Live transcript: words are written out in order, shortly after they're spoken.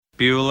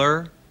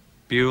Bueller,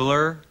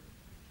 Bueller,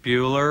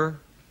 Bueller,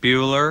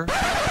 Bueller.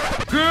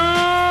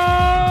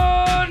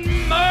 Good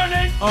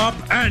morning. Up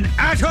and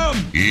at 'em!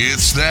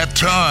 It's that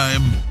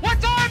time. What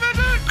time is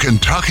it?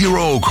 Kentucky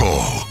Roll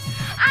Call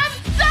I'm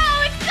so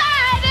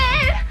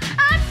excited!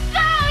 I'm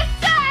so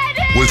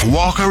excited! with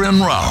Walker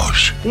and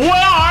Roush. We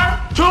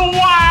are two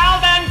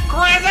wild and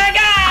crazy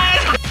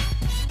guys.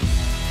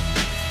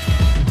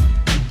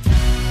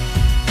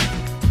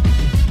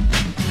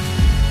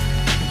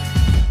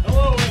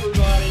 Hello,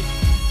 everybody.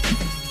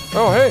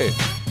 Oh, hey.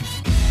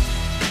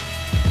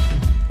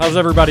 How's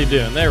everybody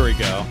doing? There we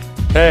go.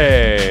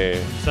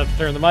 Hey. Just have to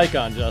turn the mic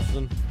on,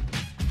 Justin.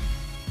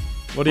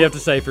 What do you have to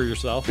say for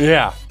yourself?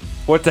 Yeah.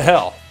 What the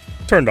hell?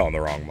 Turned on the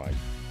wrong mic.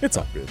 It's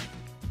all good.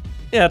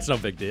 Yeah, it's no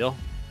big deal.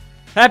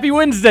 Happy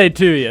Wednesday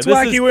to you. It's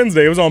Wacky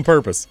Wednesday. It was on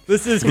purpose.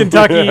 This is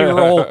Kentucky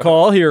Roll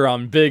Call here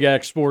on Big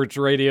X Sports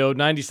Radio,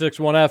 96.1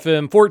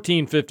 FM,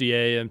 1450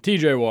 AM.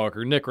 TJ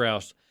Walker, Nick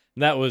Rouse.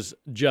 And that was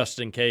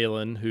Justin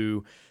Kalen,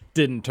 who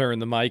didn't turn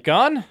the mic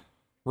on.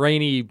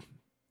 Rainy,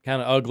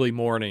 kind of ugly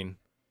morning.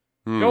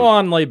 Go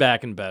on, lay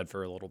back in bed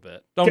for a little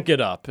bit. Don't get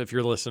up if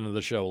you're listening to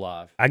the show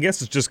live. I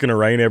guess it's just going to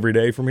rain every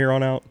day from here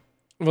on out.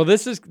 Well,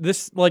 this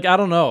I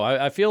don't know.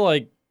 I feel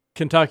like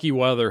Kentucky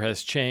weather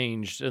has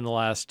changed in the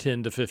last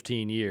 10 to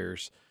 15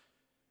 years.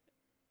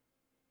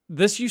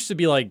 This used to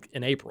be like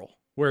in April,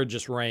 where it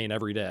just rained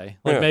every day.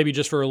 Maybe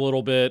just for a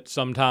little bit,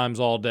 sometimes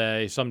all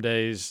day, some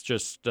days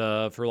just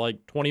for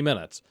like 20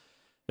 minutes.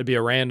 It'd be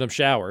a random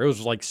shower. It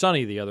was like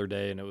sunny the other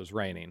day and it was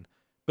raining.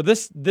 But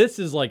this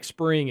is like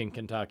spring in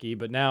Kentucky,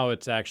 but now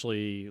it's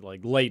actually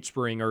like late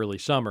spring, early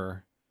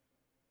summer.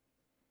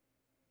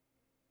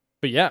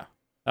 But yeah,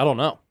 I don't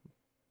know.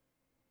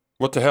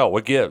 What the hell?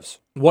 What gives?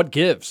 What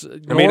gives?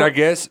 I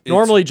guess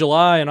normally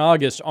July and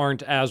August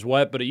aren't as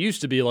wet, but it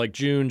used to be like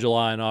June,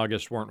 July, and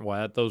August weren't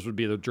wet. Those would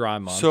be the dry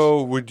months.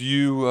 So would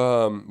you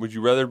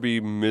rather be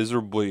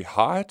miserably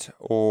hot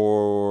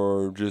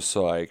or just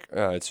like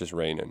it's just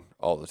raining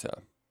all the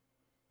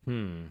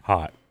time?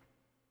 Hot.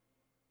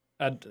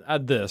 I'd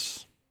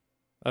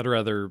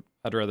rather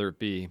it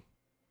be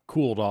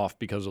cooled off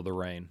because of the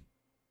rain.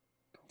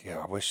 Yeah,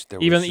 I wish there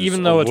was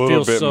even though it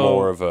feels bit so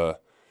more of a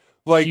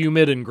like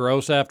humid and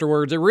gross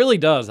afterwards. It really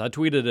does. I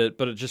tweeted it,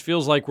 but it just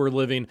feels like we're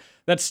living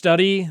that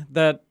study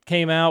that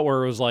came out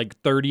where it was like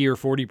 30 or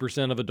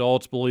 40% of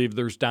adults believe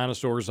there's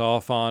dinosaurs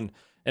off on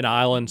an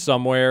island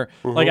somewhere.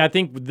 Like I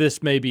think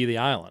this may be the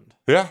island.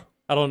 Yeah.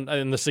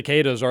 And the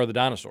cicadas are the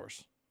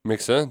dinosaurs.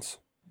 Makes sense.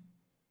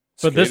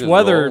 But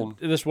Cicadas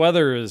this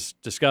weather is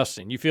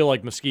disgusting. You feel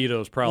like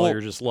mosquitoes probably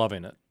are just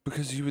loving it.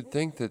 Because you would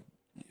think that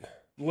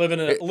Living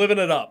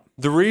it up.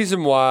 the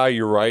reason why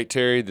you're right,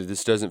 Terry, that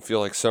this doesn't feel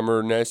like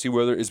summer nasty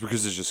weather is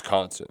because it's just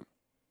constant.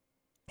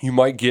 You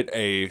might get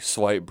a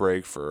slight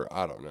break for,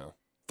 I don't know,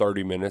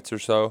 30 minutes or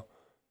so.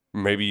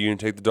 Maybe you can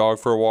take the dog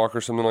for a walk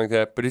or something like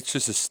that. But it's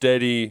just a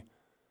steady,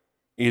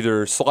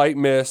 either slight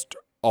mist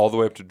all the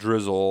way up to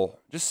drizzle.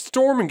 Just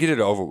storm and get it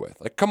over with.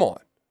 Like, come on.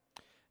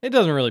 It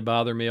doesn't really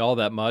bother me all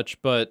that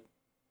much, but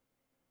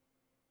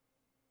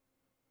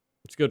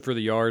it's good for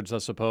the yards, I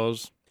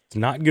suppose. It's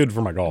not good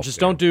for my golf. Just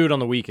don't do it on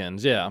the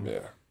weekends. Yeah.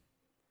 Yeah.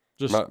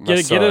 Just My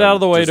get son it out of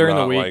the way does during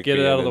the not week. like Get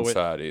it being out of the way.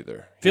 inside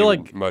either. Feel He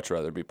would like- much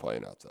rather be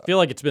playing outside. I feel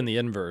like it's been the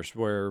inverse,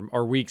 where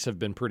our weeks have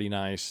been pretty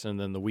nice, and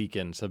then the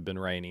weekends have been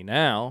rainy.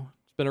 Now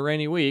it's been a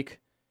rainy week.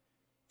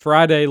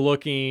 Friday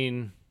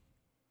looking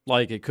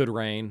like it could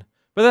rain,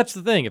 but that's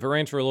the thing. If it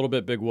rains for a little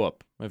bit, big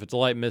whoop. If it's a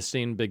light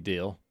misting, big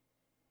deal.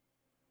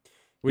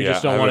 We Yeah,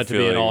 just I don't have want a it to be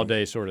an feeling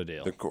all-day sort of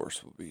deal. The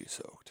course will be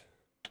soaked.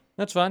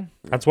 That's fine.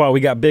 That's why we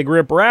got Big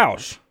Rip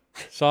Roush.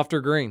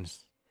 Softer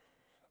greens.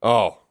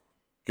 Oh,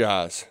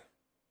 guys.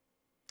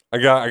 I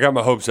got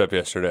my hopes up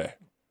yesterday.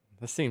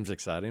 That seems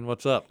exciting.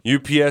 What's up?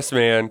 UPS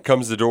man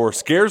comes to the door,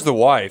 scares the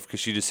wife because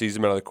she just sees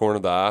him out of the corner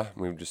of the eye.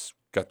 We've just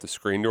got the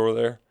screen door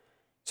there.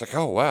 It's like,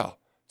 oh, wow.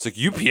 It's like,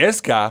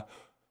 UPS guy.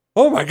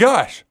 Oh, my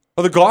gosh.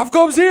 Are the golf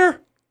clubs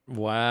here?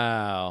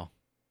 Wow.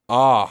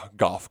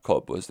 Golf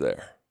club was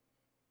there.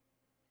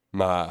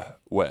 My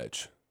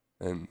wedge.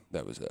 And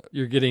that was it.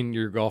 You're getting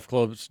your golf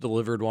clubs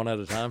delivered one at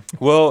a time?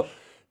 Well,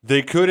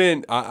 they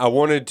couldn't. I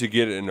wanted to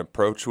get an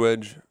approach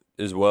wedge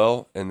as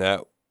well. And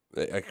that,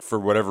 for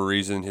whatever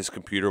reason, his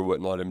computer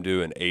wouldn't let him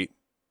do an 8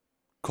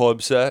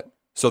 club set.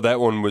 So that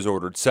one was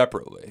ordered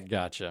separately.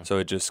 Gotcha. So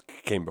it just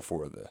came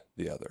before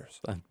the others.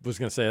 I was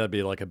going to say that'd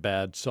be like a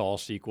bad Saw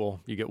sequel.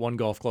 You get one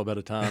golf club at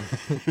a time.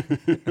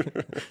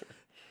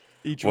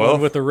 Each one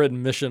with a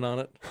written mission on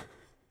it.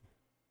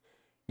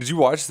 Did you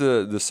watch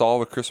the Saw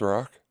with Chris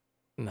Rock?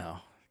 No.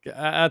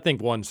 I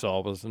think one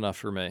Saw was enough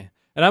for me.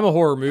 And I'm a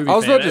horror movie fan. I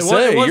was about to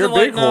say, you're a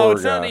big horror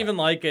it's guy. not even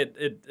like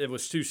it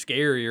was too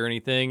scary or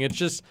anything. It's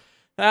just,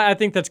 I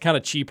think that's kind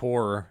of cheap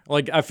horror.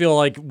 Like, I feel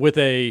like with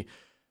I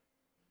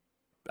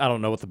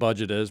don't know what the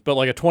budget is, but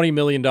like a $20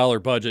 million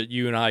budget,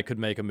 you and I could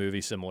make a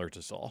movie similar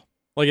to Saw.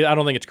 Like, I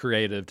don't think it's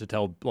creative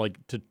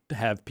to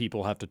have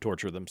people have to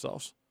torture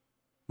themselves.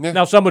 Yeah.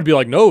 Now, some would be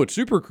like, no, it's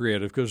super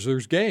creative because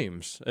there's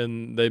games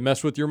and they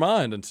mess with your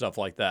mind and stuff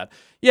like that.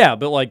 Yeah,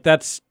 but like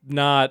that's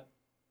not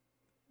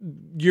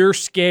your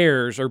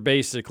scares are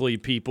basically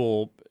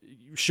people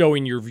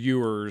showing your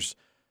viewers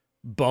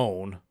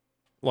bone,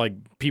 like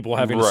people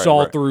having to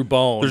saw through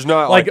bone. There's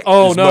not like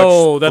oh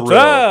no, that's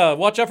thrill.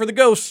 watch out for the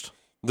ghost.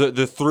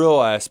 The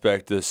thrill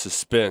aspect, the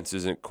suspense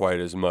isn't quite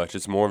as much.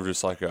 It's more of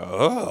just like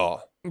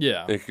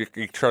Yeah.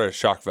 You try to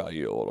shock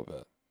value a little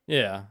bit.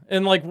 Yeah,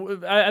 and like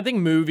I think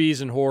movies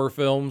and horror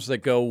films that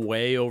go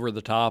way over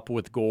the top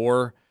with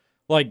gore,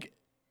 like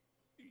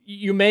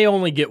you may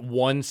only get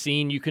one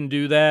scene you can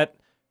do that,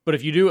 but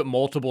if you do it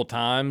multiple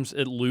times,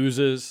 it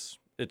loses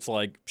its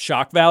like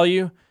shock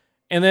value,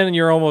 and then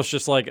you're almost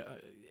just like,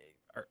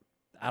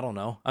 I don't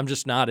know, I'm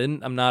not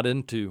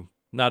into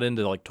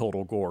like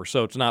total gore,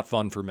 so it's not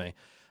fun for me.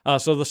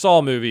 So the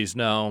Saw movies,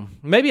 no,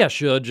 maybe I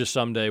should just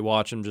someday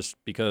watch them just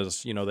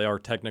because they are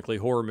technically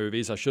horror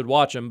movies. I should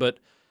watch them, but.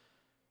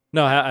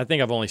 No, I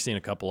think I've only seen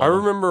a couple of them. I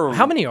remember...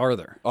 How many are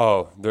there?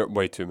 Oh, there are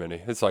way too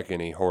many. It's like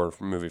any horror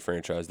movie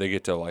franchise. They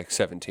get to like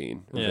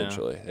 17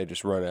 eventually. Yeah. They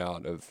just run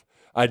out of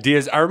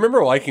ideas. I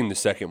remember liking the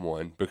second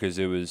one because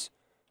it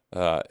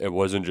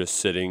wasn't just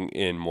sitting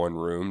in one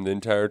room the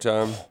entire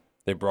time.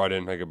 They brought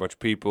in like a bunch of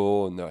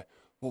people and they're like,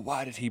 well,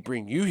 why did he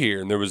bring you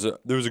here? And there was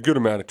a good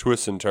amount of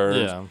twists and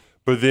turns. Yeah.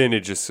 But then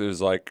it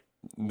was like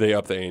they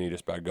upped the ante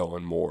just by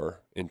going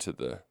more into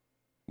the...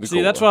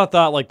 See, that's what I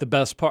thought, like, the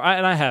best part,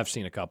 and I have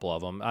seen a couple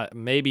of them. I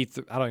don't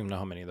even know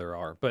how many there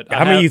are. But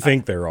how many do you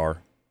think there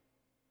are?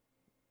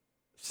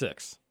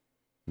 6.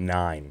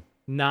 9.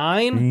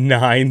 9?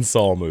 9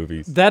 Saw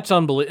movies. That's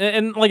unbelievable.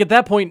 And, like, at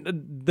that point,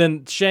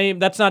 then shame,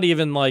 that's not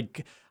even,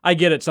 like, I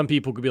get it. Some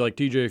people could be like,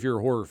 TJ, if you're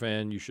a horror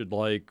fan, you should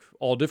like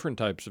all different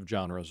types of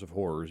genres of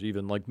horrors,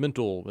 even, like,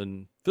 mental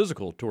and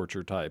physical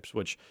torture types,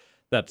 which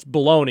that's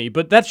baloney.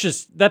 But that's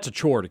a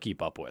chore to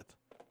keep up with.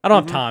 I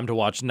don't have time to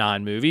watch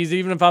 9 movies,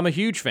 even if I'm a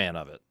huge fan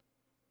of it.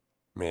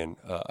 Man,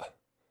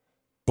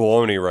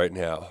 baloney right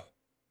now,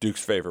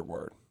 Duke's favorite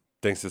word.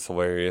 Thinks it's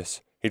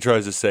hilarious. He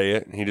tries to say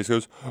it, and he just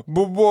goes,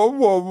 whoa, whoa,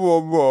 whoa, whoa,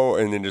 whoa,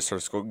 and then just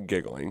starts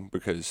giggling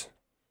because,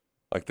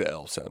 like, the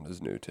L sound is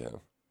new to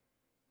him.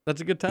 That's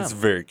a good time. It's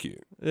very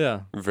cute.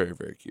 Yeah. Very,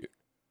 very cute.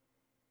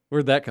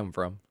 Where'd that come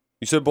from?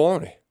 You said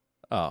baloney.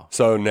 Oh.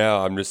 So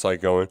now I'm just,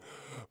 like, going,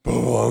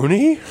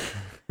 baloney?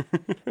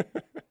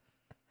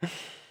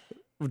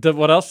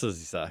 What else does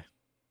he say?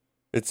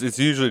 It's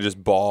usually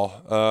just ball,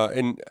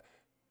 and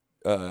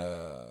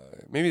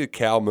maybe the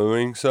cow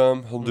mooing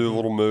some. He'll do a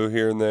little moo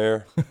here and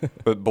there,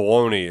 but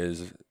baloney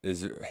is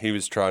he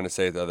was trying to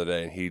say it the other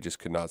day, and he just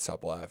could not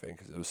stop laughing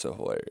because it was so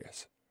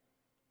hilarious.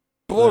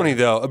 Baloney,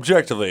 though,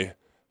 objectively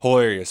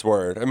hilarious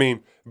word. I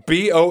mean,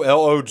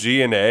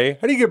 BOLOGNA.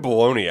 How do you get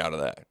baloney out of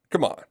that?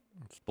 Come on,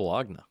 it's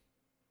Bologna.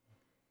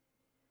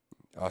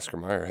 Oscar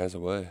Mayer has a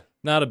way.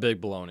 Not a big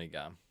baloney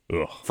guy.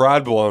 Ugh.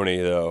 Fried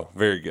bologna, though,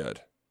 very good.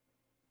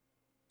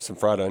 Some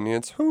fried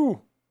onions.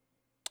 Whoo.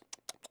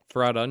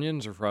 Fried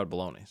onions or fried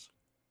bolognas?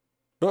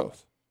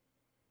 Both.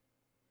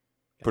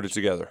 Put it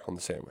together on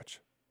the sandwich.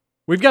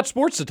 We've got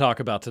sports to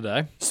talk about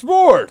today.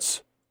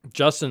 Sports!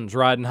 Justin's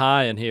riding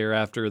high in here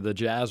after the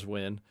Jazz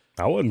win.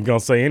 I wasn't going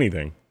to say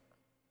anything.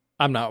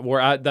 I'm not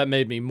worried. That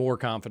made me more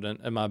confident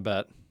in my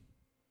bet.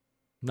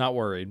 Not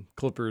worried.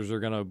 Clippers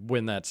are going to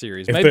win that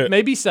series.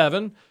 Maybe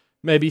 7.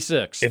 Maybe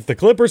 6. If the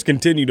Clippers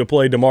continue to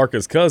play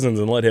DeMarcus Cousins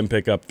and let him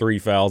pick up 3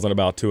 fouls in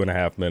about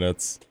 2.5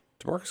 minutes,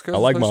 DeMarcus Cousins I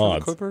like my plays for the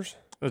odds. Clippers?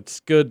 It's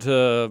good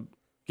to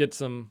get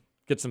some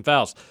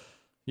fouls.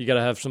 You got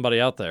to have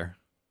somebody out there.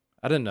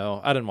 I didn't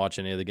know. I didn't watch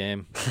any of the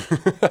game.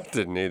 I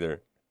didn't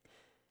either.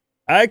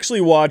 I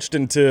actually watched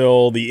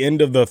until the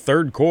end of the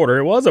third quarter.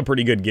 It was a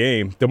pretty good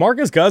game.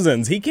 DeMarcus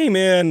Cousins, he came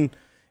in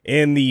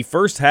the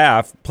first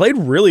half, played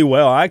really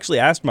well. I actually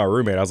asked my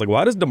roommate, I was like,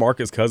 why does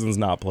DeMarcus Cousins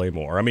not play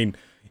more? I mean,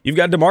 you've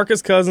got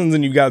DeMarcus Cousins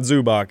and you've got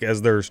Zubac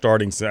as their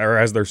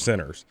as their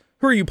centers.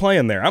 Who are you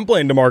playing there? I'm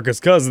playing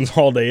DeMarcus Cousins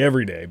all day,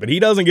 every day, but he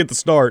doesn't get the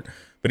start.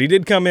 But he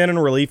did come in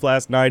relief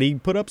last night. He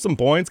put up some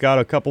points, got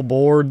a couple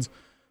boards,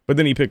 but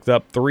then he picked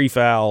up 3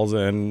 fouls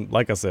and,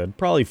 like I said,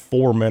 probably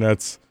 4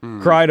 minutes.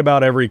 Cried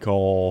about every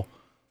call.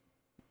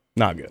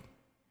 Not good.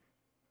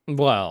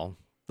 Well,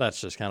 that's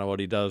just kind of what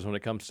he does when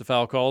it comes to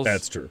foul calls.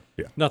 That's true.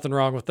 Yeah, Nothing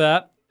wrong with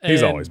that.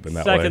 He's And always been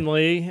that way.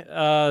 secondly,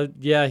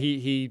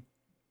 he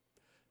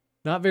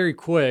not very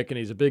quick, and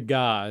he's a big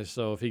guy,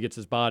 so if he gets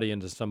his body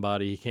into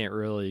somebody, he can't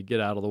really get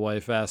out of the way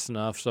fast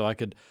enough. So I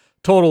could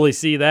totally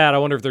see that. I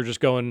wonder if they're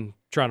just trying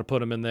to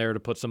put him in there to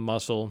put some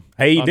muscle.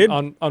 Hey, he did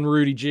on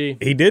Rudy G.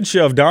 He did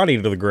shove Donnie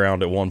to the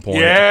ground at one point.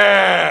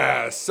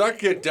 Yeah!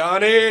 Suck it,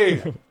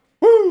 Donnie!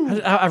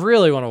 I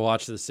really want to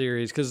watch this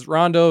series because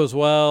Rondo as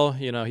well.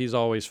 He's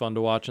always fun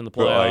to watch in the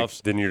But,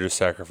 playoffs. then you're just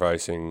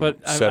sacrificing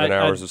But 7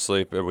 hours of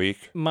sleep a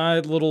week. My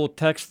little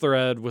text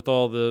thread with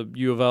all the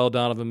U of L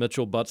Donovan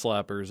Mitchell butt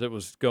slappers, it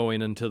was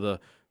going into the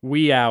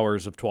wee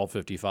hours of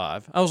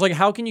 12:55. I was like,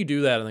 how can you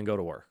do that and then go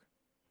to work?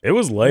 It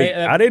was late.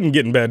 Man, I didn't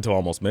get in bed till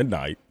almost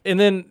midnight. And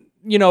then,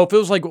 if it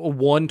was like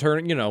one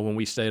turn, when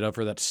we stayed up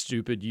for that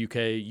stupid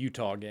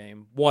UK-Utah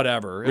game,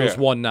 whatever, it was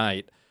one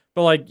night.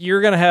 But, like,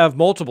 you're going to have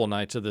multiple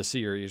nights of this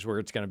series where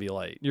it's going to be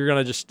late. You're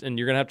going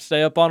to have to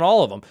stay up on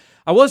all of them.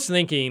 I was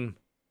thinking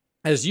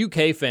as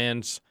UK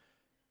fans,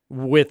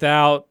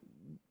 without,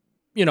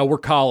 we're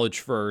college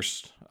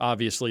first.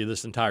 Obviously,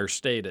 this entire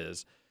state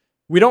is.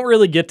 We don't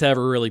really get to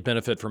ever really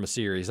benefit from a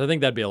series. I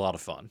think that'd be a lot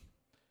of fun.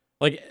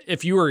 Like,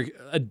 if you were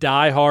a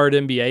diehard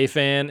NBA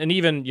fan, and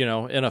even,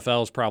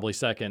 NFL is probably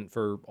second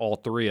for all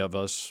three of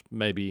us,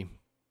 maybe,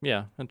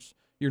 yeah,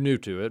 you're new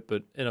to it,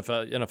 but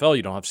NFL,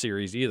 you don't have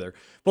series either.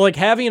 But, like,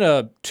 having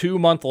a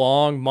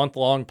month-long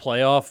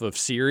playoff of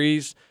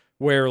series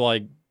where,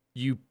 like,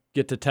 you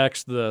get to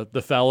text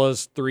the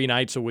fellas 3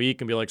 nights a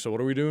week and be like, so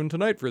what are we doing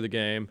tonight for the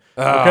game?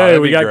 Okay,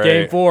 we got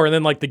game 4. And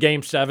then, like, the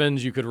game 7s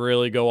you could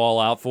really go all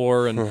out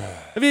for. And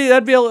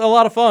that'd be a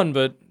lot of fun,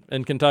 but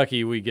in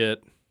Kentucky we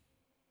get...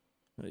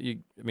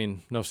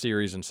 no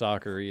series in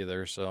soccer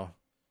either, so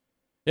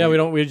yeah,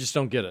 we just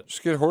don't get it.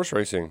 Just get horse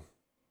racing.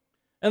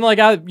 And like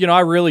I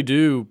really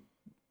do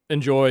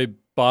enjoy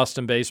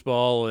Boston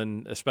baseball,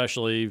 and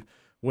especially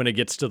when it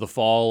gets to the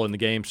fall and the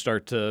games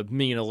start to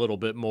mean a little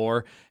bit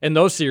more. And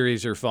those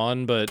series are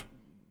fun, but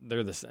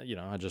they're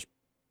I just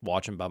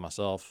watch them by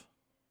myself.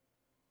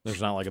 There's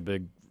not like I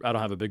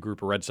don't have a big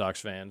group of Red Sox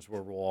fans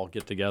where we'll all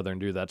get together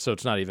and do that, so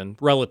it's not even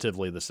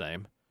relatively the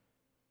same.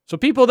 So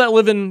people that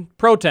live in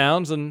pro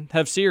towns and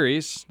have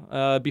series,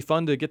 it'd be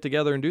fun to get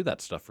together and do that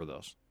stuff for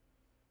those.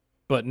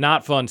 But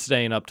not fun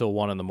staying up till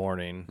 1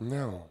 a.m.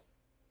 No.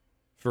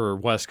 For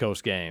West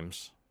Coast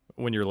games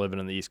when you're living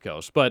in the East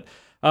Coast. But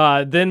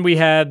then we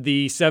had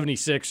the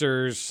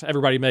 76ers,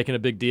 everybody making a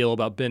big deal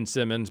about Ben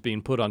Simmons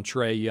being put on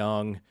Trae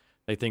Young.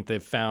 They think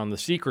they've found the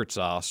secret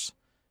sauce,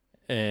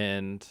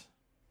 and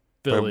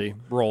Philly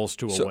rolls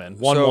to a win.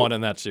 1-1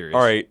 in that series.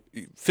 All right,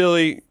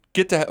 Philly,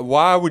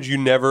 why would you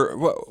never...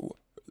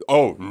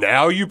 Oh,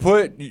 now you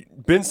put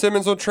Ben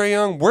Simmons on Trae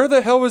Young? Where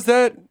the hell was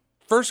that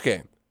first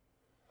game?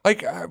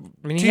 Like,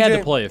 he had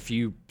to play a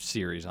few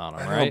series on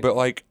him, right? But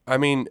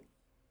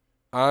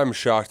I'm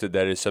shocked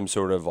that is some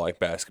sort of like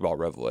basketball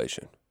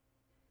revelation.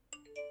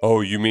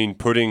 Oh, you mean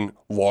putting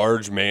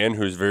large man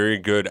who's very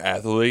good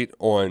athlete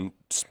on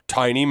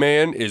tiny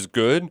man is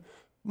good?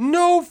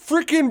 No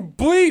freaking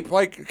bleep!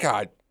 Like,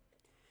 God,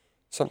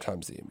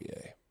 sometimes the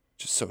NBA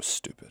just so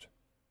stupid.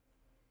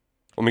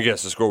 Let me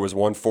guess, the score was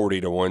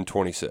 140 to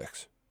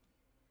 126.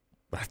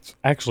 That's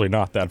actually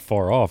not that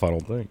far off, I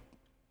don't think.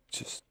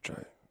 Just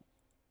try.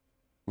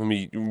 Let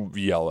me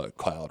yell at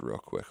Cloud real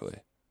quickly.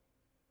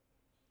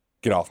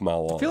 Get off my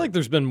lawn. I feel like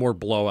there's been more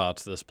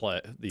blowouts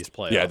these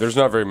playoffs. Yeah, there's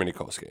not very many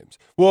close games.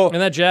 Well,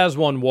 and that Jazz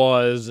one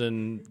was,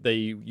 and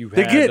they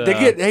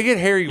get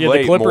hairy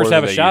late. The Clippers more have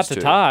than a they shot used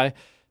to tie.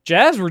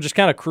 Jazz were just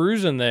kind of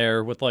cruising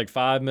there with like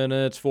 5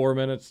 minutes, 4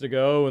 minutes to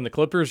go, and the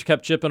Clippers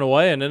kept chipping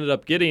away and ended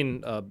up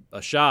getting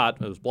a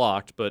shot. It was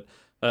blocked, but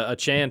a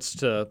chance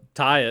to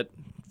tie it,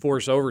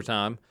 force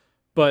overtime.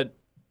 But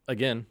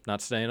again,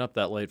 not staying up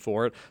that late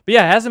for it. But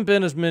yeah, it hasn't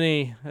been as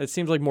many. It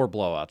seems like more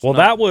blowouts. Well,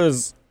 that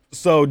was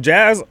so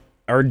Jazz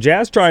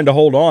trying to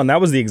hold on.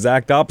 That was the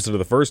exact opposite of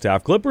the first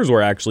half. Clippers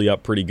were actually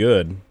up pretty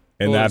good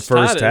in that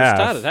first half.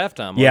 It was tied at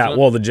halftime. Yeah, wasn't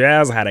it? well, the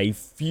Jazz had a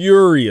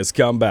furious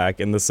comeback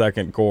in the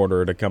second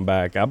quarter to come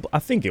back. I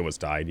think it was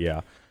tied,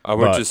 yeah. I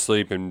went to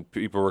sleep and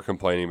people were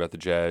complaining about the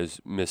Jazz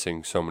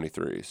missing so many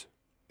threes.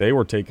 They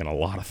were taking a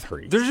lot of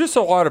threes. There's just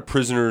a lot of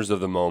prisoners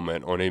of the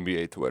moment on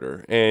NBA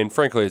Twitter, and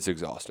frankly, it's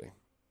exhausting.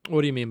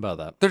 What do you mean by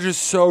that? They're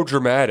just so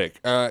dramatic,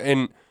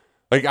 and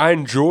like I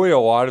enjoy a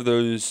lot of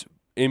those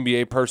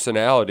NBA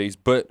personalities,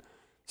 but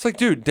it's like,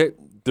 dude,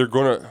 they're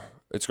gonna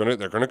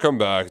come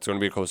back. It's gonna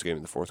be a close game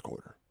in the fourth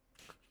quarter.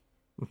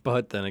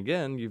 But then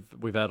again,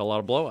 we've had a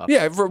lot of blowouts.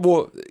 Yeah,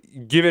 well,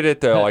 give it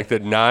at the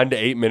 9 to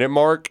 8 minute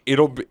mark.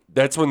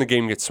 That's when the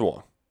game gets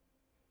swung,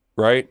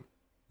 right?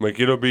 Like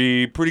it'll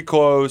be pretty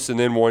close, and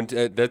then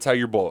that's how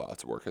your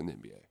blowouts work in the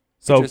NBA.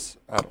 So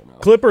I don't know.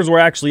 Clippers were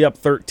actually up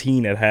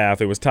 13 at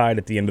half. It was tied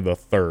at the end of the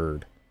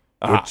third,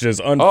 which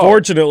is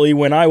unfortunately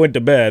when I went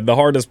to bed, the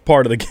hardest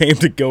part of the game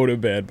to go to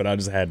bed, but I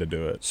just had to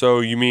do it. So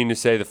you mean to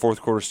say the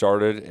fourth quarter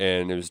started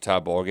and it was a tie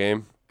ball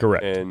game?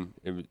 Correct. And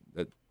it was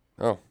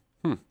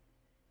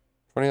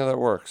funny how that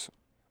works.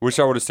 Wish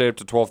I would have stayed up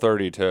to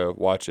 12:30 to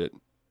watch it.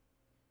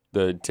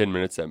 The 10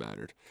 minutes that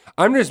mattered.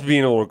 I'm just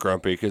being a little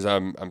grumpy because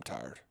I'm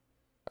tired.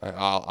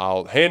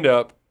 I'll hand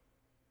up,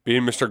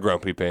 being Mr.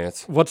 Grumpy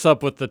Pants. What's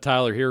up with the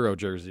Tyler Hero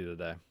jersey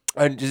today?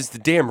 Just the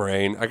damn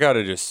rain. I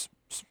gotta just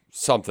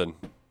something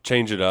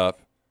change it up.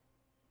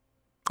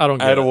 I don't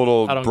get Add it. a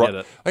little. I don't get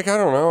it. Like I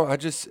don't know.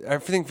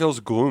 everything feels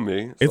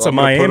gloomy. So It's I'm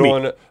a gonna Miami.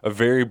 Put on a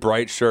very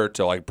bright shirt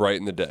to like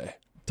brighten the day.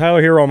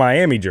 Tyler Hero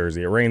Miami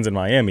jersey. It rains in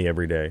Miami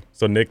every day,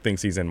 so Nick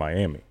thinks he's in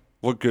Miami.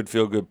 Look good,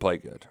 feel good, play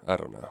good. I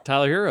don't know.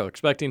 Tyler Hero,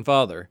 expecting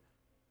father.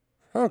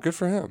 Oh, good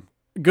for him.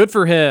 Good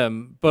for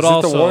him, but Is it the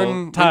also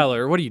one-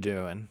 Tyler, what are you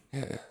doing?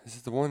 Yeah, is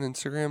it the one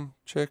Instagram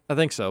chick I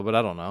think so, but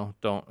I don't know.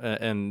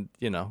 And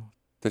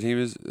that he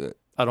was?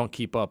 I don't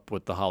keep up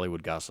with the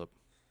Hollywood gossip.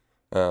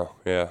 Oh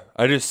yeah,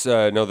 I just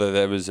know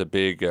that was a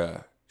big.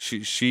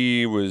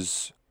 She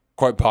was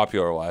quite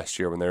popular last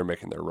year when they were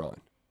making their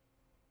run.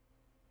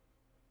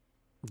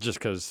 Just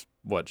because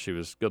she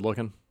was good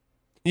looking.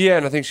 Yeah,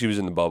 and I think she was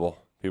in the bubble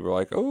People are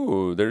like,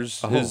 oh,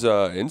 there's his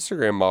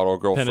Instagram model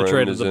girlfriend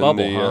Penetrated is the in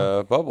bubble, the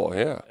huh? bubble.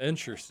 Yeah.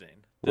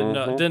 Interesting.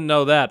 Didn't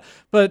know that.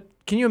 But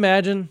can you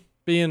imagine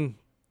being?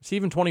 Is he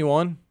even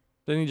 21?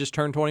 Didn't he just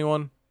turn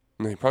 21?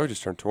 I mean, he probably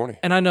just turned 20.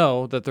 And I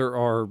know that there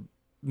are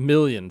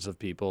millions of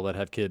people that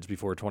have kids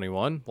before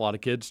 21. A lot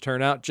of kids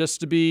turn out just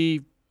to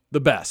be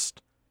the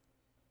best.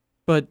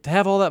 But to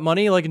have all that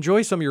money, like,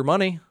 enjoy some of your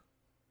money.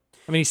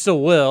 I mean, he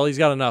still will. He's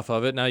got enough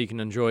of it. Now you can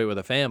enjoy it with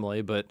a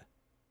family, but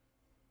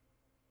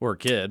or a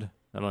kid.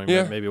 I don't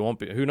even, maybe it won't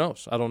be. Who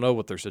knows? I don't know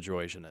what their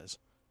situation is.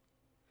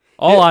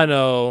 All I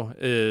know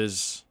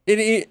is...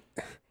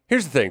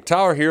 Here's the thing.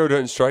 Tyler Hero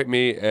doesn't strike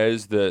me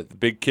as the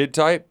big kid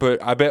type,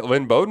 but I bet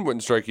Lynn Bowden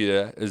wouldn't strike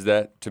you as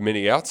that to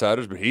many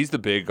outsiders, but he's the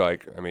big,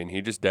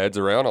 he just dads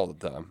around all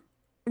the time.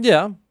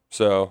 Yeah.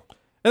 So...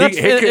 And it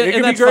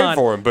could be great fine.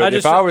 for him, but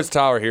if I was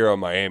Tyler Hero in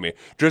Miami,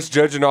 just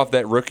judging off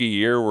that rookie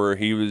year where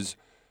he was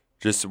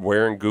just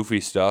wearing goofy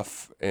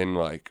stuff and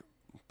like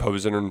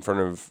posing in front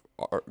of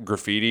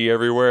graffiti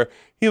everywhere,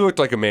 he looked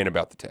like a man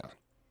about the town.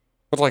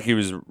 Looked like he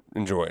was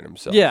enjoying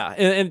himself. Yeah,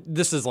 and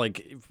this is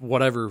like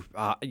whatever.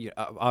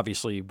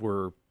 Obviously,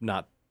 we're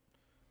not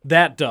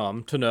that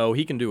dumb to know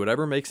he can do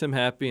whatever makes him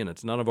happy, and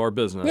it's none of our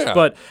business. Yeah.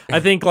 But I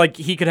think like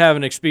he could have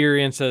an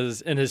experience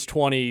as in his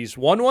 20s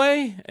one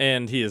way,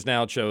 and he has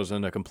now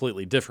chosen a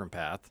completely different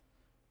path.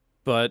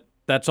 But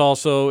that's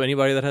also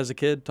anybody that has a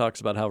kid talks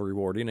about how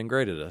rewarding and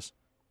great it is.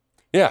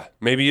 Yeah,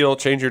 maybe you'll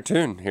change your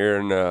tune here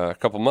in a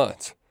couple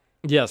months.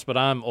 Yes, but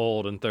I'm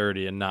old and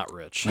 30 and not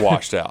rich.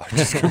 Washed out,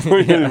 just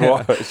completely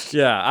washed.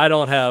 Yeah, I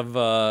don't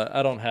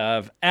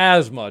have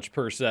as much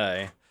per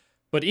se.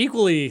 But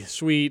equally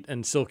sweet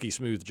and silky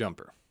smooth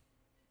jumper.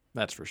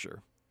 That's for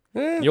sure.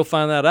 You'll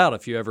find that out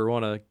if you ever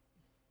want to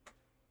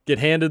get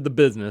handed the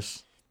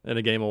business in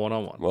a game of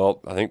one-on-one.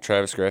 Well, I think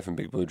Travis Graff and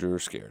Big Blue Drew are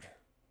scared.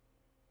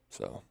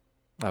 So.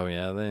 Oh,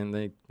 yeah.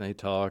 They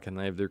talk, and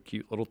they have their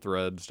cute little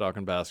threads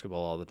talking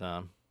basketball all the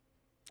time.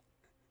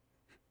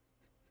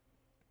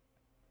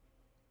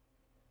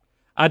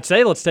 I'd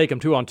say let's take them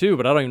 2-on-2,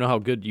 but I don't even know how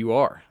good you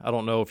are. I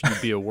don't know if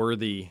you'd be a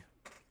worthy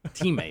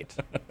teammate.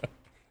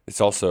 It's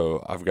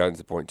also, I've gotten to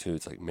the point, too,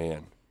 it's like,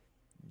 man,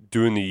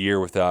 doing the year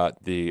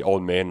without the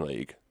old man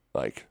league,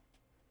 like.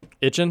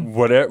 Itching?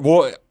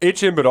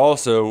 Itching, but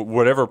also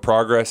whatever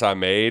progress I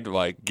made,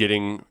 like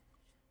getting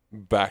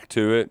back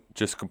to it,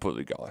 just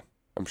completely gone,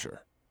 I'm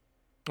sure.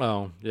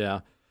 Oh,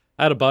 yeah.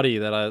 I had a buddy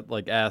that I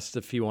asked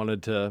if he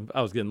wanted to,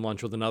 I was getting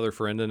lunch with another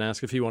friend and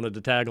asked if he wanted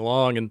to tag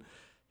along, and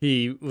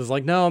he was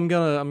like, no, I'm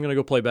gonna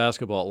go play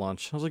basketball at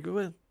lunch. I was like,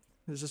 what?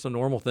 Is this a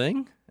normal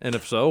thing? And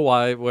if so,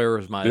 where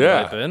was my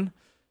invite been?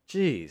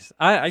 Jeez,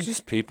 I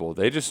just people.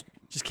 They just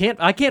can't.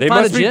 I can't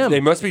find a gym. They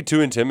must be too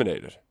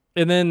intimidated.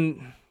 And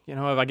then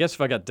I guess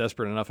if I got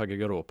desperate enough, I could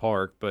go to a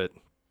park, but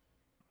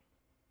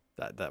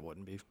that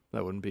wouldn't be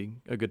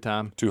a good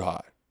time. Too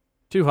hot.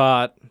 Too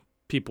hot.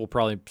 People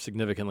probably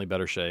significantly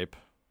better shape.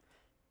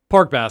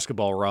 Park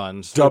basketball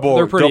runs.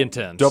 They're pretty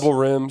intense. Double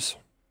rims.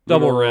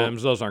 Double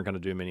rims. Those aren't going to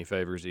do me any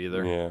favors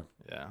either.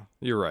 Yeah.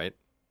 You're right.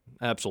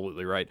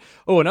 Absolutely right.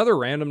 Oh, another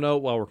random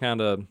note while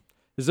we're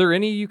is there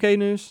any UK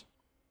news?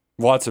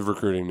 Lots of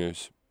recruiting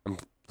news. I'm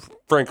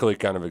frankly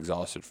kind of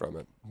exhausted from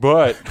it.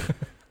 But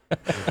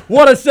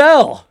what a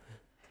sell!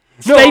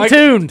 Stay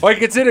tuned.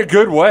 Like it's in a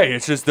good way.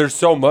 It's just there's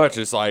so much.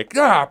 It's like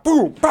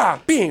boom,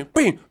 ba, bing,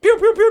 bing, pew,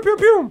 pew, pew, pew,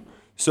 pew.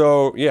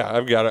 So yeah,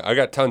 I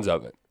got tons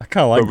of it. I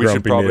kind of like. But we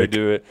should probably Nick.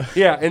 do it.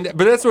 Yeah,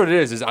 but that's what it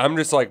is. Is I'm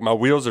just like my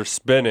wheels are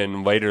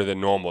spinning later than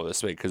normal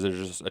this week because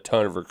there's just a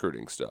ton of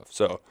recruiting stuff.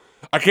 So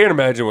I can't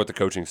imagine what the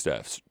coaching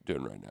staff's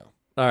doing right now.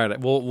 All right,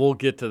 we'll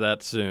get to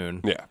that soon.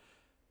 Yeah.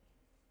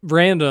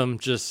 Random,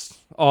 just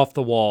off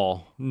the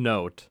wall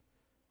note.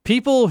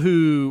 People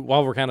who,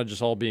 while we're kind of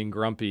just all being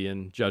grumpy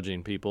and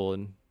judging people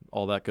and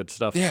all that good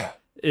stuff. Yeah.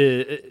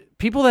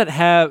 People that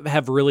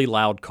have really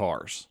loud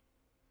cars.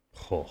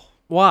 Oh.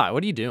 Why?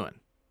 What are you doing?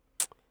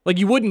 Like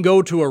you wouldn't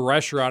go to a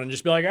restaurant and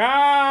just be like,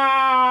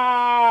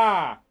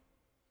 ah.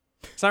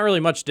 It's not really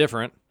much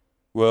different.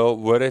 Well,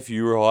 what if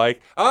you were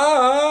like,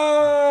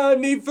 I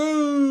need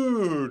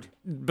food?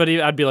 But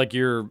I'd be like,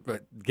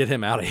 get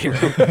him out of here.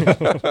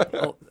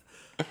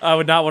 I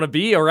would not want to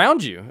be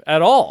around you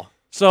at all.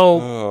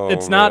 So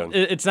it's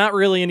not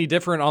really any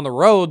different on the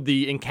road.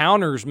 The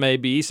encounters may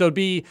be. So it'd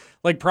be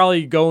like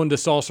probably going to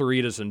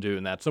Salsaritas and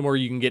doing that, somewhere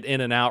you can get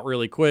in and out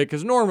really quick,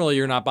 because normally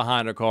you're not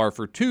behind a car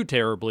for too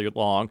terribly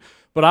long.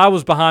 But I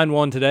was behind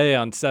one today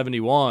on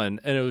 71,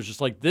 and it was just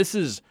like, this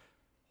is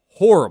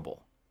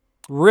horrible.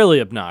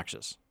 Really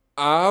obnoxious.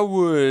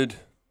 Okay.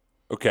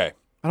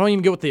 I don't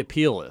even get what the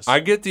appeal is. I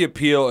get the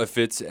appeal if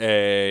it's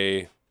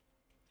a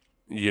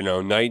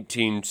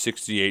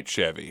 1968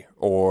 Chevy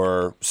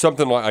or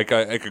something like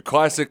a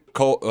classic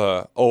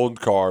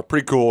old car,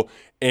 pretty cool.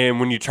 And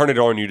when you turn it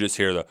on, you just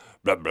hear the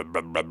blah, blah,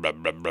 blah, blah, blah,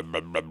 blah, blah,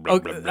 blah, blah, I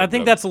blah, think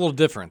blah. that's a little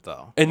different,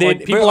 though. And then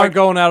people aren't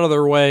going out of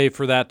their way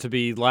for that to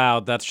be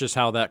loud. That's just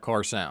how that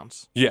car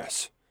sounds.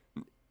 Yes.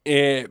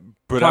 But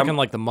Talking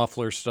like the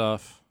muffler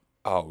stuff.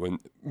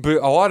 But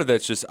a lot of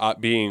that's just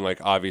being like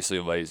obviously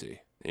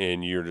lazy,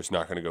 and you're just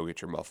not going to go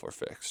get your muffler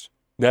fixed.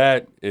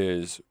 That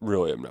is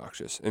really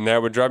obnoxious, and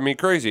that would drive me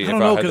crazy. I don't if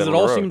know I had because that it on the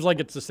all road. seems like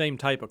it's the same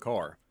type of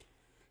car.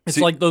 It's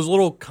See- like those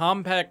little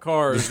compact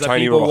cars These that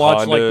tiny people little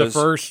watched like the Hondas.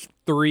 first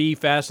 3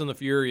 Fast and the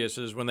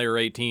Furiouses when they were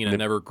 18 and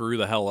never grew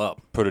the hell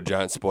up. Put a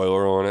giant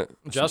spoiler on it.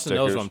 some Justin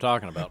knows what I'm stickers.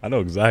 talking about. I know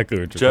exactly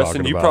what you're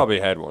Justin, talking you about. probably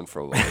had one for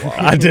a little while.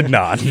 I did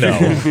not.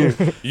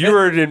 No. You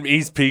were in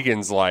East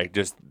Pekins, like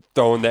just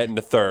throwing that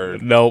into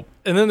third. Nope.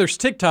 And then there's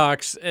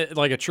TikToks,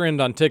 like a trend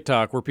on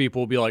TikTok where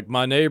people will be like,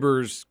 my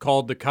neighbors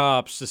called the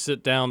cops to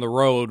sit down the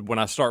road when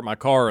I start my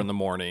car in the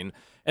morning.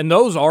 And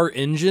those are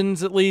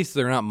engines, at least.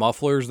 They're not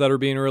mufflers that are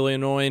being really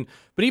annoying.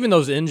 But even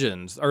those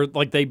engines are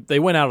like they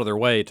went out of their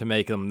way to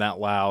make them that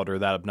loud or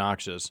that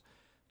obnoxious.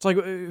 It's like,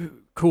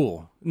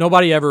 cool.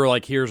 Nobody ever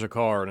like hears a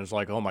car and is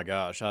like, oh my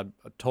gosh, I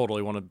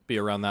totally want to be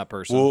around that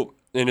person. Well,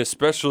 and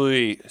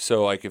especially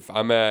so, like if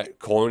I'm at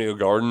Colonial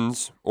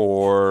Gardens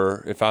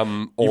or if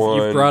I'm on,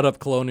 You've brought up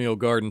Colonial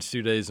Gardens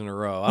 2 days in a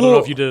row. I don't know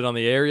if you did it on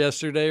the air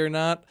yesterday or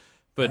not.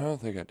 I But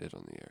don't think I did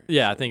on the air.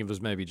 yeah, I think it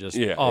was maybe just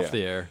off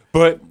the air.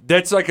 But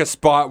that's like a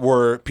spot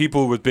where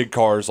people with big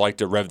cars like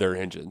to rev their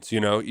engines. You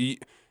know,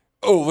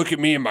 oh look at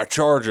me and my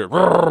Charger.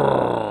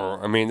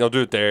 I mean, they'll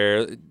do it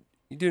there.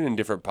 You do it in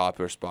different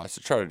popular spots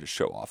to try to just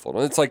show off a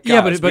little. It's like,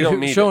 Yeah, guys, but we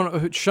don't need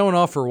it. showing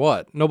off for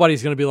what?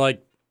 Nobody's going to be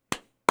like,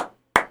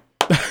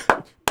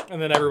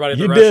 and then everybody at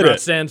the You did restaurant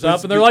it. stands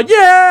up and they're like,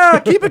 yeah,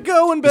 keep it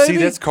going, baby. See,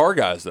 that's car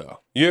guys though.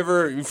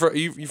 You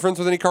friends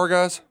with any car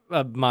guys?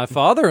 My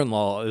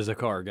father-in-law is a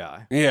car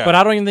guy. Yeah. But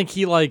I don't even think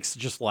he likes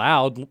just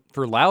loud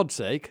for loud's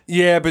sake.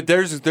 Yeah, but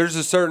there's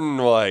a certain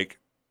like.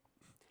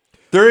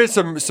 There is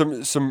some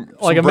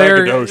Like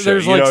braggadocio.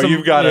 there's you like know, some-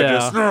 you've got to yeah.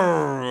 just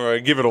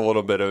give it a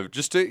little bit of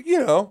just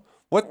to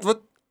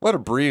let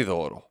it breathe a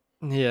little.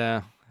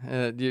 Yeah.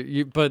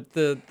 But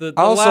the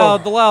Also-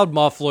 loud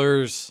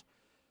mufflers.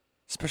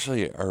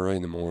 Especially early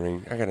in the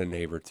morning. I got a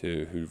neighbor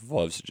too who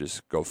loves to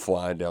just go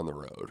flying down the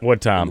road. What In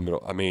the time?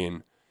 middle. I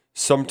mean,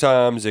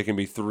 sometimes it can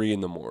be 3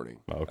 in the morning.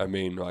 Okay. I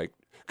mean, like,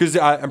 because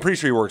I'm pretty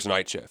sure he works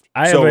night shift.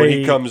 I So have when a-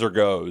 he comes or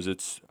goes,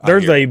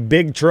 There's a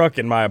big truck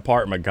in my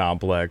apartment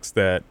complex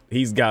that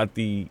he's got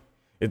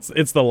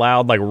it's the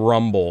loud like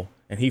rumble,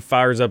 and he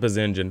fires up his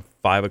engine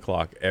 5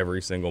 o'clock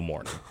every single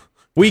morning.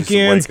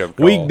 Weekends, wake-up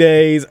call.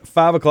 weekdays,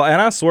 5 o'clock, and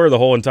I swear the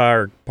whole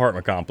entire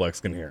apartment complex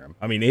can hear him.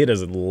 I mean, it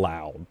is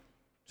loud,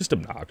 just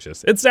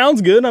obnoxious. It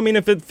sounds good. I mean,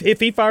 if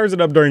he fires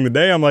it up during the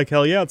day, I'm like,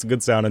 hell yeah, it's a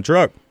good sounding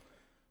truck.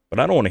 But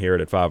I don't want to hear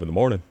it at 5 in the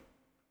morning.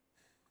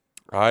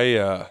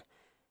 I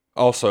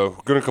also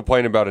going to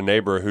complain about a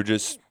neighbor who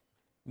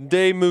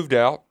they moved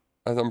out.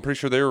 I'm pretty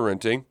sure they were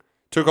renting,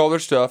 took all their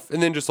stuff,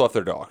 and then just left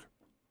their dog.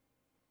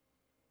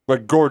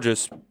 Like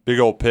gorgeous big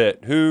old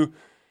pit who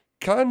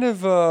kind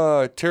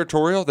of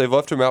territorial. They've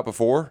left him out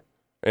before.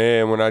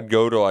 And when I'd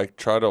go to like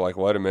try to like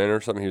let him in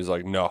or something, he was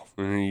like, no,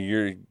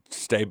 you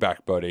stay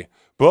back, buddy.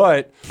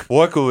 But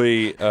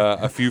luckily,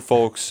 a few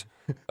folks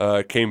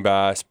came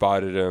by,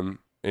 spotted him,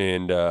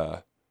 and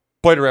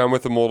played around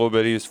with him a little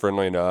bit. He was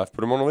friendly enough,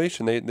 put him on a leash,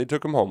 and they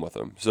took him home with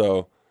them.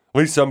 So at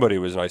least somebody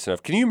was nice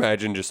enough. Can you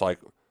imagine just like,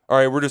 all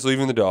right, we're just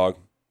leaving the dog.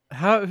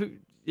 How?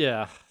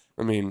 Yeah.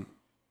 I mean,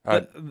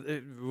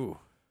 Ooh,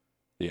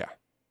 yeah,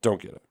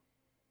 don't get it.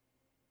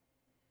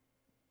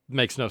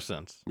 makes no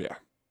sense. Yeah.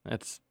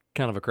 That's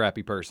kind of a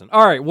crappy person.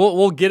 All right,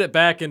 we'll get it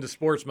back into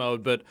sports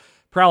mode, but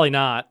probably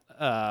not.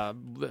 Grinds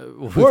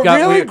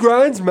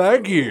my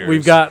gears?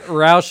 We've got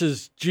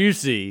Roush's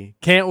Juicy.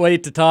 Can't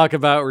wait to talk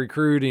about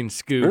recruiting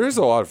Scoop. There's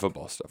a lot of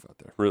football stuff out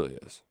there. Really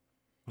is.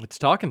 It's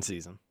talking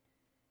season.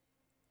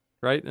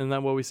 Right? Isn't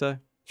that what we say?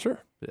 Sure.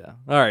 Yeah.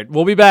 All right,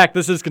 we'll be back.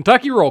 This is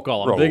Kentucky Roll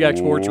Call on Big X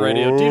Sports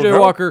Radio. TJ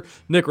Roll. Walker,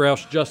 Nick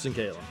Roush, Justin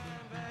Kalen.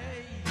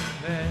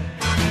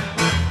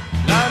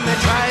 Love me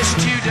twice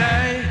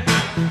today.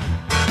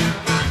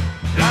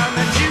 Love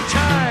me 2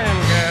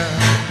 times, girl.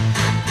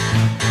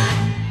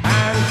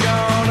 I'm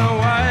gone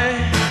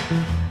away.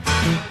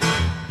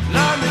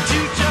 Love me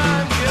 2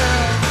 times,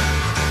 girl.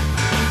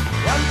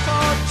 One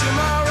for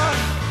tomorrow,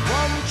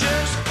 one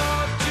just for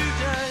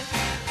today.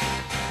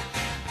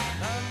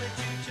 Love me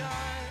 2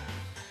 times.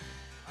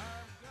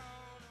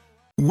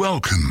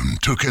 Welcome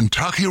to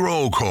Kentucky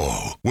Roll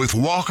Call with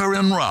Walker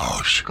and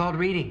Roush. Called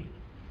reading.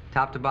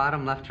 Top to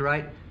bottom, left to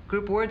right.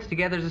 Group words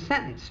together as a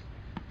sentence.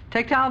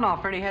 Take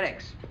Tylenol for any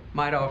headaches.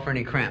 Midol for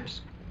any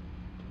cramps.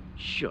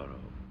 Shut up.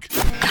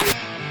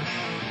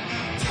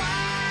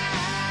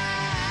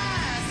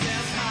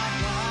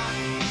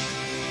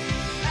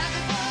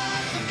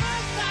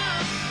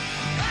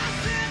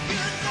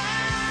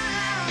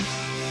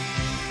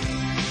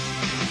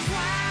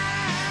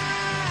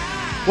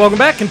 Welcome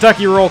back.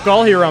 Kentucky Roll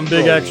Call here on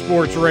Big X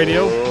Sports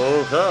Radio.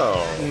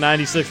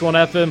 96.1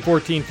 FM,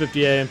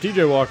 1450 AM.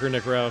 TJ Walker,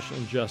 Nick Roush,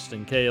 and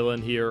Justin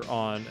Kalen here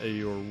on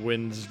your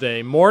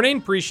Wednesday morning.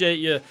 Appreciate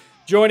you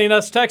joining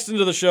us. Text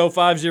into the show,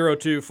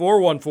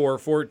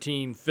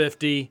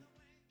 502-414-1450.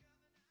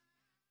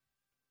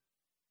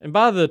 And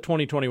buy the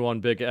 2021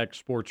 Big X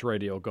Sports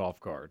Radio golf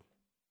card.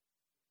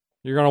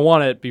 You're going to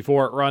want it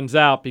before it runs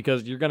out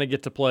because you're going to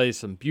get to play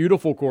some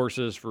beautiful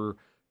courses for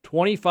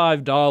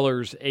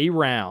 $25 a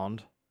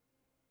round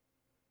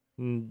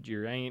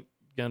You ain't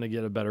going to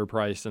get a better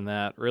price than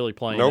that really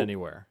playing Nope.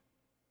 anywhere.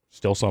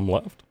 Still some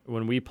left.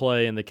 When we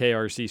play in the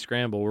KRC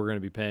Scramble, we're going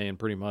to be paying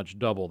pretty much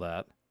double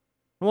that.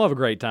 We'll have a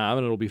great time,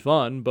 and it'll be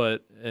fun,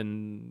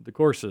 and the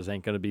courses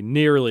ain't going to be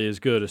nearly as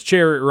good as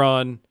Chariot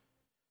Run,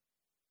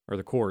 or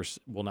the course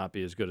will not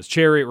be as good as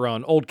Chariot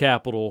Run, Old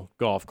Capitol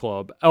Golf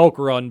Club, Elk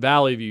Run,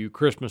 Valley View,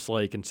 Christmas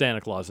Lake, and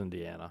Santa Claus,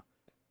 Indiana.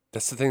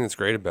 That's the thing that's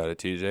great about it,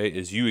 TJ,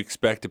 is you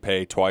expect to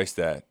pay twice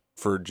that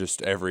for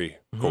just every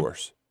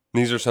course.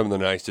 And these are some of the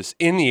nicest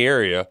in the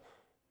area.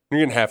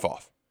 You're getting half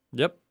off.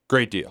 Yep.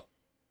 Great deal.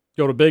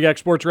 Go to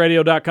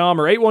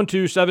bigexportsradio.com or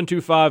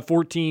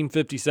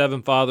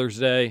 812-725-1457 Father's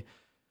Day.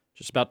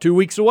 Just about 2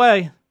 weeks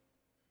away.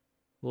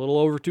 A little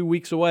over 2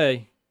 weeks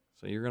away.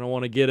 So you're going to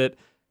want to get it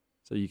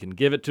so you can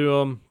give it to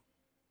them.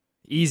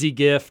 Easy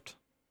gift.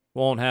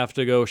 Won't have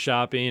to go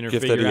shopping or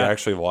Gift figure that he out.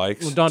 actually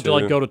likes. Don't have to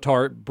too. go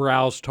to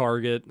browse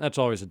Target. That's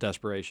always a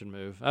desperation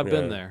move. I've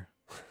been Yeah. there.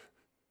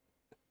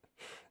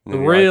 And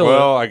then The you're real- like,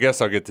 well, I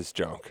guess I'll get this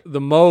junk.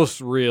 The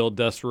most real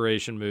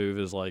desperation move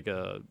is like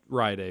a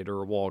Rite Aid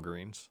or a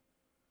Walgreens,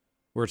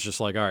 where it's just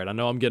like, all right, I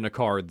know I'm getting a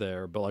card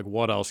there, but like,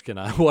 what else can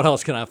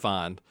I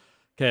find?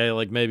 Okay,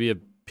 like maybe a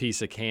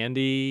piece of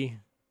candy.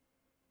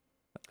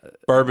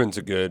 Bourbon's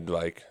a good,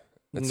 like,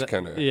 it's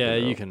kind of. Yeah,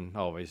 you can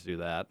always do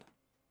that.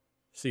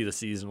 See the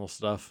seasonal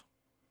stuff.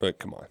 But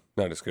come on,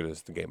 not as good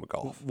as the game of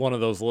golf. One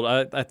of those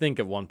little. I think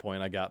at one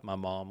point I got my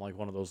mom like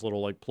one of those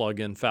little like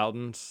plug-in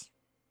fountains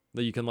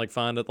that you can like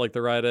find at like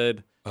the Rite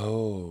Aid.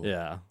 Oh.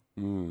 Yeah.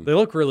 Mm. They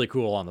look really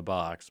cool on the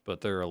box,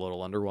 but they're a little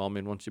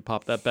underwhelming once you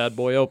pop that bad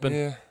boy open.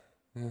 Yeah.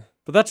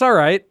 But that's all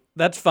right.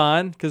 That's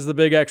fine because the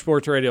Big X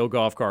Sports Radio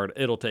golf card,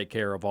 it'll take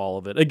care of all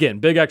of it.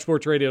 Again,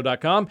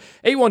 bigexportsradio.com,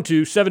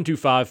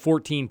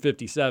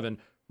 812-725-1457.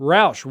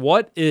 Roush,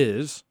 what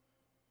is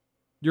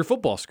your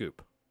football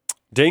scoop?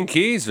 Dane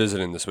Key's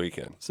visiting this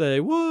weekend. Say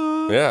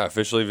what? Yeah,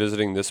 officially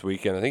visiting this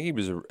weekend. I think he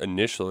was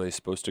initially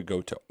supposed to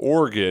go to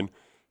Oregon,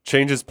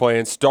 change his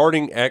plans,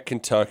 starting at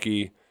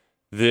Kentucky,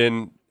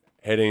 then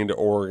heading to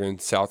Oregon,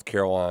 South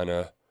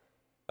Carolina.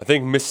 I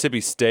think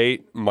Mississippi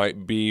State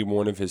might be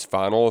one of his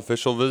final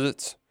official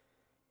visits.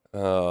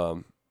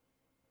 That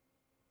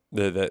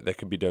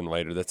could be done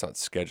later. That's not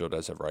scheduled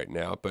as of right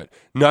now. But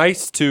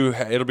nice to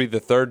it'll be the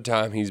third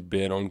time he's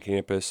been on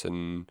campus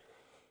in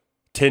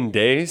 10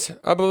 days,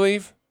 I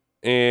believe.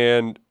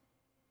 And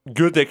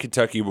good that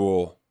Kentucky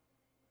will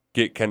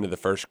get kind of the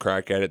first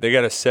crack at it. They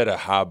got to set a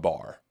high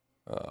bar.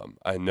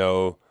 I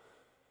know,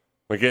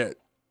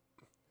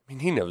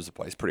 he knows the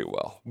place pretty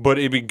well. But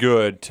it'd be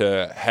good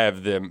to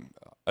have them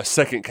a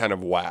second kind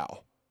of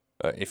wow,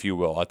 if you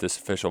will, at this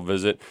official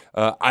visit.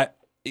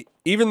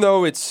 Even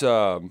though it's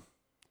we're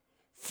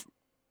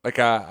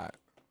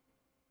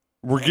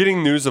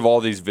getting news of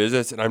all these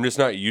visits, and I'm just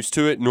not used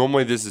to it.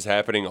 Normally, this is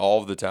happening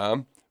all of the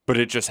time, but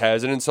it just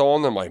hasn't. And so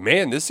on. I'm like,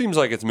 man, this seems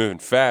like it's moving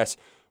fast.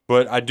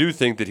 But I do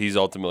think that he's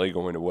ultimately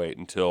going to wait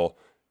until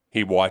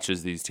he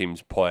watches these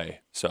teams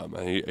play some.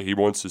 He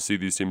wants to see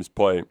these teams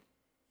play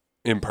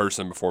in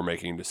person before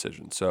making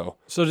decisions. So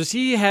does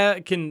he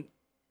can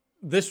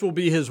this will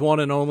be his one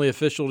and only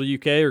official to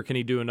UK, or can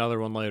he do another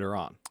one later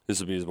on? this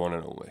will be his one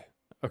and only.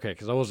 Okay,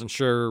 because I wasn't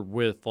sure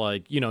with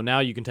now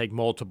you can take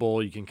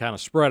multiple, you can kind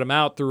of spread them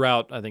out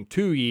throughout, I think,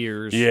 2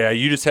 years. Yeah,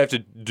 you just have to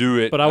do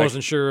it. But I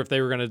wasn't sure if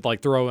they were going to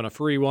throw in a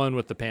free one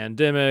with the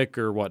pandemic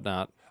or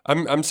whatnot.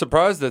 I'm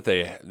surprised that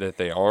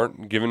they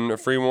aren't given a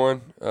free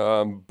one.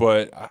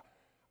 But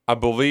I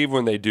believe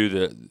when they do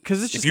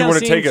if you want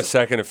to take a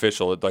second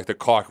official, the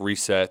clock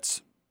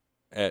resets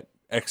at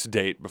X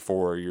date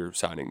before your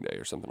signing day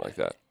or something like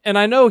that. And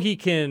I know he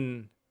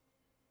can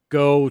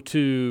go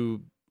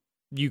to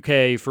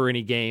UK for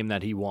any game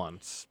that he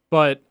wants,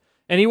 and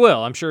he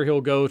will. I'm sure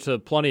he'll go to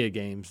plenty of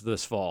games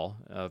this fall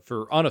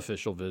for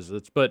unofficial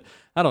visits, but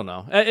I don't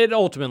know. It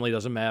ultimately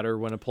doesn't matter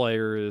when a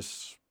player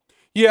is.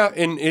 Yeah,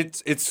 and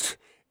it's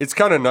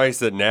kind of nice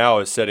that now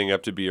is setting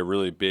up to be a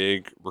really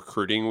big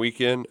recruiting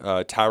weekend.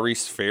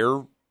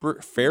 Tyrese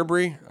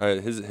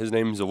Fairbury, his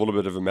name is a little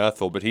bit of a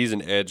mouthful, but he's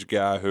an edge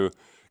guy who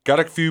got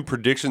a few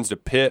predictions to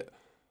Pitt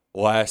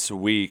last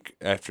week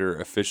after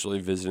officially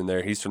visiting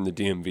there. He's from the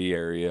DMV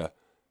area.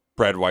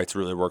 Brad White's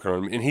really working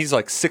on him, and he's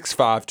like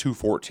 6'5",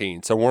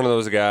 214. So one of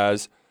those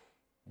guys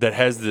that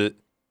has the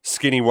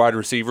skinny wide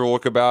receiver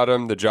look about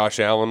him, the Josh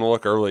Allen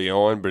look early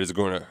on, but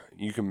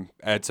you can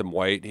add some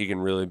weight. He can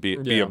really be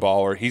a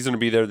baller. He's going to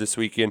be there this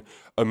weekend.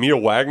 Emil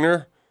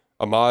Wagner,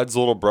 Ahmad's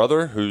little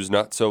brother, who's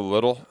not so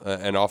little,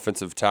 an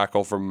offensive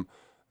tackle from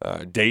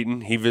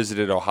Dayton. He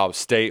visited Ohio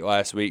State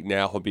last week.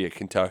 Now he'll be at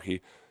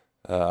Kentucky.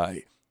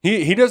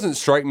 He doesn't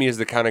strike me as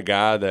the kind of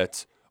guy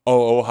that's,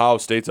 Ohio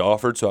State's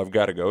offered, so I've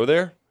got to go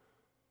there.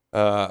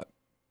 But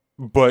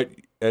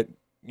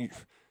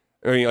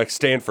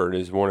Stanford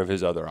is one of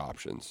his other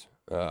options.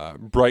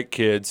 Bright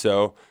kid,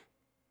 so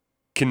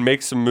can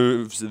make some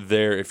moves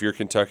there if you're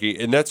Kentucky.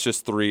 And that's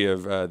just three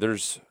of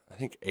there's I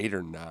think 8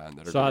 or 9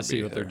 that are. So I gonna see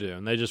be what there. they're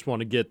doing. They just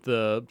want to get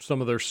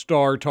some of their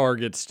star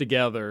targets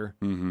together.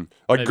 Mm-hmm.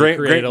 Like Maybe Grant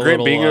create a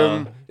little,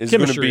 Bingham is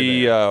going to chemistry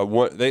be there.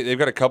 one. They've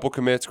got a couple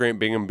commits. Grant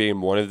Bingham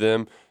being one of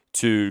them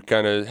to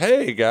kind of,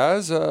 hey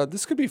guys,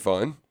 this could be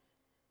fun.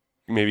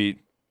 Maybe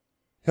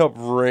help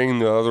ring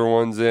the other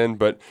ones in,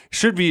 but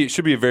should be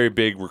a very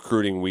big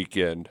recruiting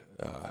weekend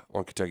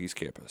on Kentucky's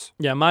campus.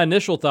 Yeah, my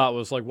initial thought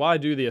was like, why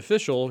do the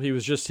official? He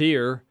was just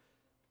here.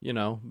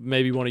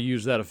 Maybe want to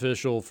use that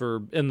official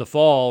for in the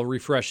fall,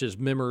 refresh his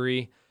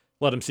memory,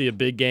 let him see a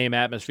big game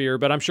atmosphere.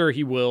 But I'm sure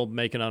he will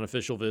make an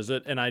unofficial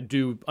visit, and I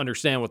do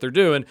understand what they're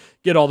doing.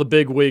 Get all the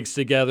big wigs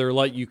together,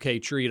 let UK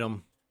treat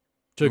them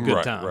to a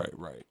good time.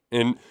 Right.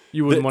 And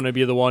you wouldn't want to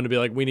be the one to be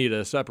like, we need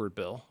a separate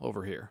bill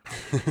over here.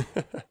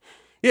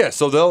 yeah,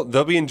 so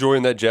they'll be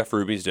enjoying that Jeff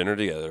Ruby's dinner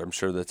together. I'm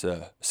sure that's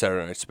a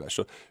Saturday night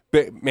special.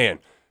 But man,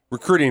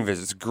 recruiting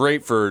visits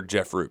great for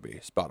Jeff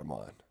Ruby's bottom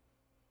line.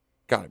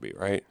 Got to be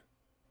right.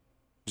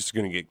 Just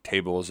going to get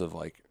tables of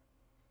like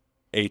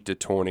 8 to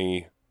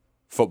 20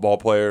 football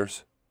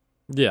players.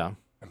 Yeah.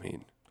 I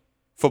mean,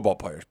 football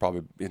players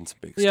probably in some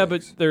big Yeah,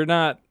 stakes. but they're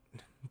not.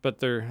 But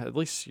they're at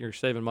least you're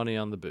saving money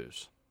on the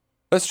booze.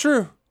 That's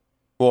true.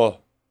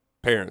 Well,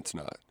 parents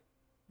not.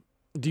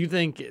 Do you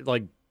think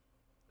like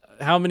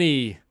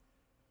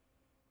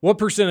what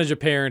percentage of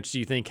parents do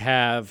you think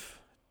have?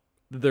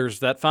 There's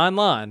that fine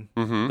line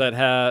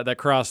that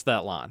crossed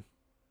that line.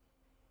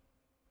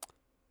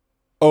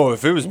 Oh,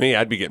 if it was me,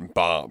 I'd be getting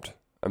bombed.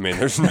 I mean,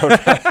 there's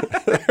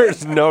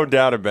no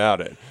doubt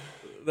about it.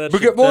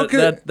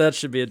 That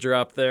should be a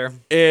drop there.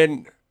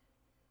 And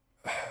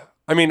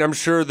I mean, I'm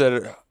sure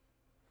that,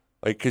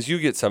 like, because you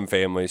get some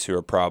families who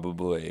are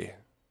probably,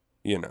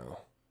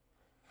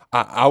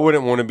 I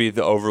wouldn't want to be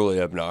the overly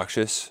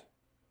obnoxious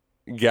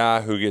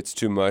guy who gets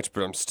too much,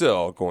 but I'm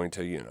still going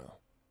to,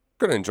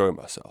 going to enjoy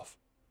myself.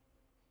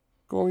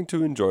 Going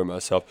to enjoy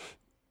myself.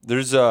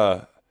 There's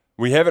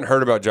we haven't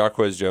heard about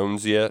Jaquez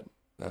Jones yet.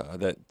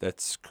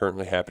 That's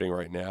currently happening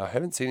right now. I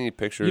haven't seen any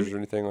pictures or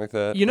anything like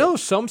that.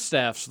 Some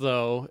staffs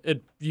though,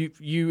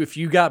 if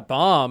you got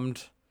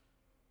bombed,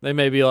 they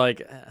may be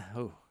like,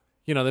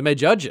 they may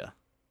judge you.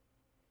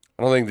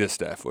 I don't think this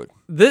staff would.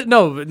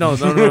 No.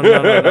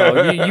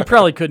 You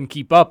probably couldn't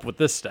keep up with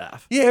this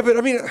staff. Yeah, but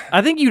I mean,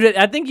 I think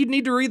you'd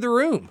need to read the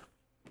room.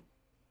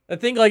 I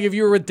think like if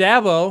you were with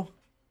Dabo,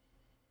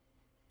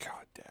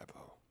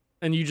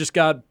 and you just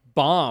got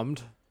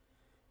bombed.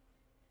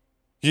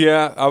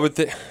 Yeah, I would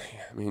think.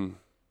 I mean,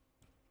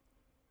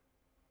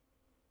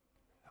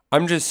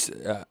 I'm just.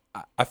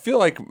 I feel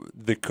like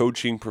the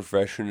coaching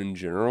profession in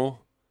general,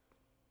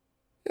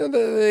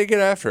 they get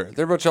after it.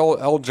 They're a bunch of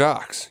old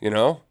jocks,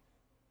 They're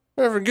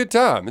having a good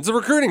time. It's a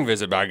recruiting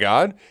visit, by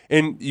God.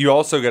 And you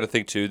also got to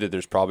think too that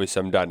there's probably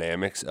some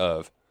dynamics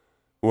of,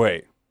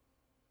 wait,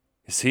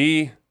 is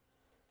he?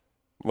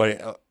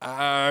 Like,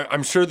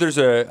 I'm sure there's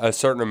a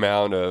certain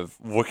amount of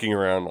looking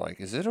around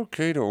like, is it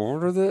okay to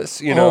order this?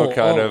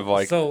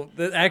 So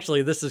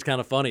actually, this is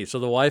kind of funny. So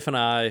the wife and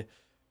I,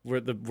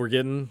 we're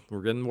getting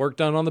work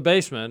done on the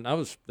basement.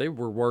 They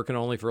were working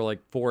only for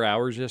like 4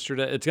 hours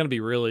yesterday. It's going to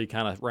be really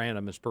kind of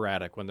random and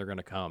sporadic when they're going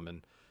to come,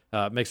 and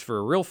it makes for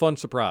a real fun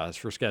surprise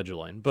for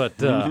scheduling. But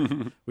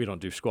we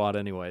don't do squat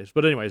anyways.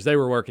 But anyways, they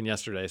were working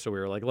yesterday, so we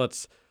were like,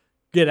 let's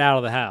get out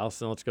of the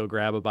house and let's go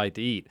grab a bite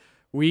to eat.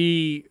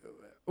 We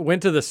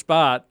went to the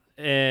spot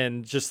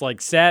and just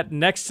like sat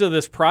next to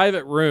this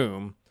private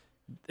room,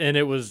 and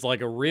it was like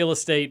a real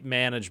estate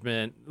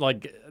management,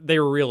 like they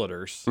were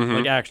realtors,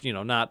 like actually,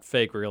 not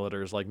fake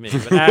realtors like me,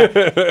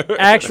 but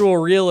actual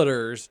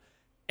realtors.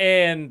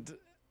 And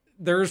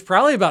there's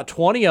probably about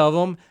 20 of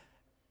them.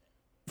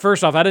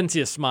 First off, I didn't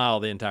see a smile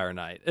the entire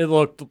night. It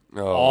looked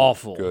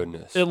awful.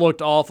 Goodness. It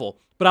looked awful.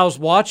 But I was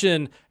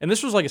watching, and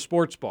this was like a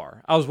sports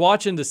bar. I was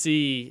watching to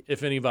see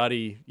if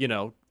anybody,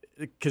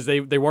 because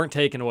they weren't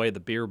taking away the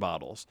beer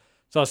bottles.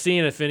 So I was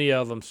seeing if any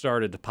of them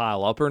started to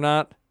pile up or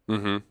not.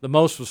 Mm-hmm. The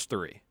most was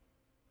 3.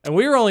 And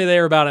we were only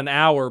there about an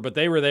hour, but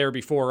they were there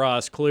before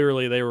us.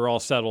 Clearly, they were all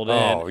settled in.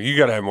 Oh, you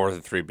got to have more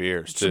than 3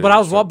 beers, too. But I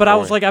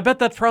was like, I bet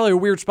that's probably a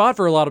weird spot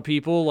for a lot of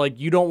people. Like,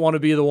 you don't want to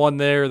be the one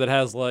there that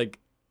has, like,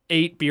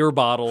 8 beer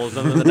bottles,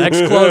 and then the next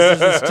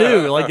closest is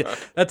 2. Like,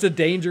 that's a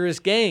dangerous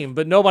game.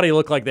 But nobody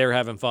looked like they were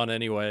having fun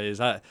anyways.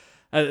 Some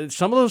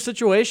of those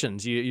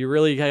situations, you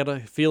really got to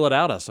feel it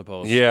out, I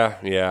suppose. Yeah.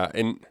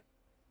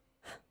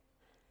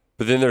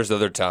 But then there's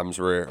other times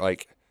where,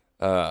 like,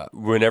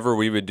 whenever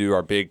we would do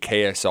our big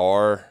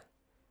KSR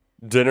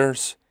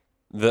dinners,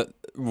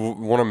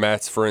 one of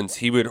Matt's friends,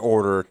 he would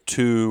order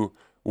 2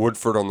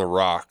 Woodford on the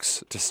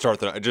Rocks to start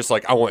the night. Just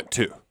like, I want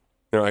 2.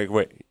 They're like,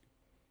 wait,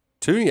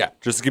 2? Yeah,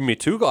 just give me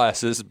 2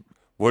 glasses,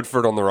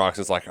 Woodford on the Rocks.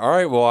 It's like, all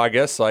right, well, I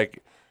guess,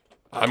 like,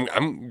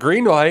 I'm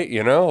green light,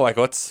 like,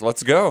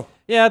 let's go.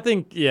 Yeah, I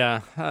think,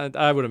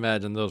 I would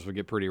imagine those would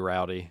get pretty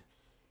rowdy.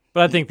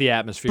 But I think the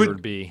atmosphere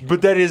would be.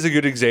 But that is a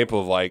good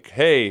example of, like,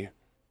 hey,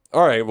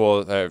 all right,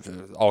 well,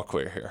 all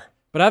clear here.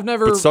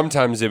 But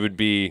sometimes it would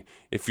be,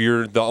 if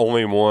you're the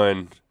only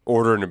one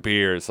ordering a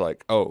beer, it's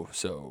like, oh,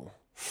 so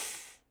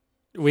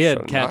We had Should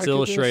I not Cats get this?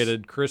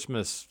 Illustrated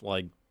Christmas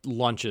like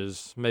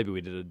lunches. Maybe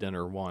we did a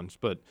dinner once,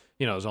 but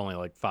it was only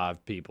like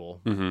 5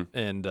 people,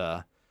 and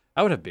I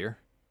would have beer,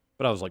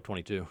 but I was like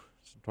 22,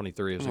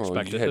 23. It was Oh, you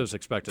expected. had- It was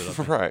expected of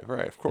me.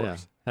 Right, of course. Yeah,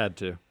 had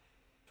to.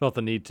 Felt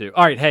the need to.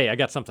 All right, hey, I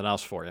got something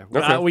else for you.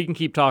 Okay. We can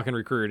keep talking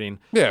recruiting.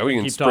 Yeah, we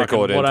can keep sprinkle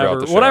talking it in throughout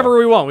the show. whatever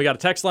we want. We got a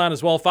text line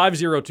as well,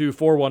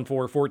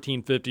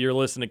 502-414-1450. You're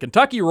listening to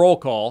Kentucky Roll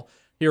Call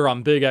here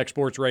on Big X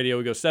Sports Radio.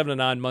 We go 7 to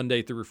 9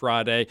 Monday through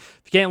Friday.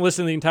 If you can't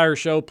listen to the entire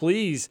show,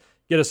 please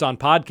get us on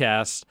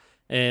podcast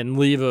and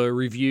leave a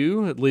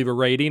review, leave a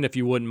rating if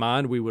you wouldn't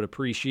mind. We would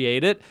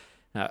appreciate it.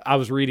 I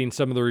was reading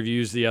some of the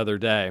reviews the other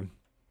day.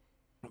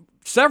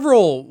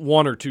 Several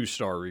 1 or 2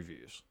 star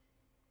reviews.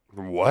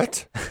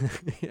 What?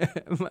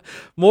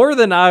 more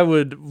than I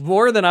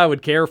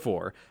would care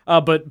for.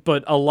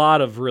 But a lot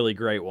of really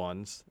great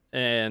ones,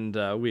 and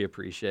we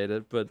appreciate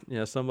it. But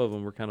some of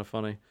them were kind of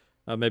funny.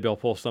 Maybe I'll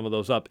pull some of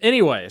those up.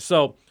 Anyway,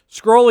 so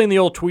scrolling the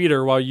old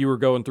tweeter while you were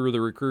going through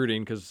the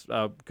recruiting because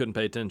I couldn't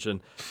pay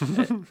attention.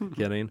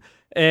 Kidding.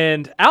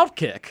 And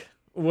Outkick,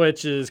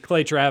 which is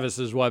Clay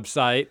Travis's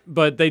website,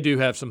 but they do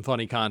have some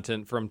funny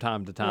content from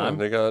time to time.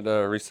 They got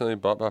recently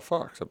bought by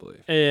Fox, I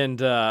believe. And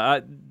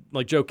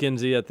like Joe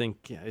Kinsey, I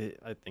think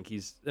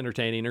he's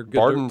entertaining or good.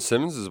 Barton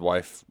Simmons'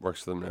 wife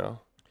works for them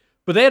now.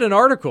 But they had an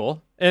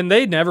article, and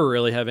they never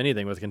really have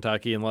anything with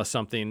Kentucky unless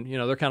something,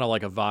 they're kind of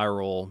like a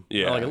viral,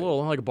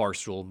 like a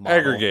Barstool model.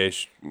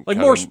 Aggregation. Like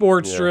more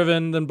sports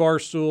driven than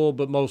Barstool,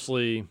 but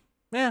mostly,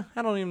 I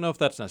don't even know if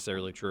that's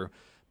necessarily true.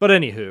 But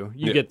anywho,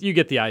 you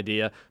get the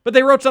idea. But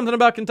they wrote something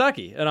about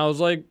Kentucky, and I was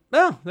like,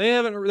 no, they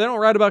don't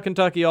write about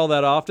Kentucky all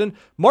that often.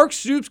 Mark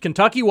Stoops'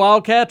 Kentucky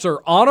Wildcats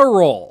are on a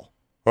roll.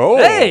 Oh,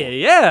 hey,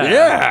 yeah,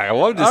 yeah, I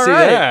love to see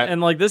that.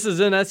 And like this is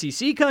in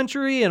SEC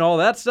country, and all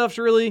that stuff's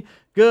really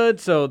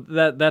good. So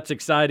that's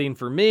exciting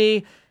for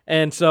me.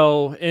 And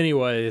so,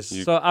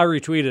 anyways, so I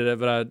retweeted it,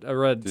 but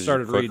I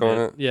started click reading on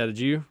it. it? Yeah, did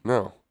you?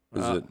 No.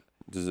 Does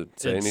it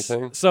say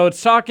anything? So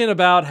it's talking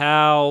about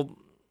how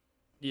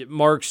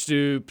Mark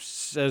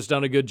Stoops has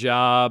done a good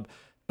job,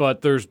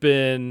 but there's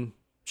been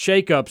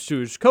shakeups to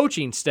his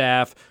coaching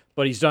staff,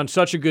 but he's done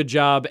such a good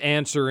job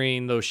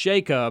answering those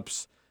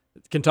shakeups.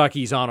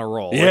 Kentucky's on a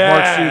roll. Yeah.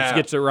 Like Mark Stoops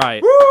gets it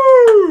right.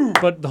 Woo!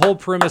 But the whole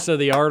premise of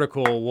the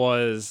article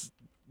was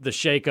the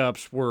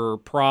shakeups were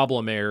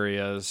problem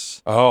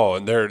areas. Oh,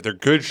 and they're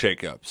good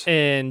shakeups.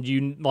 And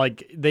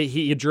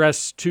he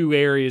addressed 2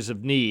 areas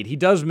of need. He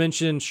does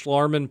mention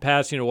Schlarman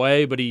passing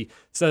away, but he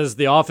says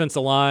the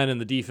offensive line and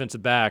the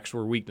defensive backs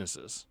were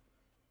weaknesses.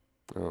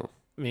 Oh.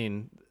 I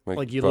mean,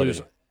 Like, you buddy.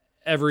 lose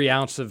every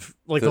ounce of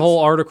the whole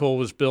article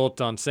was built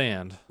on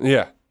sand.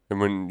 Yeah. And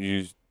when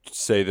you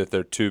say that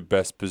their 2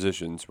 best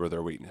positions were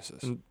their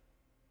weaknesses.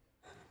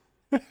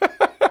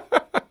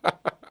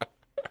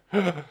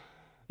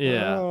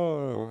 Yeah.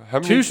 Oh, how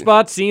many 2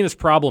 spots seen as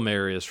problem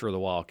areas for the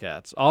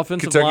Wildcats.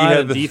 Offensive Kentucky line had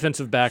and the-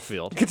 defensive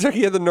backfield.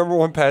 Kentucky had the number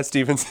 1 pass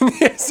defense in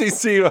the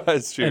SEC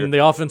last year. And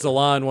the offensive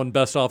line won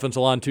best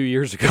offensive line 2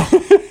 years ago.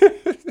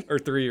 Or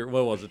 3 years.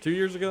 What was it, 2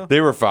 years ago?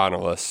 They were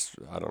finalists.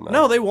 I don't know.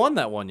 No, they won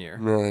that one year.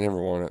 No, they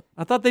never won it.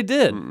 I thought they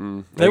did.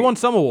 They won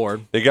some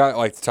award. They got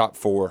like the top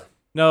 4.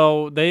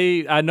 No,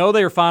 I know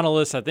they were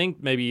finalists, I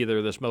think maybe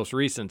either this most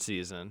recent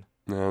season.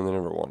 No, they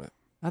never won it.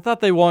 I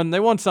thought they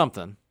won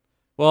something.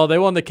 Well, they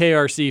won the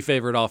KRC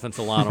Favorite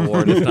Offensive Line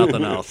Award, if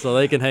nothing else, so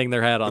they can hang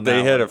their hat on that.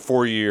 They had one. a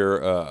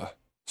 4-year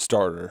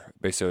starter,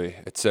 basically.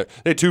 They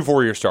had 2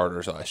 4-year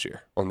starters last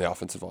year on the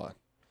offensive line.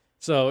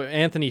 So,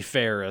 Anthony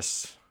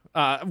Ferris.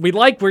 We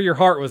like where your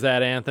heart was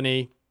at,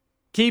 Anthony.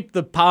 Keep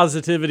the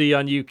positivity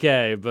on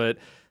UK, but,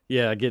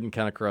 yeah, getting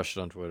kind of crushed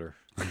on Twitter.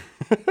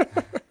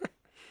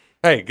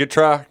 Hey, good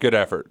try, good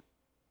effort.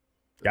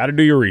 Got to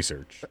do your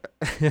research.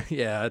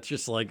 Yeah, it's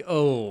just like,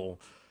 oh.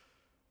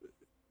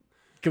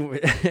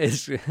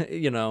 It's,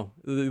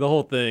 the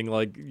whole thing,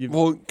 like...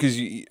 Well, because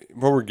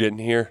what we're getting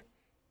here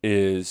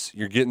is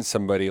you're getting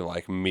somebody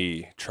like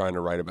me trying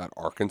to write about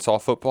Arkansas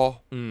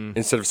football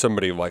instead of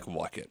somebody like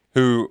Luckett,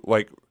 who,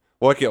 like,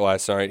 Luckett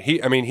last night,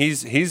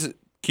 he's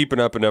keeping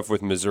up enough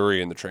with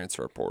Missouri in the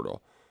transfer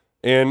portal.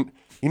 And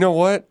you know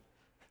what?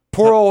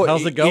 Poor old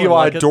How's it going,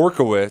 Eli Luckett?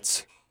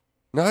 Dorkowitz,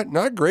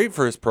 not great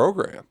for his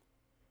program.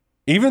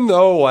 Even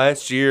though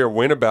last year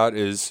went about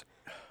as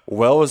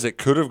well as it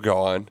could have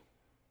gone,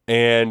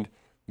 and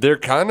they're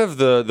kind of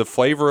the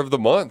flavor of the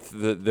month.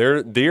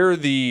 They're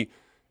the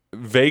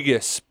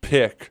Vegas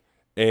pick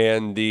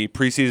and the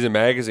preseason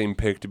magazine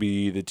pick to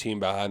be the team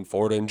behind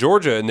Florida and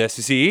Georgia in the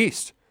SEC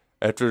East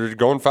after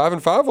going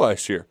 5-5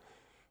 last year.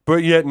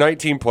 But yet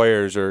 19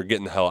 players are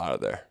getting the hell out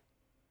of there,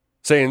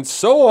 saying,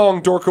 "So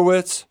long,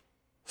 Dorkowitz,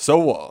 so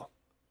long."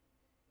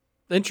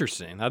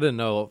 Interesting. I didn't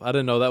know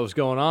that was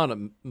going on at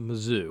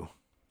Mizzou.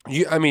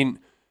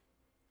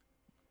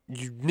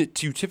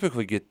 You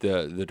typically get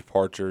the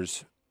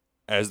departures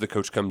as the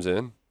coach comes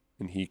in,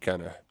 and he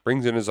kind of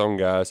brings in his own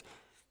guys.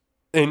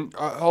 And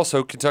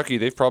also Kentucky,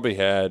 they've probably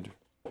had,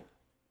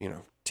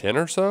 10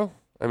 or so.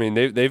 I mean,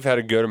 they've had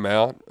a good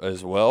amount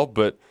as well,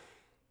 but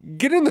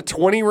get in the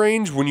 20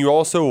 range when you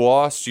also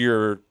lost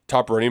your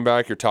top running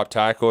back, your top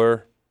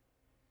tackler,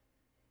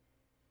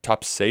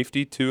 top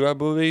safety too, I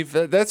believe.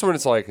 That's when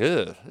it's like,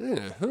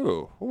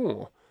 so,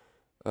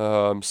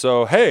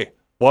 hey,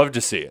 love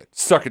to see it.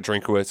 Suck it,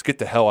 Drinkwitz. Get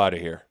the hell out of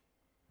here.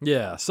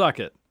 Yeah, suck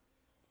it.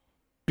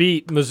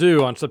 Beat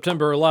Mizzou on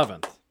September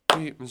 11th.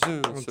 Beat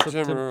Mizzou,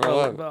 September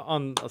 11th.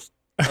 On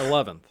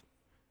 11th.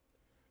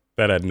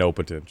 That had no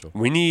potential.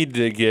 We need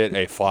to get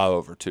a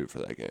flyover, too, for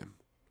that game.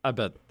 I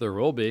bet there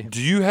will be.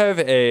 Do you have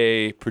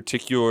a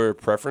particular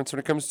preference when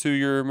it comes to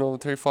your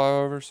military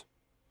flyovers?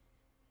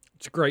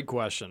 It's a great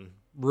question.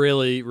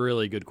 Really,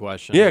 really good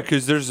question. Yeah,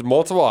 because there's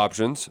multiple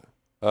options.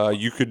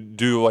 You could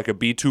do like a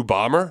B-2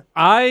 bomber, the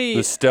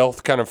I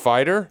stealth kind of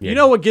fighter. You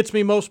know what gets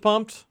me most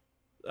pumped?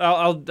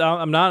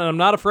 I'm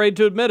not afraid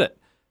to admit it.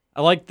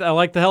 I like the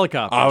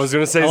helicopters. I was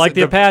gonna say I like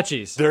the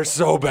Apaches. They're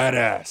so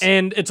badass,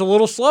 And it's a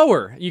little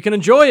slower. You can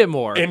enjoy it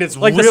more. and it's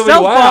like really the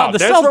stealth loud. the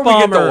That's stealth where we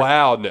get the bomber.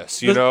 loudness,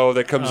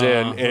 that comes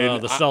in.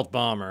 And The stealth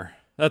bomber.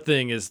 That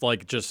thing is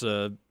like just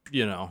a,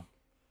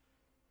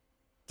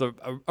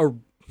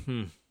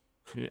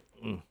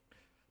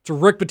 it's a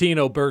Rick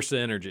Pitino burst of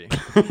energy.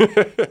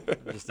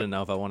 I just didn't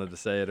know if I wanted to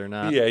say it or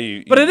not.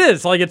 yeah, But it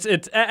is like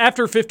it's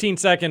after 15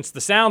 seconds,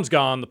 the sound's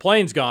gone, the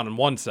plane's gone in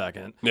 1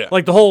 second. Yeah.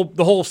 Like the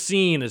whole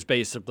scene is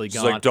basically it's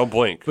gone. like don't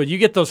blink. But you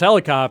get those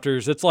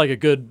helicopters, it's like a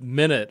good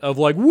minute of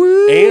like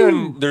woo.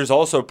 And there's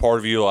also part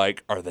of you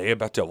like, are they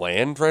about to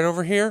land right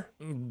over here?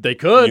 They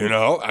could.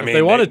 I if mean,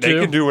 they wanted they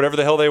to. can do whatever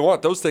the hell they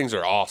want. Those things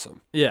are awesome.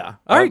 Yeah.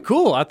 All right,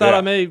 cool. I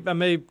thought Yeah. I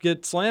may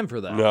get slammed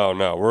for that. No,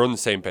 we're on the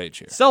same page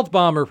here. Stealth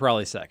bomber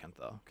probably second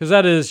though, because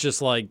that is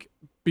just like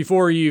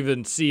before you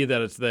even see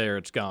that it's there,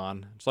 it's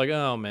gone. It's like,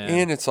 oh man.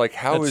 And it's like,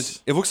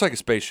 it looks like a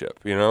spaceship,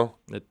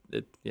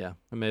 It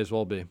may as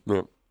well be.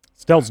 Yeah.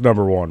 Stealth's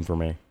number one for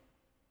me.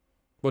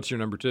 What's your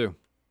number 2?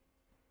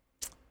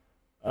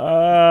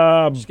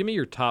 Uh, Just give me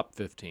your top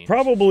 15.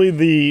 probably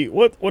the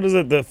what is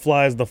it that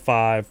flies the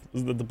 5?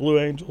 Is it the Blue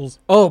Angels?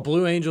 Oh,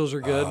 Blue Angels are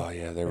good. Oh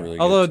yeah, they're really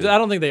Although good. I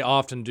don't think they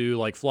often do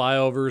like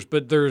flyovers,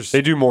 but there's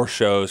They do more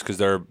shows because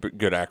they're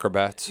good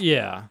acrobats.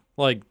 yeah,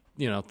 like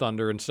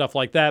Thunder and stuff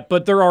like that.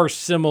 But there are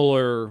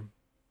similar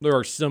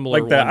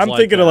Like that. ones I'm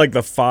thinking that. of like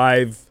the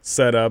 5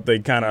 setup. They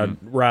kind of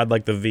ride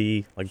like the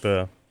V, like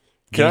the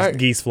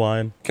geese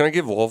flying. Can I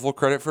give Louisville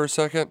credit for a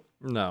second?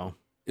 No.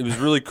 It was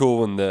really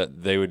cool when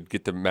they would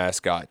get the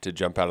mascot to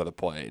jump out of the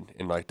plane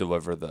and like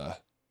deliver the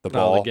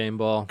ball. The game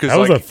ball. That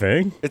was a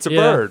thing. It's a Yeah.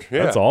 bird.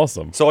 Yeah. That's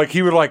awesome. So like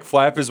he would like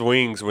flap his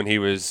wings when he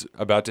was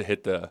about to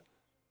hit the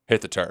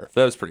turf.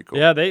 That was pretty cool.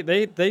 Yeah,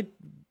 they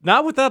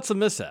not without some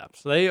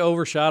mishaps. They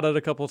overshot it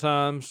a couple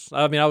times.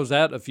 I mean, I was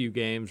at a few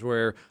games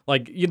where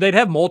like they'd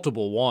have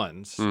multiple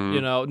ones.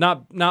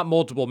 Not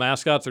multiple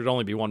mascots. There'd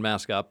only be one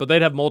mascot, but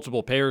they'd have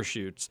multiple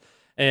parachutes.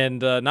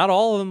 And not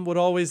all of them would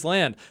always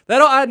land.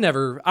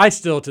 I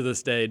still to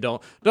this day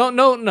don't.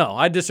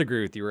 I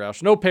disagree with you,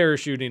 Roush. No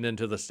parachuting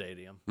into the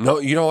stadium. No,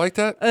 you don't like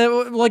that?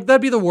 Like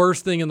that'd be the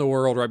worst thing in the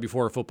world right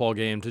before a football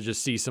game to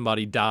just see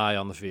somebody die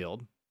on the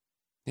field.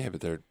 Yeah,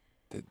 but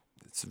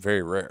it's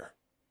very rare.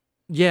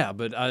 Yeah,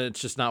 but it's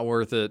just not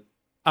worth it.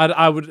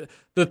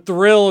 The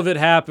thrill of it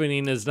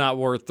happening is not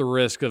worth the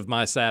risk of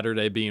my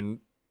Saturday being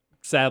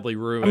sadly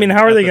ruined. I mean,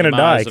 how are at they the going to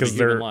die? demise of a Because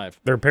human life.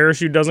 their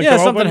parachute doesn't Yeah, come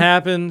something open?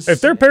 happens. If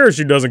their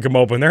parachute doesn't come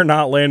open, they're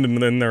not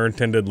landing in their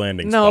intended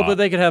landing No, spot. but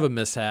they could have a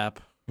mishap.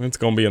 It's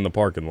going to be in the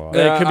parking lot.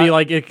 It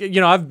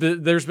could be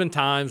there's been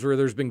times where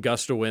there's been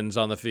gust of winds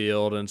on the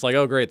field, and it's like,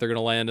 oh great, they're going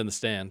to land in the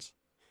stands.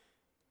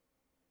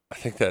 I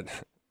think that.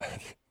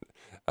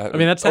 I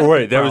mean, that's Oh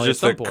wait, that happened was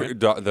just probably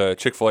at some the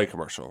Chick-fil-A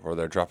commercial where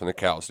they're dropping the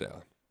cows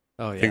down.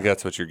 Oh I yeah. think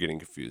that's what you're getting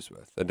confused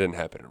with. That didn't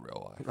happen in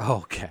real life. Oh,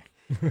 okay.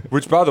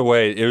 Which, by the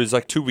way, it was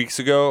like 2 weeks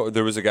ago.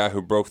 There was a guy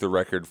who broke the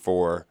record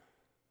for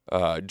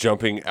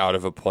jumping out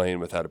of a plane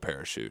without a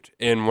parachute.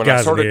 And when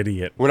Guy's an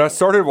idiot. When I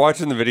started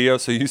watching the video,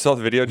 so you saw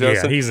the video,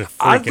 Justin. he's a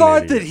I freaking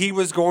thought idiot. that he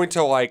was going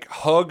to like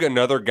hug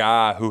another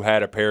guy who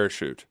had a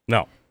parachute.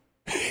 No.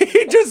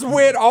 He just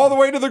went all the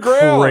way to the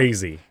ground.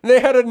 Crazy. They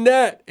had a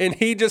net, and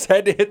he just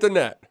had to hit the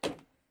net.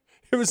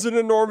 It was an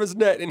enormous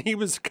net, and he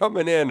was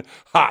coming in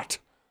hot.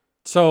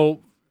 So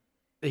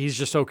he's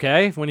just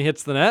okay when he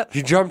hits the net.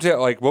 He jumped at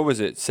like, what was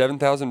it,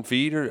 7,000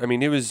 feet? Or I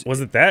mean, it was.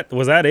 Was it that?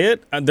 Was that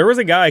it? There was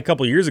a guy a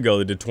couple years ago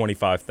that did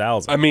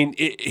 25,000. I mean,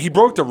 he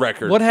broke the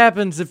record. What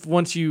happens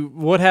once you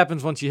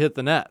hit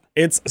the net?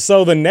 It's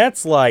so the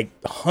net's like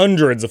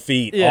hundreds of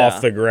feet Yeah.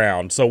 off the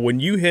ground. So when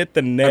you hit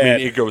the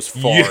net, it goes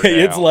far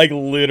It's down. like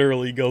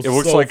literally goes. It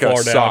looks so like a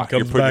far down, sock. You're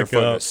comes putting your back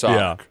foot in a up.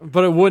 sock.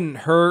 But it wouldn't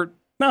hurt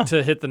No.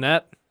 to hit the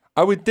net.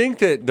 I would think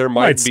that there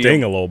Might might be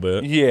sting a little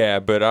bit. Yeah,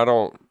 but I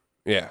don't.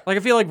 Yeah. Like I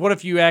feel like what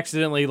if you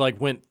accidentally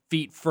like went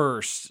feet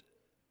first?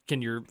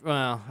 Can your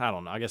I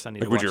don't know. I guess I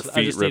need Like to would watch your the- I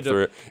feet just rip need to,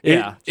 through it?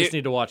 Yeah, It- just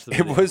need to watch the It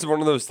video. was one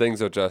of those things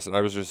though, Justin.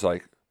 I was just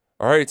like,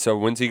 all right, so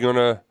when's he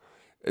gonna?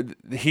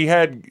 He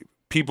had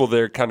people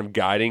there kind of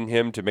guiding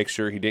him to make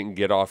sure he didn't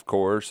get off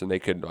course and they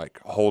could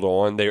like hold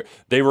on.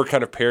 They were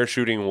kind of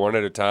parachuting one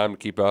at a time to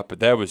keep up, but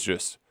that was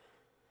just.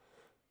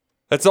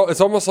 It's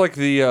almost like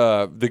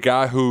the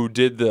guy who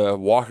did the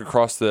walk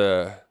across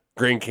the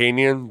Grand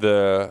Canyon,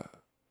 the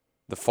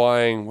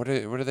flying, what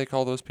do they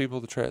call those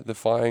people? The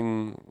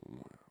flying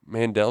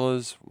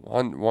Mandelas.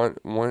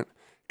 One.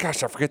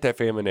 Gosh, I forget that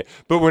family name.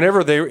 But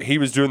whenever he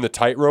was doing the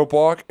tightrope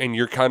walk, and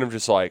you're kind of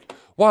just like,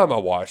 why am I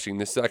watching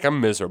this? Like, I'm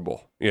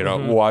miserable,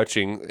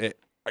 watching it.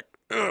 Like,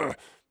 ugh.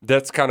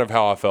 That's kind of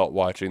how I felt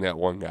watching that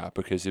one guy,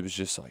 because it was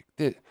just like,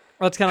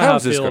 that's kind of how I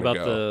how's this feel gonna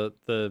about go?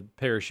 the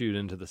parachute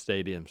into the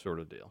stadium sort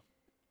of deal.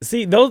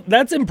 See,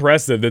 that's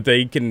impressive that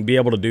they can be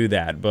able to do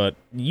that, but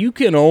you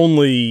can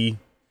only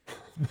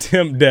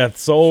tempt death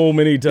so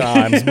many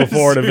times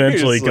before it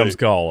eventually Seriously. comes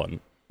calling.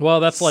 Well,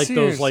 that's like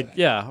those,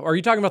 Seriously. Are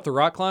you talking about the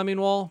rock climbing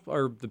wall,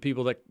 or the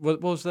people that? What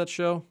was that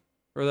show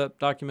or that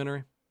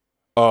documentary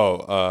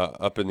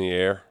Up in the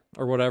Air.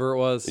 or whatever it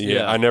was?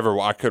 Yeah,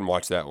 I couldn't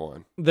watch that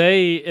one.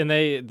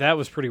 That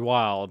was pretty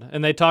wild,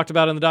 and they talked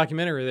about it in the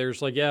documentary. They were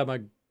just like, yeah, my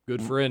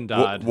good friend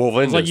died. Well, It's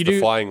Linda's like the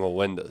flying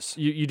Lindas.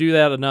 you do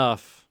that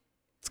enough.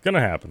 It's going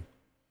to happen.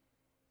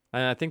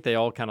 And I think they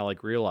all kind of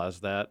like realize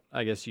that.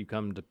 I guess you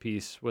come to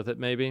peace with it,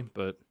 maybe,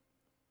 but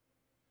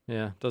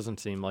yeah, doesn't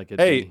seem like it.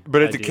 Hey,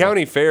 but at the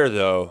county fair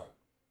though,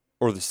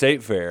 or the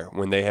state fair,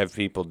 when they have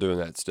people doing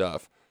that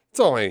stuff, it's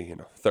only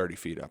 30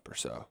 feet up or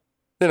so.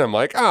 Then I'm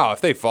like, oh,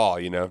 if they fall,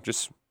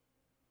 just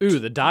Ooh,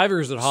 the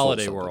divers at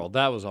Holiday something. World.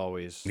 That was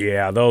always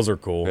Yeah, those are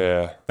cool.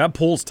 yeah. That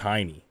pool's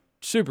tiny.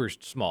 super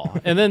small.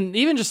 And then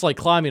even just like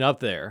climbing up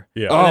there,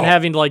 Yeah. and then Oh.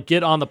 having to like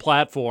get on the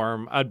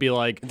platform, I'd be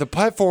like, The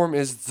platform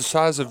is the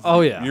size of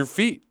Oh, yeah. your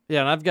feet. yeah,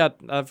 and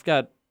I've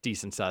got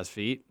decent sized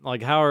feet.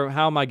 Like how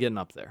am I getting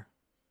up there?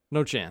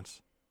 No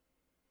chance.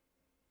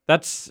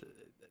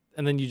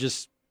 And then you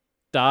just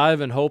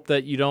dive and hope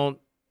that you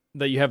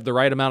have the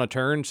right amount of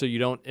turn so you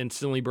don't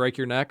instantly break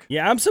your neck.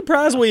 Yeah, I'm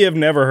surprised we have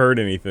never heard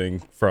anything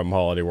from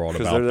Holiday World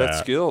Because about they're that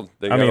that. skilled.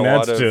 They I got mean, a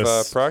lot that's of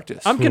just-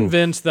 practice. I'm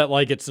convinced that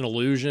like it's an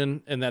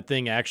illusion and that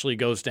thing actually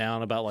goes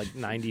down about like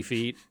 90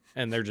 feet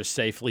and they're just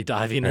safely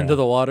diving into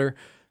the water.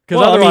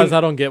 Because Well, I otherwise, mean-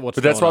 I don't get what's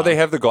but that's going why they on.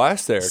 have the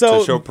glass there So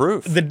to show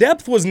proof. the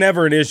depth was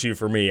never an issue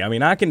for me. I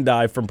mean, I can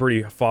dive from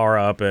pretty far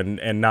up and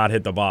not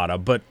hit the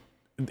bottom, but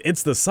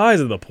it's the size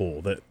of the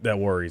pool that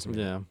worries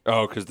me. Yeah.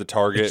 Oh, because the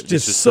target It's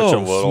just is so such a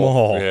little,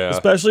 small, Yeah.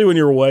 especially when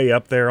you're way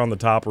up there on the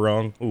top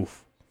rung.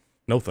 Oof,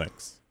 no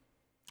thanks.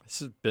 This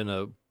has been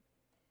a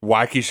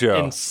Wacky show.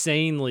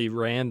 insanely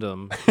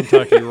random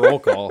Kentucky roll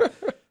call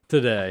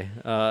today.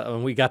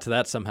 And we got to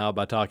that somehow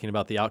by talking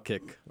about the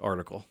Outkick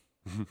article.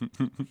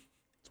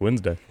 It's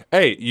Wednesday.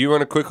 Hey, you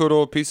want a quick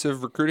little piece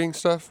of recruiting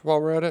stuff while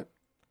we're at it?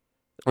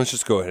 Let's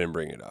just go ahead and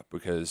bring it up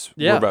because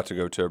Yeah. we're about to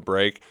go to a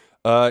break.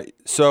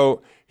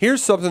 So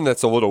here's something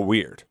that's a little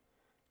weird.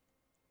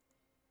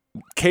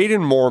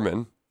 Caden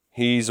Mormon,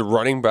 he's a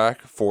running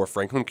back for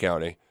Franklin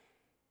County,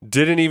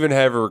 didn't even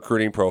have a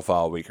recruiting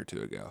profile a week or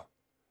two ago.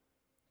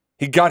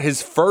 He got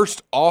his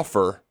first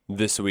offer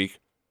this week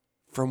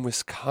from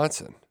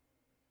Wisconsin.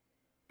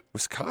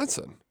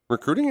 Wisconsin?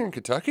 Recruiting in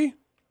Kentucky?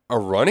 A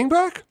running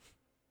back?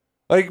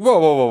 Like,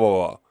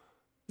 whoa.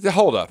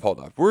 Hold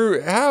up.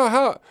 We're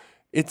how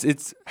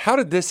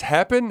did this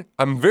happen?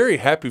 I'm very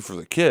happy for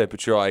the kid,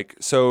 but you're like,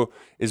 so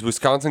is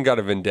Wisconsin got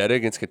a vendetta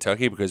against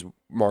Kentucky because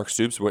Mark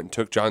Stoops went and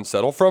took John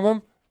Settle from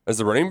him as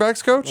the running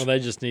backs coach? Well, they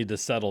just need to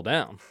settle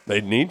down.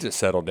 They need to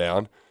settle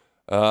down.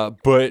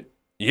 But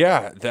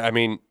yeah, I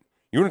mean,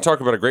 you want to talk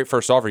about a great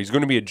first offer. He's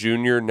going to be a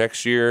junior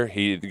next year.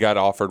 He got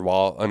offered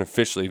while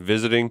unofficially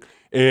visiting.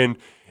 And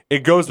it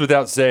goes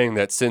without saying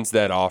that since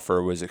that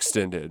offer was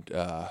extended,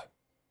 a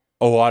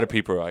lot of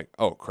people are like,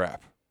 oh,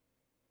 crap,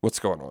 what's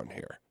going on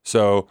here?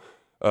 So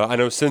I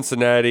know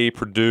Cincinnati,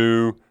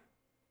 Purdue,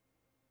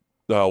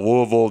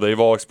 Louisville, they've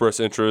all expressed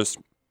interest.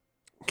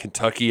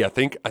 Kentucky, I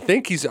think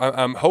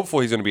I'm hopeful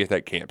he's going to be at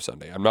that camp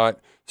Sunday. I'm not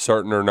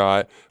certain or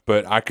not,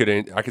 but I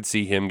could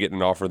see him getting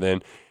an offer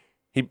then.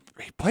 He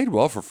played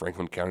well for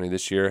Franklin County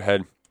this year.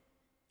 Had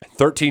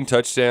 13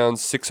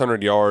 touchdowns,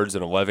 600 yards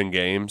in 11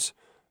 games,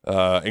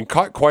 and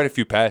caught quite a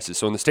few passes.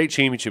 So in the state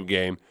championship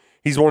game,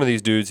 he's one of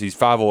these dudes. He's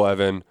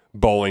 5'11",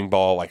 bowling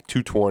ball, like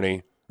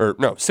 220, or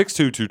no,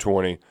 6'2",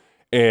 220,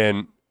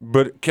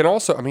 but can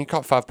also, I mean, he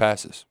caught 5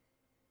 passes,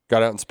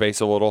 got out in space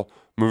a little,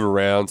 move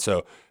around.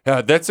 So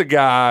that's a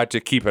guy to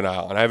keep an eye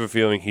on. I have a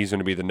feeling he's going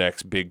to be the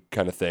next big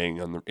kind of thing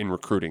in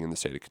recruiting in the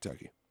state of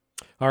Kentucky.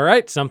 All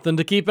right, something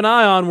to keep an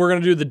eye on. We're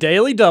going to do the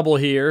daily double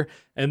here,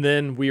 and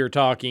then we are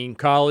talking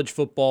college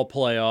football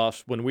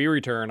playoffs when we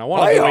return. I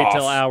want to wait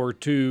till hour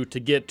 2 to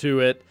get to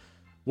it.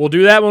 We'll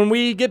do that when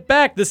we get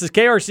back. This is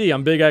KRC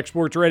on Big X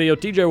Sports Radio.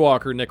 TJ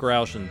Walker, Nick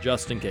Roush, and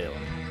Justin Kalen.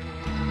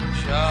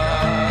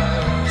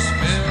 Just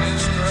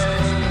feel strange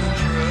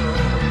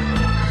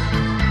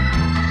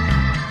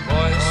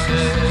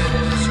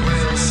voices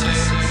will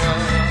sing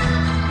on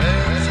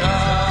their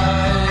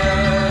tired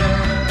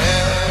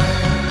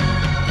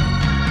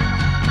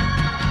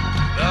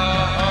the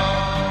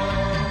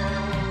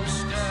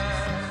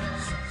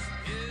hostess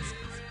is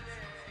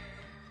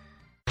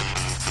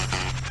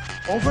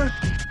Over?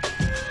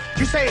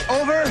 You say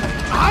over?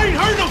 I ain't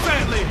heard no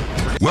family.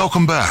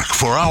 Welcome back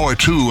for Hour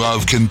 2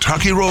 of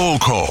Kentucky Roll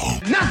Call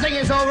Nothing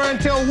is over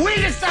until we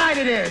decide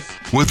it is.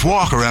 with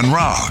Walker and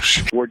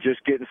Roush. We're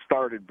just getting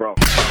started, bro.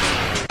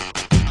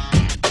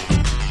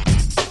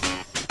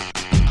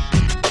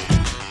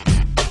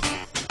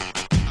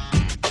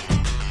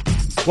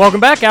 Welcome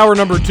back. Hour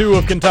number 2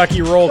 of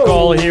Kentucky Roll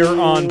Call here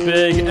on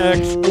Big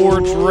X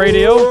Sports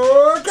Radio.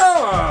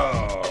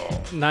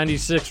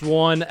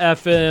 96.1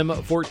 FM,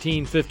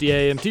 1450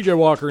 AM. TJ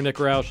Walker, Nick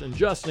Roush, and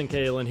Justin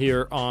Kalen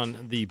here on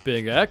the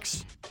Big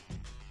X.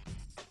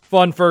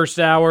 Fun first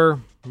hour.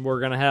 We're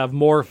going to have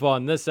more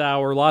fun this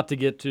hour. A lot to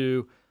get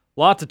to, a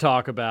lot to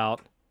talk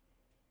about.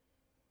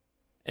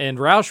 And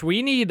Roush,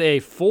 we need a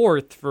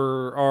fourth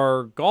for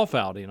our golf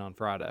outing on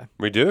Friday.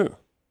 We do.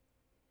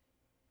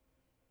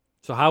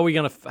 So what are we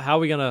gonna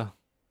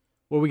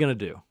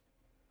do?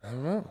 I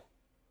don't know.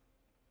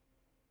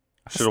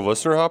 Should a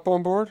listener hop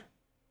on board?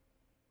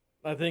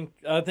 I think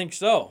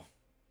so.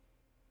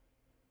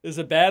 Is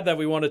it bad that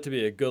we want it to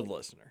be a good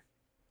listener?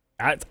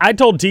 I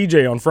told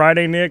TJ on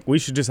Friday, Nick, we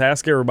should just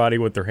ask everybody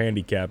what their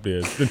handicap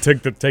is and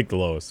take the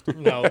lowest.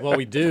 No, what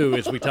we do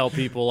is we tell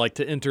people like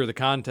to enter the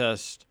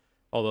contest.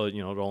 Although,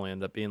 it'll only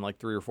end up being like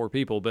 3 or 4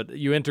 people. But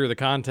you enter the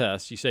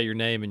contest, you say your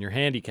name and your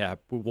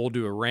handicap. We'll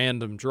do a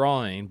random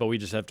drawing, but we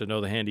just have to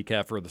know the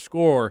handicap for the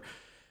score.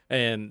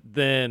 And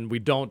then we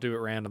don't do it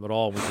random at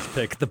all. We just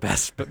pick the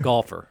best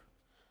golfer.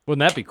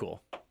 Wouldn't that be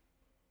cool?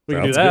 We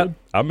can do that. Good.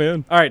 I'm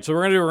in. All right, so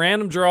we're going to do a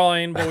random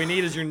drawing. What we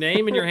need is your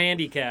name and your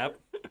handicap.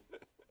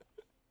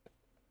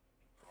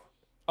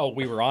 Oh,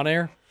 we were on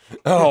air?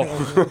 Oh.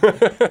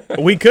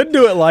 We could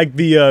do it like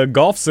the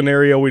golf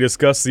scenario we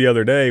discussed the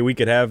other day. We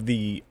could have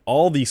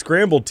all the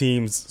scramble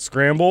teams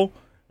scramble,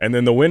 and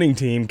then the winning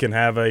team can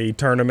have a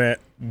tournament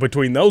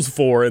between those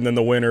 4, and then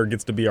the winner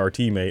gets to be our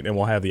teammate, and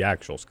we'll have the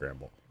actual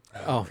scramble.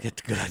 Oh,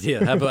 that's a good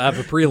idea. Have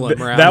a prelim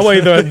round. That way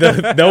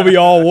they'll be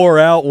all wore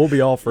out. We'll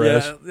be all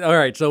fresh. Yeah. All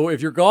right, so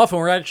if you're golfing,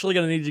 we're actually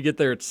going to need you to get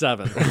there at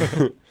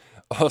 7.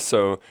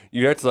 Also,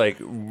 you have to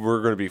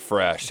we're going to be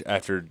fresh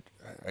after.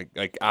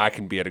 I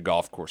can be at a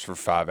golf course for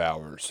 5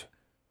 hours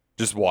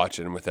just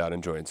watching without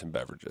enjoying some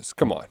beverages.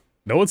 Come on.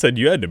 No one said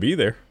you had to be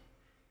there.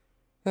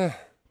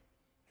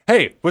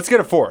 Hey, let's get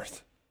a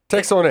fourth.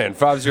 Text on in,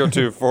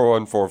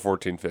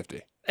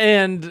 502-414-1450.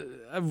 And,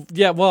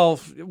 we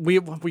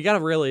got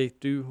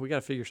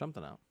to figure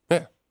something out.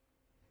 Yeah.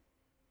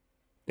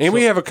 And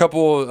we have a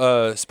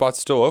couple spots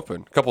still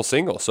open, a couple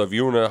singles. So if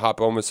you want to hop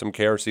on with some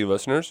KRC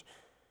listeners,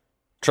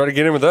 try to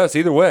get in with us.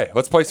 Either way,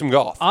 let's play some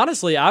golf.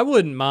 Honestly, I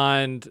wouldn't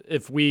mind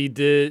if we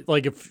did,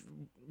 if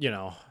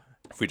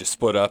we just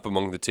split up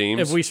among the teams.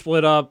 If we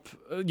split up,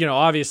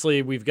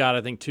 obviously we've got,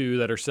 I think, 2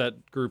 that are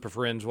set group of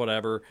friends,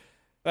 whatever.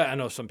 I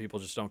know some people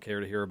just don't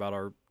care to hear about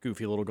our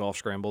goofy little golf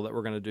scramble that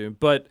we're going to do.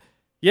 But,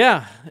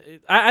 yeah,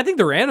 I think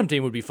the random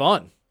team would be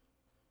fun.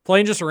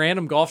 Playing just a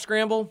random golf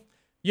scramble,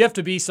 you have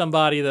to be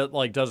somebody that,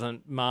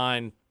 doesn't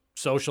mind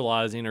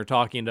socializing or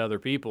talking to other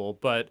people.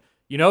 But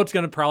it's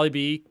going to probably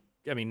be,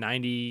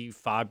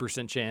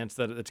 95% chance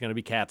that it's going to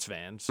be Cats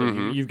fans. So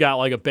you've got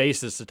a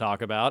basis to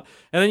talk about.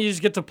 And then you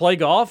just get to play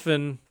golf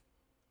and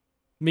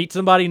meet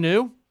somebody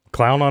new.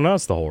 Clown on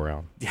us the whole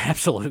round. Yeah,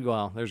 absolutely.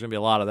 Well, there's going to be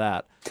a lot of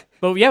that.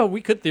 But, yeah, we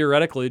could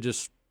theoretically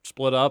just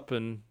split up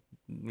and,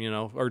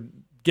 or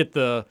get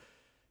 5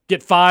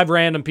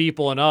 random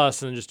people and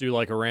us and just do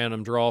a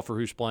random draw for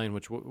who's playing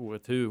with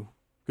who.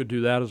 Could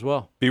do that as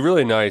well. Be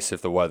really nice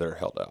if the weather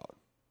held out.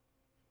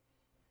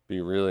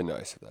 Be really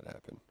nice if that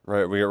happened.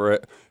 Right, we're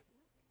at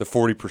the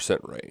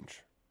 40%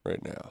 range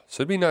right now.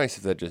 So it'd be nice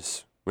if that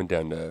just went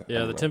down to...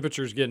 Yeah, the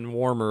temperature's getting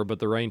warmer, but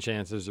the rain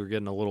chances are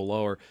getting a little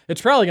lower.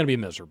 It's probably going to be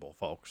miserable,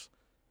 folks.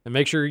 And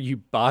make sure you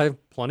buy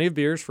plenty of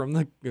beers from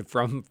the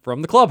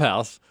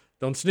clubhouse.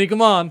 Don't sneak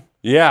them on.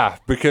 Yeah,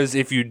 because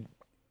if you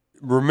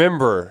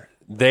remember,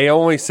 they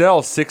only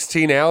sell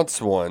 16-ounce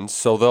ones,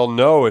 so they'll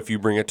know if you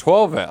bring a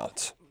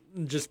 12-ounce.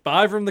 Just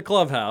buy from the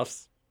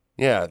clubhouse.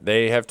 Yeah,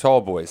 they have tall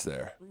boys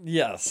there.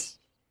 Yes,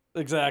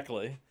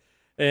 exactly.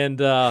 And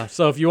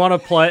so if you want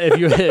to play,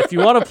 if you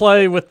want to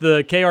play with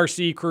the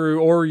KRC crew,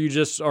 or you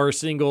just are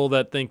single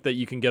that think that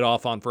you can get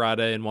off on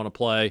Friday and want to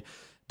play,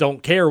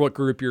 don't care what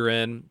group you're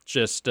in,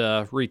 just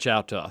reach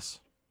out to us.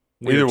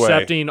 We're Either way,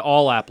 accepting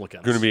all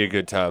applicants. Going to be a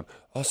good time.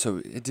 Also,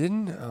 it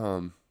didn't.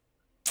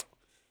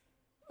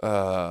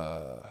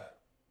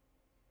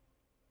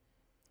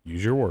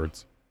 Use your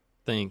words.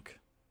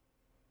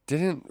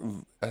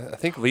 I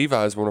think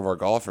Levi is one of our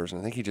golfers, and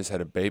I think he just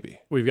had a baby.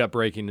 We've got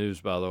breaking news,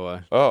 by the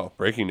way. Oh,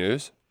 breaking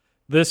news?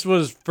 This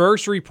was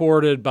first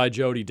reported by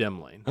Jody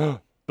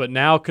Demling, but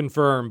now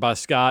confirmed by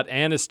Scott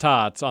and his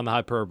tots on the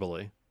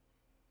Hyperbole,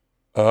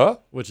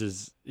 which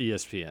is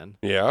ESPN.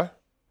 Yeah.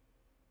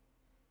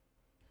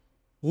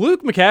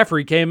 Luke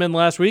McCaffrey came in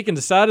last week and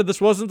decided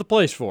this wasn't the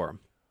place for him.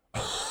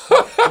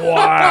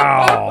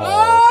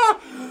 Wow.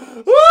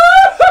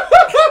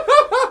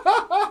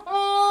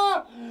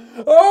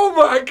 Oh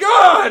my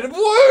God,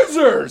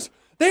 losers!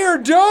 They are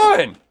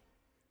done.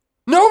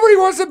 Nobody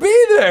wants to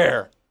be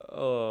there.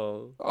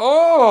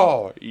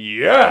 Oh,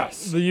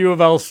 yes. The U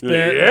of L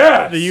spin.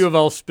 Yes! The U of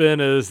L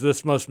spin is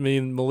this must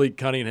mean Malik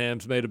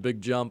Cunningham's made a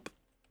big jump.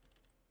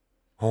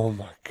 Oh,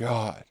 my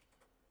God.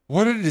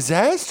 What a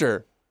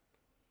disaster.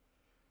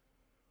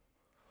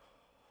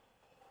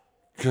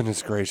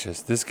 Goodness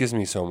gracious. This gives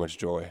me so much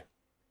joy.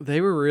 They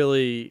were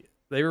really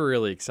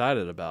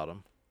excited about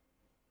him.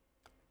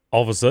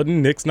 All of a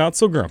sudden, Nick's not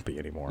so grumpy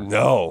anymore.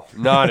 No,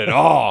 not at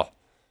all.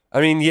 I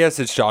mean, yes,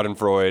 it's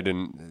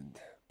Schadenfreude,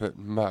 but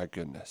my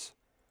goodness.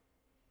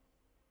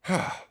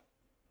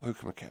 Luke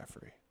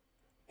McCaffrey.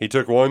 He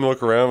took one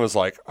look around and was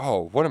like,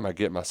 oh, what am I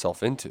getting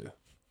myself into?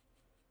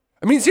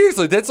 I mean,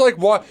 seriously, that's like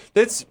what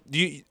this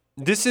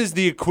is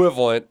the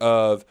equivalent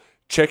of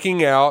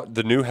checking out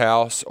the new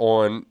house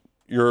on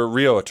your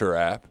realtor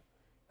app.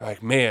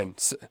 Like, man,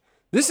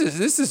 this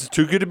is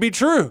too good to be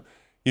true.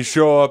 You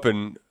show up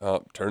and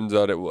turns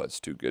out it was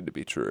too good to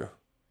be true.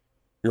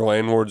 Your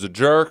landlord's a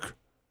jerk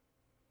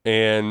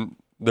and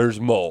there's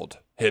mold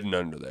hidden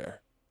under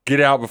there. Get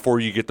out before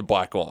you get the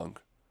black lung.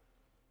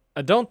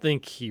 I don't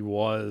think he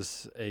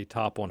was a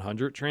top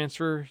 100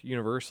 transfer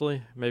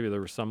universally. Maybe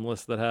there were some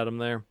lists that had him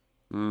there.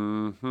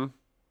 Mm-hmm.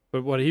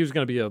 But what, he was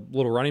going to be a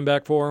little running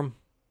back for him,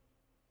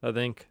 I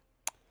think.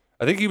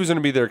 I think he was going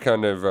to be their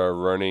kind of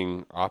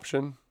running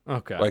option.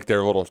 Okay. Like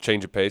their little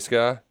change of pace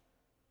guy.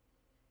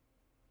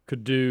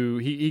 Could do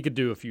he could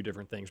do a few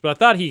different things. But I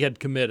thought he had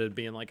committed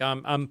being like,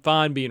 I'm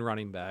fine being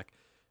running back.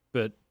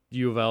 But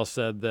U of L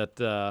said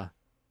that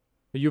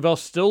U of L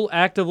still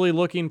actively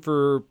looking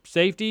for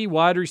safety,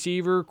 wide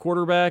receiver,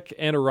 quarterback,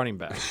 and a running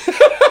back.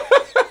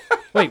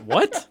 Wait,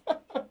 what?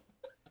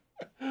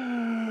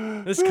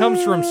 This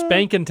comes from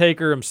Spank and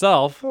Taker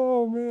himself.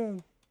 Oh,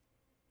 man.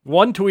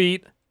 One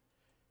tweet.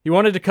 He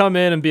wanted to come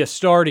in and be a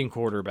starting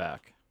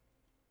quarterback.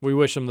 We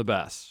wish him the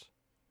best.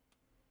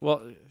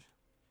 Well,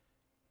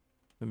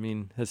 I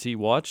mean, has he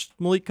watched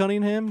Malik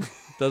Cunningham?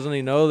 Doesn't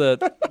he know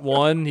that,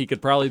 one, he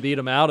could probably beat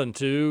him out, and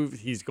two,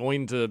 he's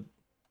going to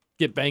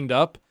get banged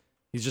up?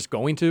 He's just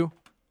going to.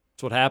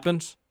 That's what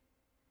happens.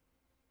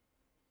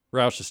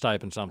 Roush is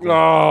typing something.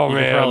 Oh, you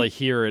man. can probably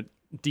hear it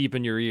deep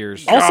in your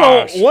ears.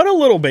 Also, what a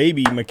little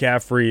baby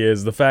McCaffrey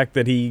is. The fact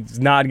that he's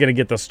not going to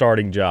get the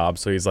starting job,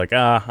 so he's like,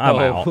 I'm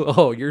out.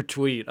 Oh, your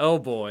tweet. Oh,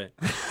 boy.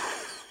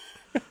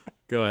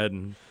 Go ahead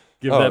and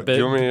give Oh, that do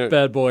you want me to-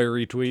 bad boy a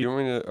retweet. You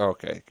want me to?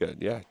 Okay, good.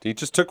 Yeah, he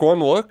just took one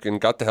look and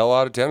got the hell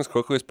out of town as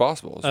quickly as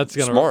possible. That's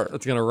gonna smart.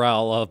 That's gonna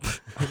rile up.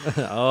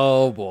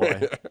 Oh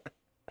boy.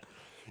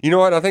 You know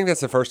what? I think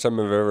that's the first time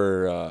I've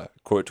ever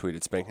quote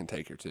tweeted Spank and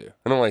Taker too.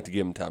 I don't like to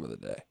give him time of the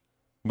day,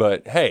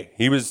 but hey,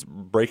 he was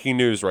breaking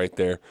news right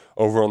there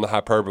over on the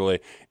hyperbole.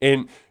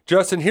 And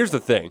Justin, here's the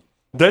thing: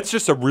 that's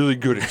just a really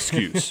good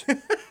excuse.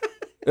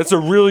 That's a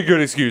really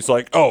good excuse.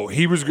 Like, oh,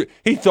 he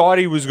thought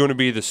he was going to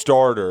be the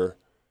starter.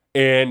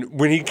 And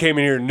when he came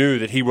in here and knew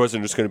that he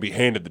wasn't just going to be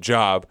handed the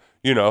job,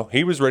 you know,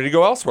 he was ready to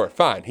go elsewhere.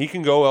 Fine, he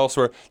can go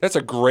elsewhere. That's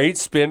a great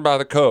spin by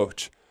the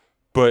coach,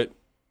 but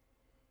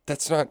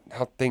that's not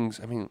how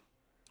things. I mean,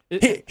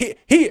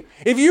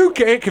 if you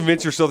can't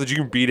convince yourself that you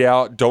can beat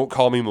out, don't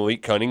call me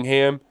Malik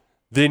Cunningham,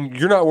 then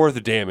you're not worth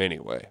a damn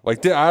anyway.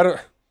 Like,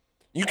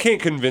 you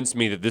can't convince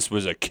me that this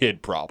was a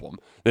kid problem.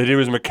 That it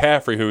was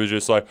McCaffrey who was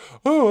just like,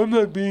 oh, I'm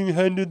not being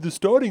handed the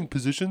starting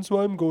position, so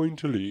I'm going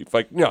to leave.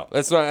 Like, no,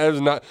 that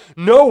was not,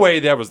 no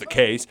way that was the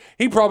case.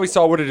 He probably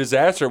saw what a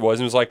disaster it was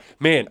and was like,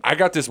 man, I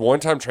got this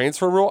one-time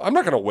transfer rule. I'm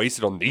not going to waste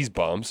it on these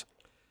bums.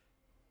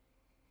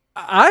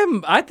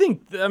 I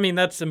think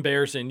that's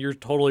embarrassing. You're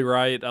totally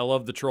right. I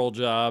love the troll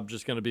job.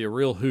 Just going to be a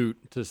real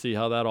hoot to see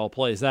how that all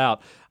plays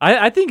out.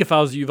 I think if I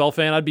was a U of L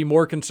fan, I'd be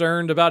more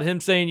concerned about him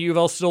saying U of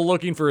L's still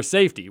looking for a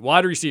safety,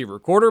 wide receiver,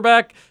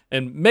 quarterback,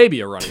 and maybe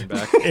a running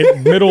back.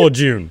 In middle of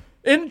June.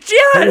 In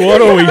June.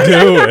 What are we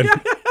doing?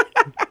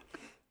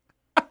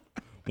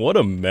 What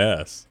a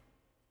mess.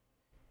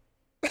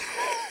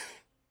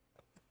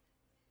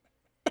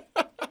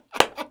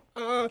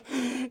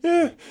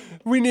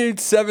 We need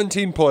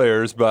 17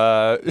 players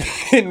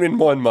in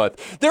 1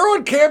 month. They're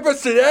on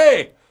campus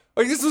today.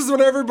 Like, this is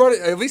when everybody,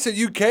 at least at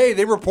UK,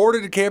 they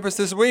reported to campus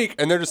this week,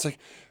 and they're just like,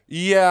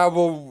 yeah,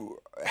 well,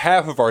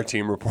 half of our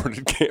team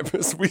reported to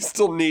campus. We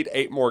still need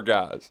 8 more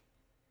guys.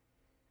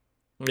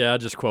 Yeah, I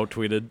just quote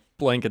tweeted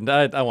Blank and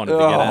I wanted to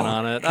get in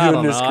on it. I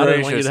don't know. I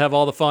didn't want you to have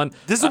all the fun.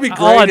 This would be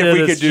All I great if did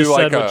we is could do just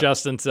like said what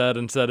Justin said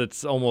and said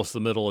it's almost the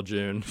middle of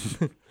June.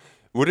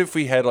 What if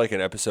we had like an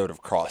episode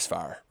of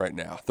Crossfire right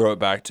now? Throw it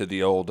back to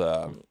the old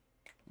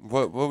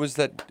what was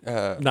that?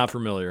 Not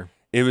familiar.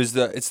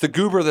 It's the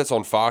goober that's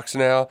on Fox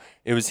now.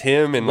 It was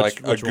him and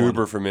Which a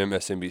goober from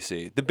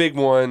MSNBC. The big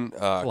one,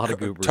 a lot of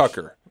goobers.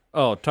 Tucker.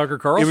 Oh, Tucker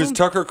Carlson? It was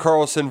Tucker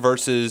Carlson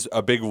versus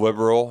a big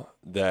liberal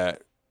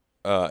that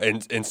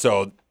and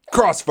so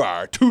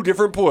Crossfire, 2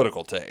 different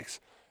political takes.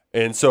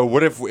 And so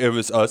what if it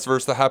was us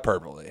versus the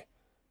hyperbole?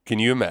 Can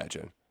you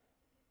imagine?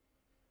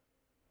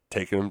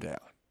 Taking them down.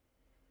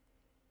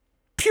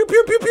 Pew,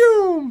 pew, pew,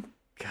 pew.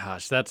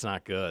 Gosh, that's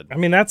not good. I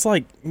mean, that's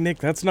like, Nick,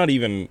 that's not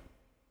even,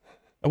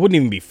 that wouldn't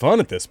even be fun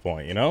at this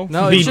point, you know?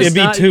 No, it'd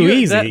be too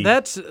easy.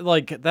 That's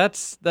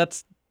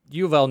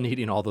U of L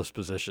needing all those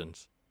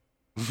positions.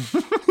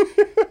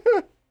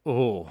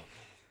 Ooh,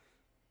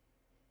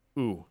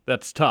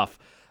 that's tough.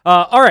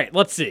 All right,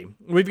 let's see.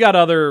 We've got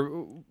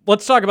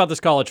let's talk about this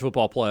college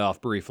football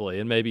playoff briefly,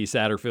 and maybe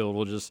Satterfield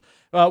will just.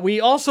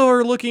 We also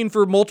are looking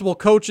for multiple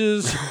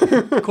coaches,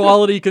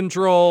 quality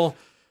control,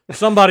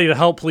 somebody to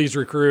help please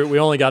recruit. We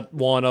only got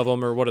one of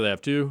them, or what do they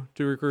have? Two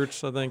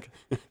recruits, I think.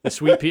 Has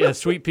Sweet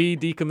Pea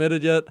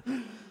decommitted yet?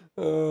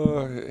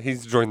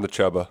 He's joined the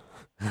Chubba.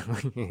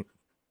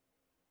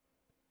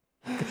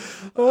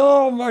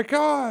 Oh my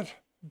God.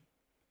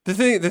 The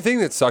thing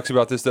that sucks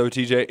about this though,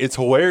 TJ, it's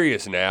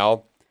hilarious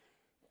now,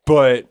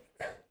 but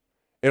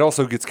it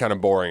also gets kind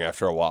of boring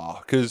after a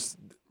while because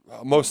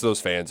most of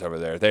those fans over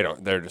there,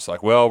 they're just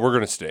like, well, we're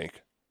gonna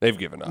stink. They've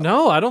given up.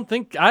 No, I don't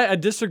think I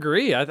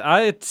disagree.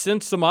 I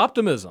sense some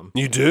optimism.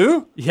 You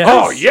do? Yes.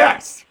 Oh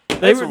yes.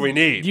 That's what we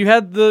need. You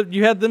had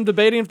them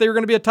debating if they were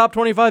going to be a top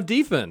 25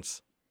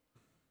 defense.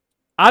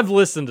 I've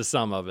listened to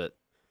some of it.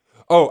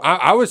 Oh,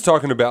 I was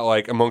talking about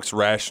like amongst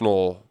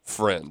rational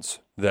friends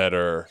that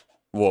are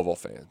Louisville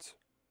fans,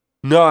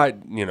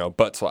 not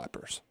butt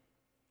slappers.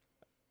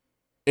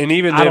 And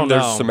even then,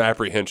 there's some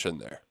apprehension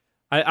there.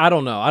 I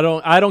don't know.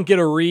 I don't get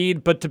a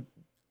read, but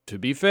to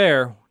be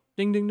fair,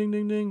 ding ding ding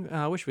ding ding.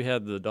 I wish we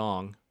had the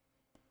dong.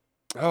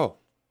 Oh,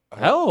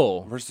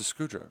 where's the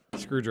screwdriver?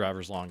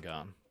 Screwdriver's long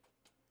gone.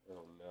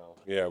 Oh no.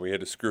 Yeah, we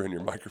had to screw in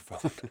your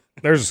microphone.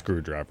 There's a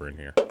screwdriver in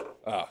here.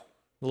 Oh.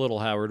 Little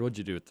Howard, what'd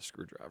you do with the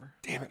screwdriver?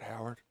 Damn it,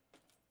 Howard.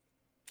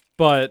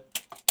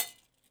 But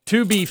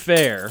to be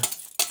fair,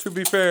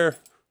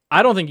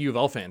 I don't think U of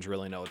L fans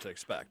really know what to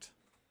expect.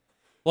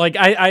 Like,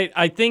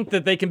 I think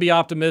that they can be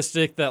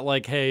optimistic that,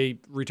 like, hey,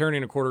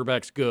 returning a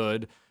quarterback's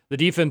good. The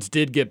defense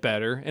did get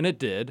better, and it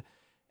did.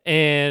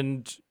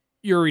 And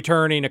you're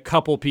returning a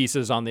couple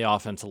pieces on the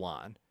offensive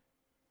line.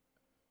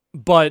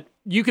 But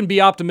you can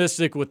be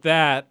optimistic with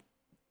that,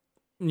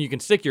 and you can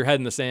stick your head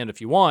in the sand if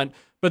you want,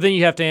 but then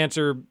you have to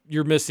answer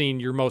you're missing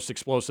your most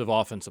explosive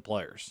offensive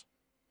players.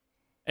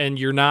 And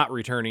you're not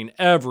returning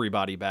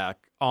everybody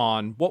back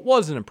on what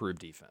was an improved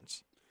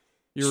defense.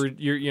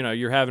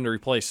 You're having to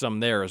replace some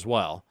there as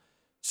well.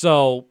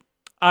 So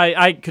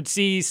I could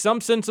see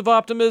some sense of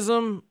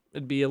optimism.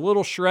 It'd be a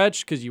little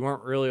stretched because you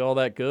weren't really all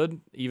that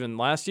good even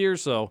last year.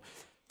 So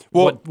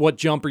what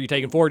jump are you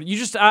taking forward?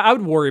 I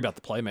would worry about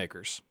the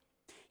playmakers.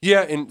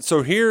 Yeah, and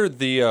so here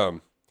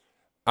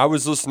I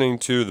was listening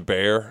to the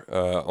Bear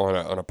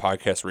on a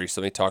podcast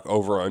recently talk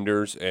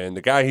over-unders, and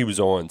the guy he was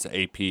on is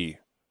AP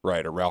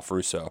writer, Ralph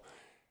Russo,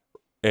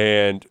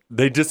 and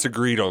they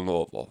disagreed on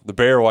Louisville. The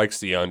Bear likes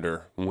the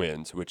under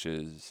wins, which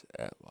is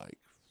at like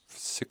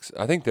 6.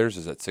 I think theirs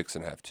is at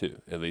 6.5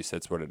 too. At least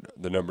that's what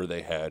the number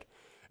they had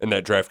in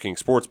that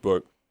DraftKings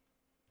Sportsbook.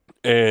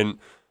 And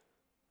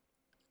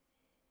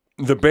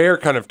the Bear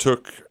kind of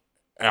took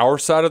our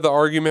side of the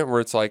argument where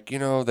it's like,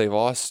 they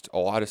lost a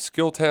lot of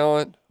skill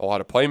talent, a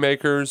lot of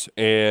playmakers,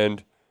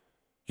 and,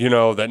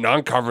 that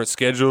non-conference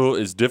schedule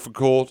is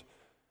difficult.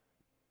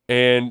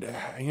 And,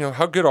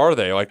 how good are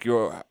they? Like,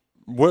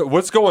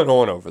 what's going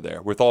on over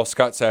there with all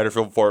Scott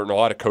Satterfield for it and a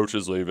lot of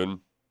coaches leaving?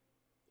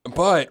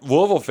 But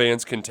Louisville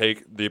fans can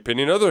take the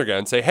opinion of the other guy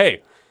and say,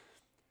 hey,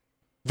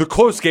 the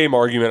close game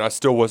argument I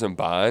still wasn't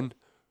buying,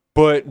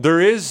 but there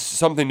is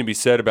something to be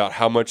said about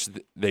how much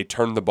they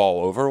turned the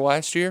ball over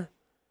last year.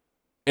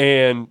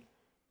 And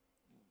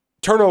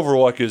turnover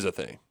luck is a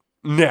thing.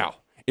 Now,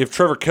 if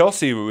Trevor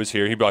Kelsey was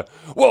here, he'd be like,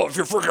 well, if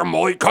you're freaking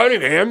Malik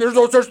Cunningham, there's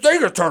no such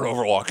thing as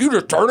turnover luck. You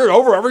just turn it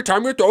over every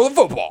time you throw the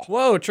football.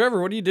 Whoa,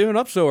 Trevor, what are you doing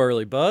up so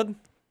early, bud?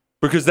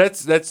 Because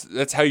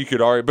that's how you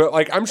could argue. But,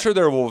 like, I'm sure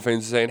there are Louisville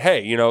fans saying,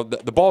 hey,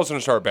 the ball's going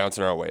to start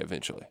bouncing our way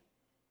eventually.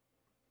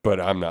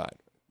 But I'm not.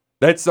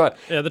 That's not.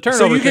 Yeah, the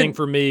turnover thing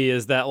for me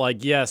is that,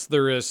 like, yes,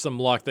 there is some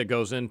luck that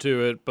goes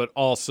into it, but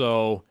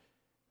also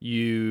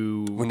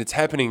when it's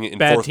happening in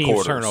bad fourth teams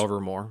quarters, turn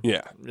over more.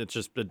 Yeah, it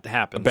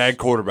happens. A bad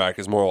quarterback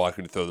is more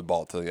likely to throw the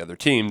ball to the other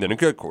team than a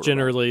good quarterback.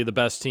 Generally, the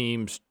best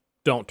teams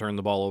don't turn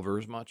the ball over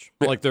as much.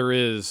 Yeah. Like there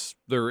is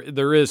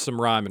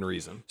some rhyme and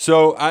reason.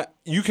 So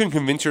you can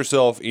convince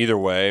yourself either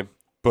way,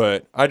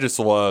 but I just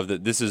love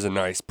that this is a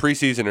nice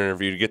preseason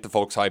interview to get the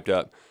folks hyped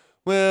up.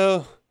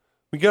 Well,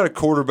 we got a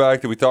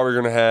quarterback that we thought we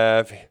were going to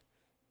have.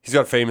 He's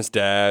got a famous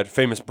dad,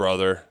 famous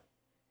brother.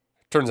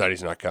 Turns out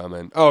he's not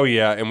coming. Oh,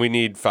 yeah, and we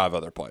need 5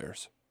 other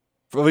players.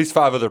 For at least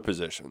 5 other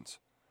positions.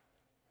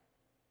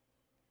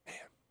 Man.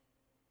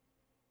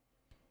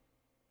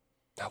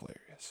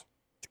 Hilarious.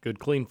 It's good,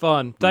 clean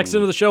fun. Text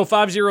into the show,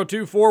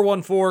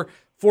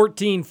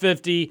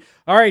 502-414-1450.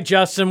 All right,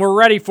 Justin, we're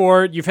ready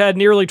for it. You've had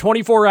nearly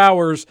 24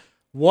 hours.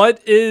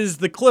 What is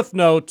the Cliff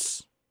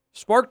Notes,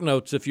 Spark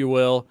Notes, if you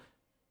will,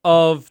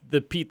 of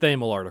the Pete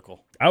Thamel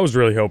article? I was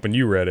really hoping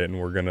you read it and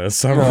we're going to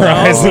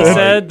summarize it.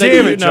 Said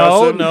damn it,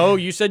 Justin. No,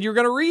 you said you were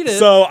going to read it.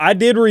 So I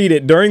did read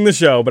it during the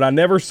show, but I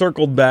never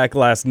circled back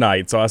last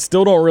night, so I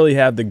still don't really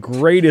have the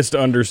greatest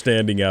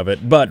understanding of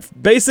it. But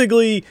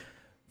basically,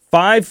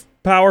 5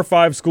 Power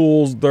 5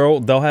 schools,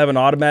 they'll have an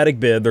automatic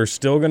bid. There's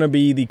still going to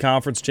be the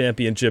conference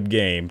championship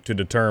game to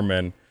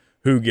determine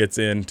who gets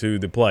into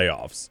the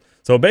playoffs.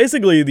 So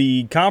basically,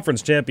 the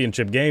conference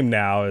championship game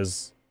now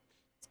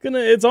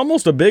it's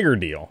almost a bigger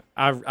deal.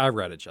 I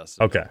read it,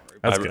 Justin. Okay,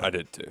 that's good. I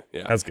did too.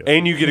 Yeah, That's good.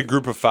 And you get a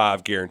group of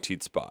 5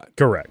 guaranteed spot.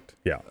 Correct.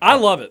 Yeah. I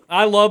love it.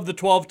 I love the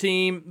 12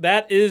 team.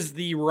 That is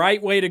the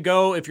right way to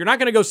go. If you're not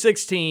going to go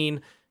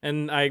 16,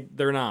 and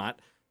they're not,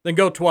 then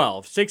go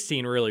 12.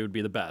 16 really would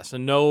be the best,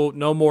 and no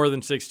more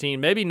than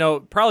 16.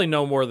 Probably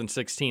no more than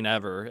 16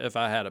 ever if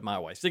I had it my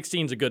way.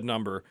 16 is a good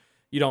number.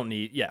 You don't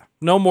need,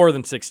 no more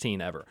than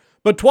 16 ever.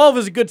 But 12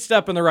 is a good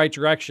step in the right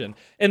direction.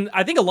 And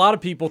I think a lot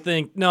of people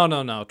think, no,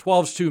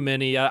 12's too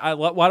many.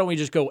 Why don't we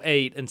just go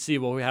 8 and see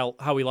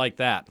how we like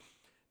that?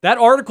 That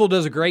article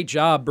does a great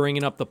job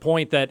bringing up the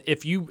point that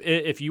if you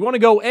want to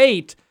go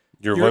 8,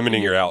 you're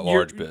limiting your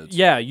at-large bids.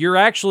 Yeah, you're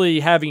actually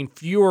having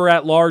fewer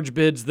at-large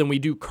bids than we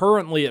do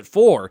currently at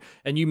 4.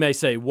 And you may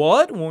say,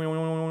 what?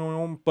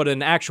 But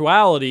in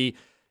actuality,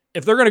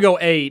 if they're going to go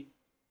 8,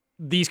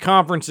 these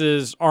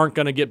conferences aren't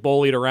going to get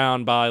bullied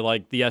around by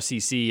like the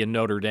SEC and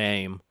Notre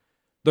Dame.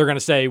 They're going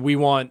to say, we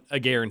want a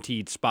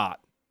guaranteed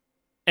spot.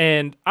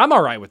 And I'm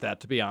all right with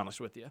that, to be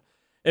honest with you.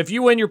 If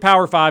you win your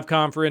Power 5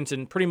 conference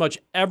and pretty much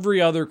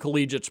every other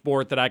collegiate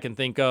sport that I can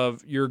think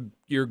of,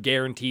 you're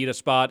guaranteed a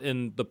spot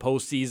in the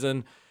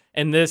postseason.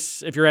 And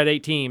this, if you're at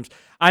 8 teams,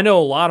 I know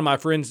a lot of my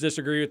friends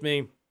disagree with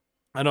me.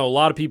 I know a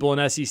lot of people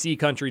in SEC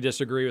country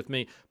disagree with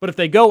me. But if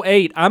they go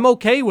 8, I'm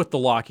okay with the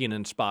locking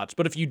in spots.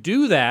 But if you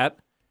do that,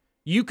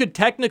 you could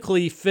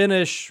technically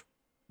finish,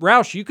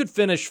 Roush, you could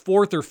finish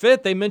 4th or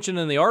 5th. They mentioned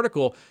in the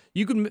article,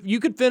 you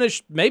could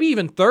finish maybe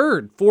even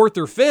 3rd, 4th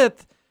or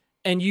 5th,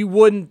 and you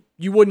wouldn't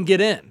get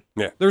in.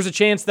 Yeah. There's a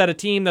chance that a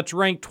team that's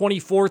ranked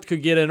 24th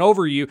could get in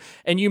over you,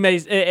 and you may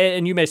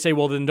say,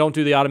 well, then don't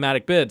do the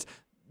automatic bids.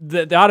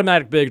 The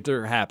automatic bids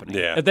are happening.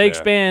 Yeah, If they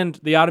expand,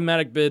 the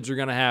automatic bids are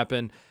going to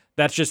happen.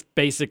 That's just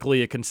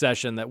basically a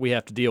concession that we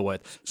have to deal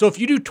with. So if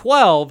you do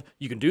 12,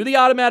 you can do the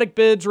automatic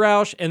bids,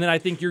 Roush, and then I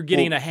think you're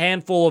getting a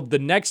handful of the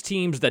next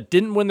teams that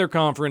didn't win their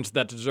conference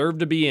that deserve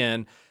to be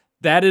in.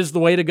 That is the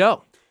way to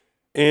go.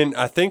 And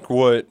I think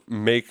what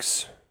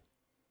makes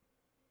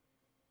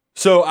 –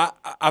 so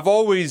I've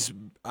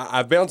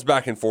bounced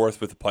back and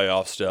forth with the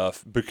playoff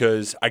stuff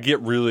because I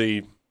get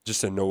really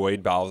just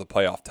annoyed by all the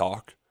playoff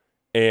talk.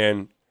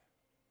 And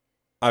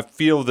I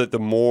feel that the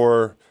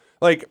more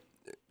 – like –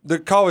 the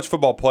college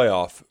football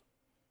playoff,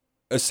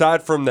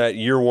 aside from that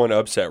year 1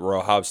 upset where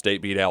Ohio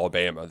State beat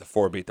Alabama, the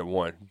 4 beat the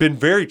 1, been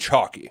very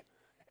chalky.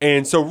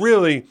 And so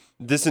really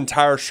this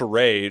entire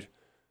charade,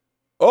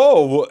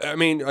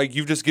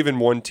 you've just given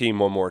one team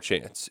one more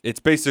chance.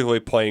 It's basically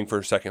playing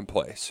for second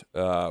place.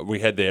 We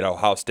had the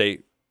Ohio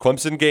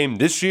State-Clemson game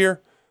this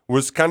year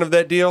was kind of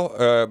that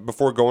deal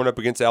before going up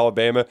against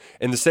Alabama.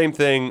 And the same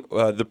thing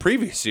the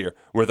previous year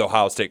with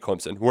Ohio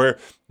State-Clemson, where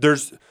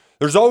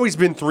there's always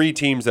been 3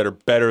 teams that are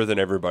better than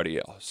everybody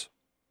else.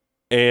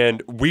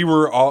 And we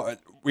were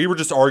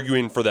just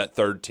arguing for that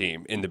 3rd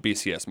team in the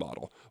BCS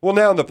model. Well,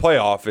 now in the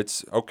playoff,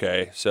 it's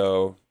okay.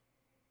 So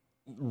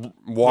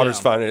water's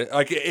fine.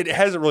 Like it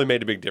hasn't really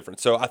made a big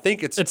difference. So I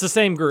think it's the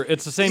same group.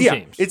 It's the same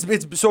teams.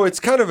 It's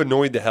kind of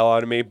annoyed the hell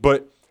out of me.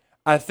 But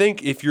I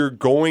think if you're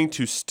going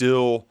to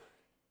still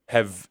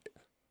have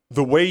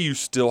the way you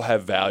still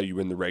have value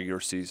in the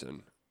regular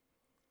season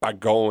by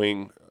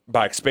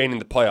expanding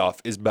the playoff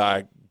is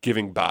by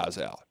giving buys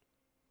out.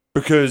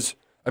 Because,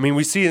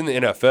 we see in the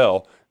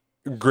NFL,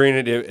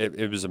 granted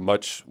it was a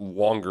much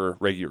longer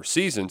regular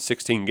season,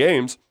 16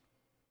 games,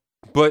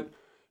 but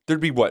there'd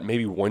be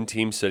maybe one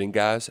team sitting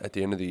guys at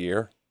the end of the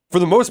year? For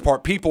the most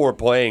part, people are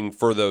playing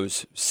for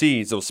those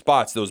seeds, those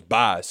spots, those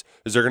buys,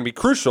 because they're going to be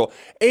crucial.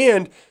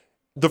 And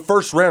the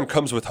first round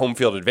comes with home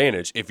field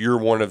advantage if you're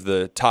one of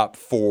the top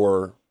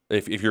 4,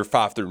 if you're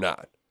 5 through 9.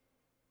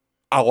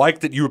 I like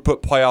that you would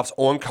put playoffs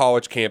on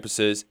college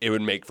campuses. It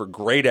would make for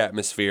great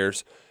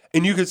atmospheres,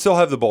 and you could still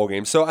have the bowl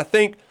game. So I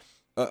think,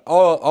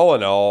 all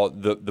in all,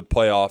 the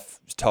playoff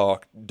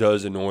talk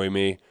does annoy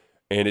me,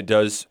 and it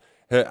does.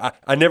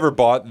 I never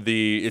bought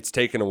the it's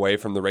taken away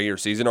from the regular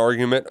season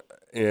argument,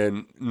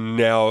 and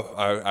now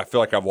I feel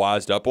like I've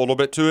wised up a little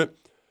bit to it.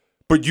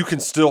 But you can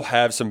still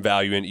have some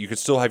value in it. You can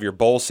still have your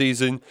bowl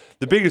season.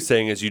 The biggest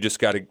thing is you just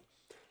got to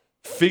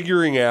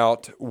figuring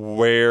out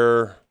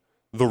where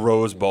the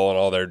Rose Bowl and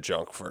all their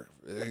junk for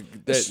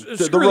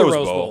the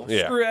Rose Bowl.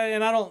 Yeah.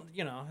 And I don't,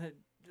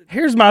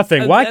 Here's my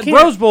thing. Why can't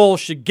Rose Bowl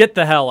should get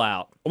the hell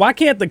out? Why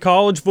can't the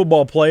college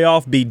football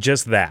playoff be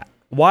just that?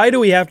 Why do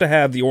we have to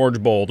have the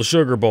Orange Bowl, the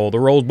Sugar Bowl, the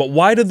Rose Bowl?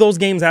 Why do those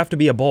games have to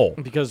be a bowl?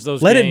 Because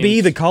Let it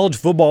be the college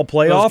football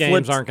playoff. Those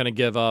games aren't going to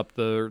give up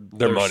their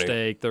money.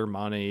 stake, their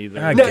money.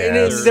 I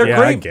guess. They're great.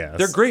 I guess.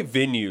 They're great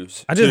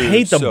venues. I just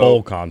hate the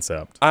bowl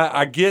concept.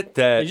 I get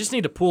that. You just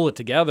need to pull it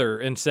together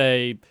and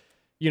say,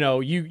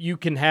 you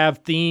can have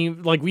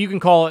theme, like you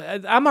can call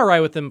it. I'm all right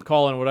with them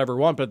calling it whatever they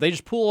want, but if they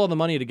just pool all the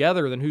money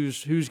together, then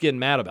who's getting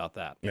mad about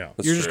that? Yeah,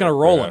 you're just going to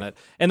roll in it.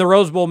 And the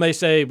Rose Bowl may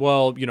say,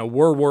 well,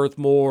 we're worth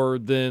more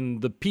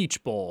than the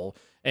Peach Bowl,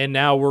 and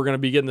now we're going to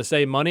be getting the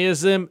same money as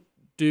them.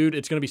 Dude,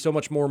 it's going to be so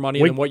much more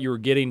money than what you were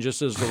getting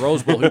just as the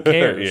Rose Bowl. Who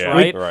cares,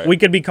 right? We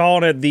could be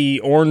calling it the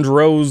Orange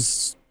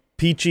Rose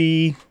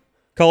Peachy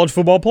college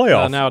football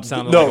playoff. Now it's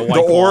sounding No, like a White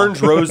the Claw.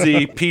 orange,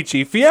 rosy,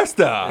 peachy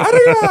fiesta.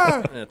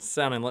 It's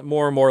sounding like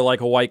more and more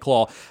like a White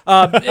Claw.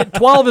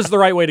 12 is the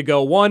right way to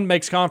go. 1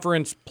 makes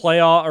conference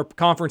playoff or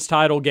conference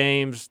title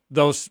games.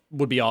 Those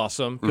would be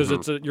awesome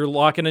because you're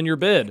locking in your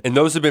bid. And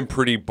those have been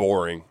pretty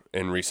boring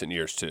in recent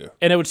years too.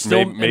 And it would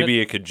still maybe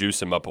it could juice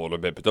them up a little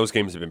bit, but those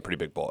games have been pretty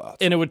big blowouts.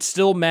 And it would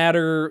still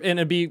matter, and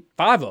it'd be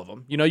 5 of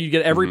them. You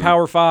get every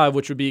Power 5,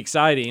 which would be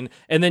exciting,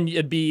 and then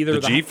it'd be either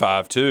the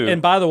G5 too.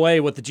 And by the way,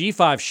 what the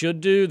G5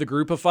 should do, the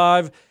Group of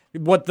 5,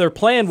 what their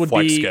plan would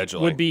Flex be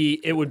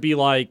scheduling. would be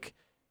like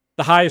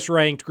the highest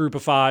ranked Group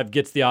of 5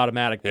 gets the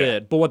automatic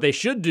bid. But what they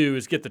should do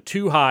is get the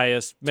 2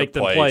 highest, make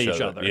them play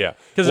each other. Yeah,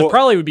 because it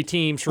probably would be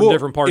teams from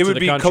different parts of the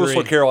country. It would be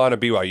Coastal Carolina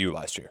BYU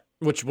last year,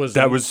 which was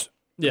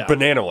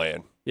banana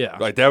land. Yeah.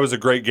 Like that was a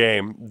great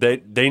game.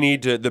 They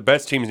need to, the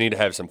best teams need to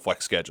have some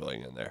flex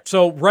scheduling in there.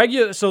 So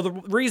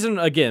the reason,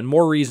 again,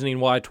 more reasoning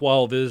why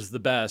 12 is the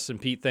best, and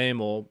Pete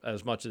Thamel,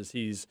 as much as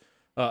he's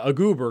a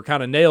goober,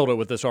 kind of nailed it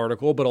with this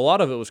article, but a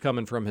lot of it was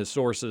coming from his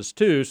sources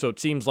too, so it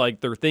seems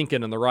like they're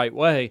thinking in the right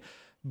way.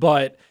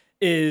 But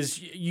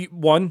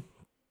one,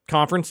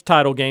 conference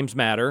title games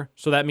matter,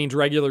 so that means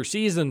regular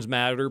seasons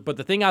matter, but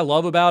the thing I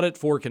love about it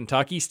for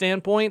Kentucky's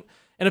standpoint,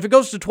 and if it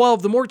goes to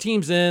 12, the more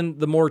teams in,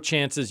 the more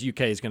chances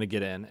UK is going to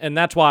get in. And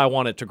that's why I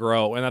want it to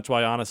grow. And that's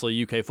why, honestly,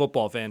 UK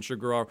football fans should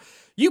grow.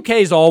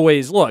 UK's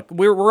always, look,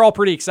 we're all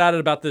pretty excited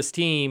about this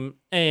team.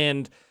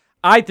 And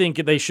I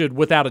think they should,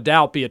 without a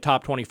doubt, be a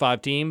top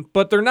 25 team.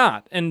 But they're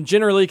not. And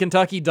generally,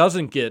 Kentucky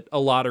doesn't get a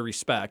lot of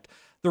respect.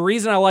 The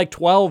reason I like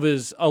 12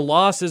 is a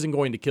loss isn't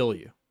going to kill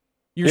you.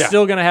 You're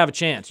still going to have a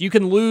chance. You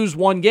can lose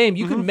 1 game.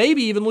 You can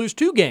maybe even lose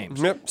 2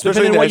 games. Yep,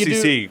 especially in the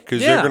SEC,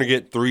 because they're going to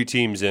get 3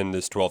 teams in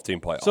this 12-team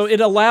playoff. So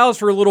it allows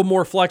for a little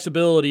more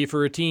flexibility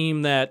for a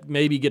team that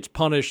maybe gets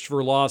punished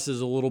for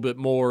losses a little bit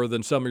more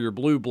than some of your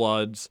blue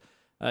bloods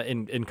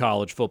in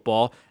college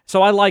football.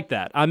 So I like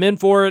that. I'm in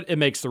for it. It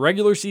makes the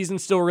regular season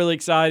still really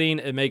exciting.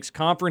 It makes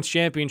conference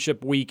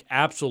championship week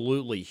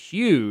absolutely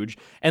huge.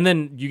 And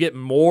then you get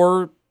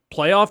more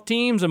playoff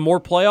teams and more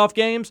playoff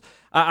games.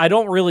 I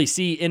don't really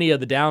see any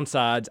of the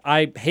downsides.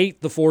 I hate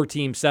the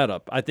 4-team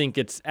setup. I think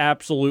it's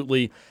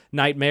absolutely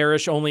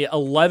nightmarish. Only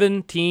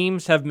 11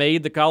 teams have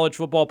made the college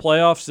football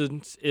playoffs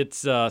since its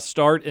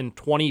start in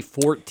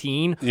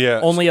 2014. Yeah.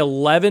 Only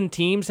 11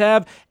 teams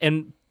have,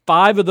 and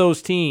 5 of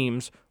those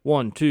teams,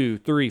 1, 2,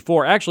 3,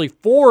 4, actually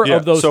 4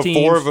 of those teams. So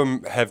 4 of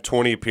them have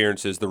 20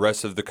 appearances. The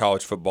rest of the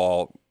college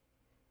football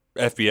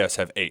FBS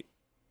have 8.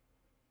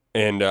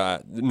 And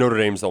Notre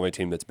Dame's the only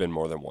team that's been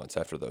more than once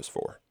after those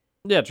 4.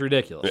 Yeah, it's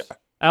ridiculous. Yeah.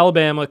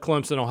 Alabama,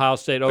 Clemson, Ohio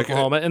State,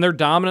 Oklahoma, and they're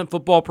dominant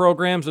football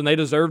programs, and they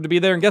deserve to be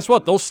there. And guess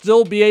what? They'll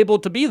still be able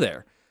to be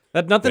there.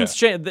 Nothing's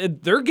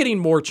changed. They're getting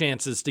more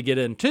chances to get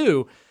in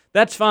too.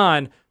 That's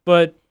fine,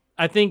 but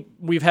I think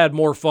we've had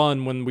more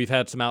fun when we've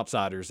had some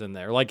outsiders in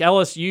there. Like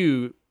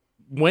LSU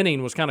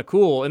winning was kind of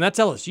cool, and that's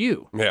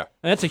LSU. Yeah,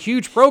 and that's a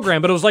huge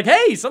program. But it was like,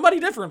 hey, somebody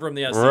different from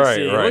the SEC.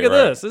 Look at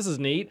this. This is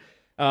neat.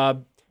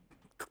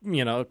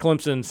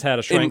 Clemson's had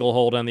a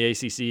stranglehold on the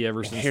ACC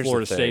ever since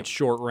Florida State's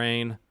short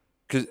reign.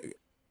 Because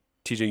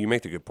TJ, you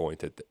make the good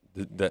point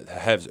that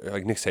has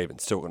like Nick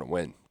Saban's still going to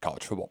win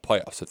college football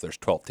playoffs if there's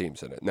 12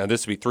 teams in it. Now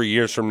this will be 3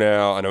 years from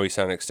now. I know he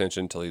signed an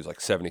extension until he was like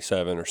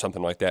 77 or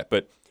something like that,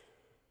 but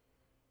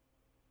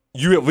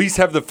you at least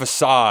have the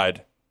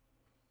facade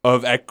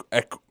of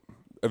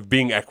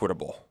being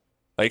equitable.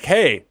 Like,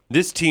 hey,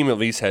 this team at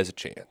least has a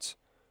chance.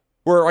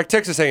 Where like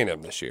Texas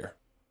A&M this year,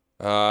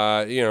 they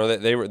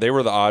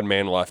were the odd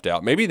man left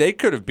out. Maybe they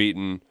could have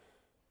beaten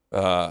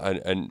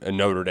a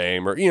Notre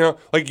Dame, or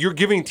like you're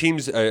giving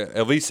teams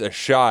at least a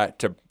shot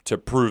to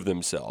prove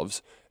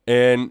themselves.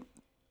 And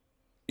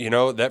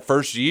that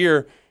first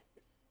year,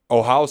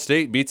 Ohio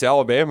State beats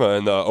Alabama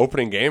in the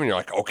opening game, and you're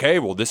like, okay,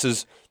 well this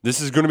is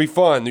going to be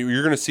fun.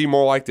 You're going to see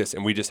more like this,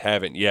 and we just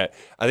haven't yet.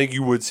 I think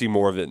you would see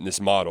more of it in this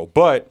model,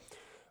 but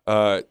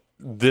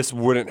this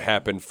wouldn't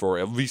happen for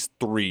at least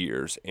 3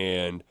 years,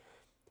 and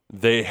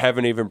they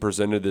haven't even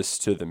presented this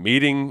to the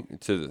meeting,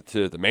 to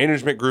the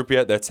management group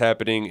yet. That's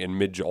happening in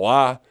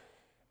mid-July.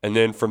 And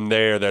then from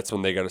there, that's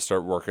when they got to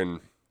start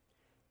working.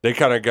 They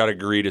kind of got to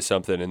agree to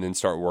something and then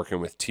start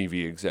working with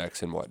TV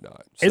execs and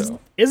whatnot. So.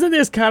 Isn't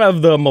this kind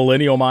of the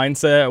millennial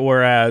mindset,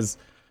 whereas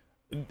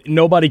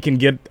nobody can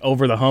get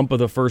over the hump of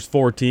the first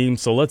 4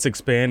 teams, so let's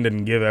expand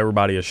and give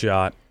everybody a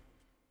shot?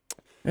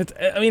 It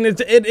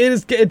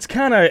is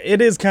kind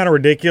of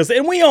ridiculous,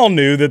 and we all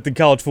knew that the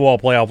college football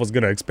playoff was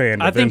going to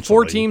expand. I think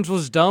 4 teams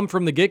was dumb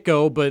from the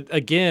get-go, but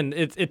again,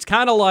 it's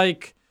kind of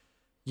like,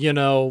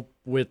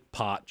 with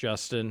pot,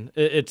 Justin.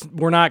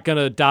 We're not going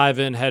to dive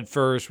in head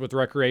first with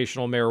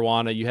recreational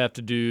marijuana. You have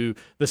to do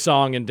the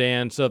song and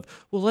dance of,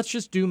 well, let's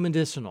just do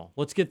medicinal.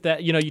 Let's get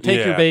that. You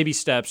take your baby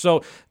steps.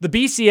 So the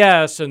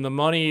BCS and the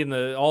money and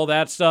all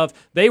that stuff,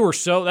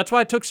 that's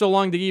why it took so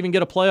long to even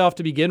get a playoff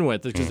to begin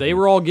with, because they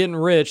were all getting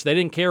rich. They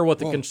didn't care what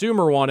the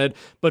consumer wanted,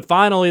 but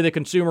finally the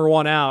consumer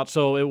won out.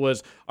 So it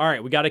was, all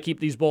right, we got to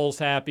keep these bowls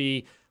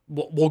happy.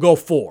 we'll go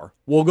 4.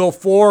 We'll go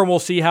 4 and we'll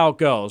see how it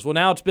goes. Well,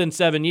 now it's been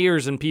 7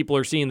 years and people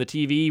are seeing the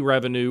TV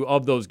revenue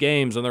of those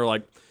games and they're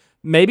like,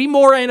 maybe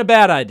more ain't a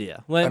bad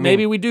idea.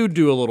 Maybe we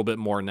do a little bit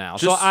more now.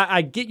 So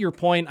I get your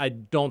point. I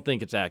don't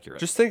think it's accurate.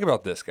 Just think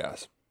about this,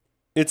 guys.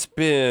 It's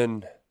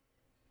been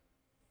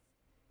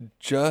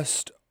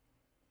just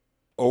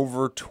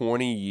over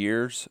 20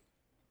 years,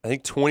 I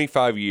think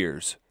 25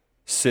 years,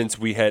 since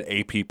we had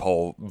AP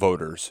poll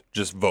voters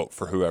just vote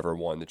for whoever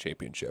won the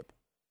championship.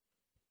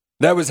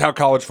 That was how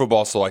college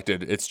football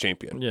selected its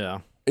champion. Yeah.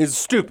 It's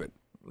stupid.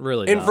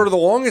 Really. And for the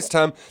longest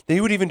time, they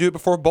would even do it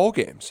before bowl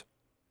games.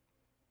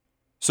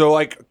 So,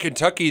 like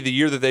Kentucky, the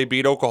year that they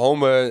beat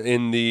Oklahoma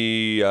in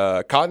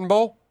the Cotton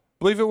Bowl, I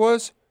believe it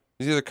was.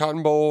 It was either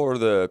Cotton Bowl or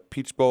the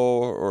Peach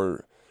Bowl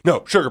or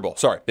no, Sugar Bowl.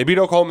 Sorry, they beat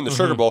Oklahoma in the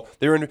Sugar Bowl.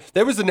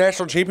 That was the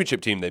national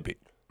championship team they beat.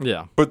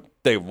 Yeah, but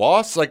they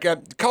lost. Like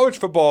college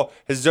football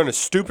has done a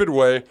stupid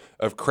way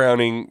of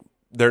crowning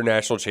their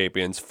national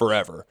champions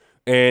forever,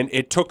 and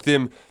it took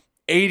them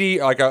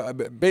 80.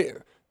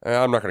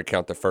 I'm not going to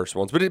count the first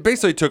ones, but it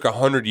basically took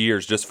 100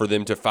 years just for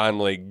them to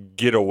finally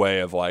get away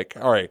of like,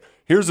 all right,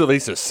 here's at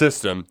least a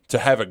system to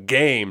have a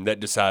game that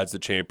decides the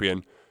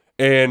champion.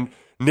 And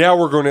now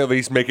we're going to at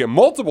least make it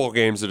multiple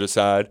games to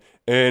decide.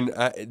 And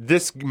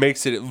this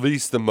makes it at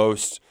least the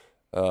most,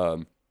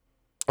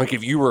 like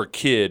if you were a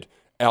kid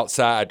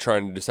outside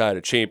trying to decide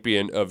a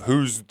champion of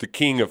who's the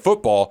king of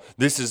football,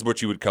 this is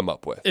what you would come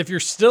up with. If you're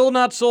still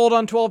not sold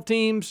on 12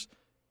 teams,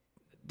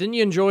 didn't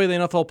you enjoy the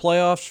NFL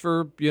playoffs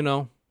for,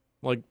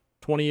 like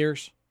 20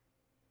 years?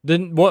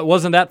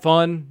 Wasn't that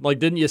fun? Like,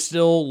 didn't you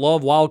still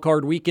love Wild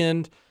Card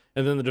Weekend?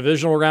 And then the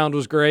divisional round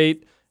was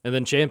great. And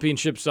then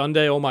Championship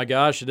Sunday, oh my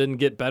gosh, it didn't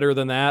get better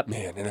than that.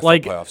 Man,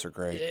 NFL playoffs are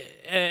great.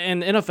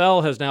 And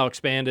NFL has now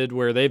expanded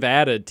where they've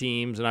added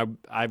teams, and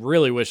I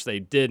really wish they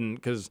didn't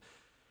because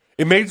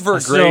it made for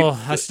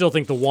I still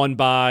think the one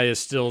bye is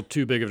still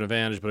too big of an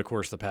advantage, but of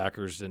course the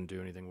Packers didn't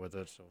do anything with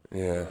it. So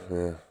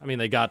yeah. I mean,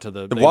 they got to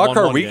the Wild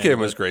Card Weekend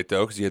was great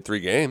though because you had 3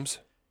 games.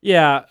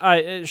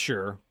 Yeah,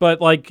 sure.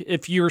 But like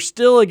if you're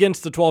still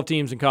against the 12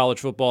 teams in college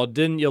football,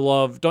 haven't you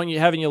loved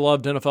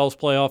NFL's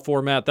playoff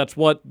format? That's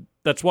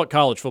what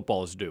college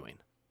football is doing.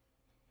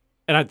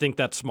 And I think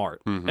that's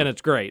smart. Mm-hmm. And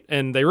it's great.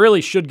 And they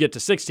really should get to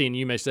 16.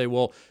 You may say,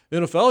 well,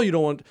 NFL,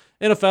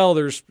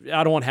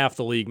 I don't want half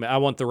the league. I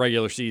want the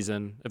regular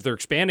season. If they're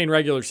expanding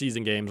regular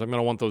season games, I'm going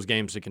to want those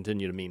games to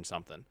continue to mean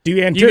something. You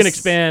can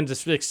expand to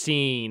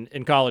 16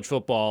 in college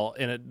football,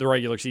 and the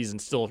regular season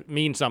still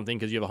means something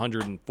because you have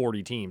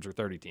 140 teams or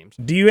 30 teams.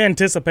 Do you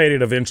anticipate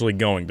it eventually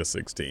going to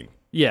 16?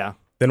 Yeah.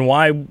 Then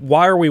why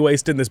are we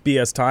wasting this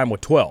BS time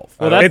with 12?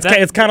 Well,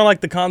 it's kind of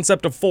like the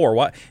concept of 4.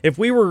 Why, if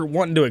we were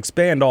wanting to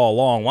expand all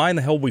along, why in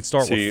the hell would we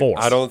start with 4?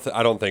 I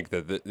don't think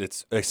that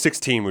it's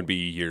 16 would be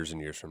years and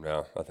years from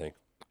now.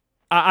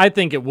 I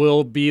think it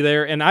will be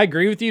there, and I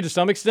agree with you to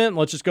some extent.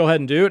 Let's just go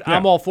ahead and do it. Yeah.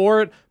 I'm all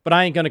for it, but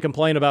I ain't going to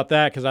complain about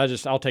that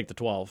because I'll take the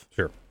 12.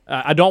 Sure.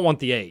 I don't want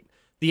the 8.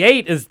 The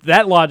 8 is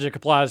that logic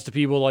applies to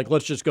people like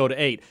let's just go to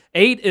 8.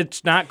 8,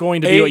 it's not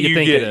going to be what you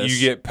think it is.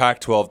 You get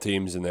Pac-12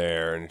 teams in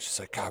there, and it's just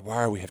like God,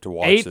 why do we have to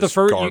watch this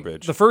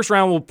garbage? The first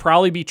round will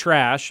probably be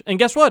trash, and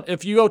guess what?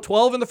 If you go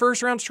 12 in the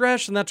first round's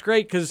trash, then that's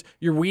great because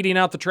you're weeding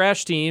out the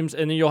trash teams,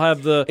 and then you'll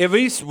have at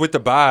least with the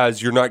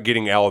buys, you're not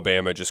getting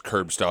Alabama just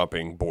curb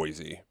stomping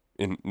Boise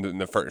in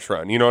the first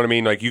round. You know what I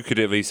mean? Like you could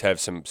at least have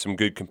some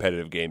good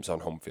competitive games on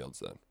home fields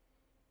then.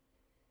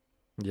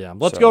 Yeah,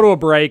 let's go to a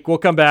break. We'll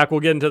come back.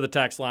 We'll get into the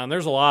text line.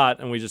 There's a lot,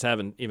 and we just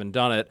haven't even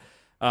done it.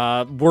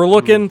 We're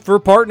looking for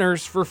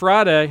partners for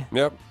Friday.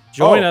 Yep.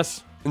 Join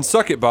us. And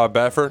suck it, Bob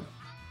Baffert.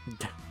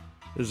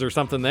 Is there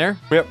something there?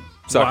 Yep.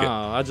 Suck it.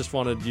 I just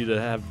wanted you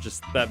to have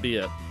just that be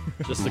it.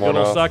 Just a good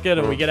old suck it,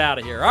 and we get out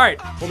of here. All right,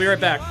 we'll be right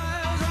back.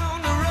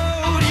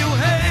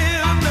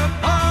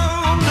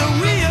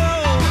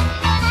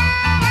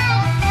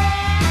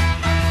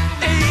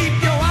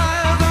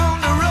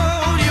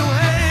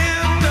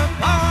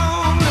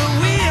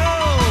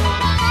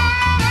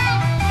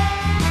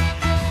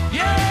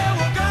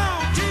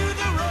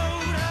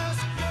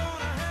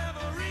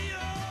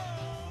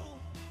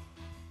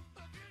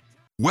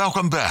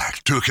 Welcome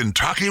back to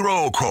Kentucky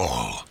Roll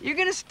Call. You're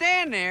gonna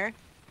stand there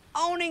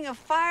owning a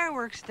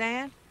fireworks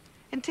stand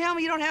and tell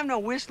me you don't have no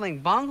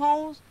whistling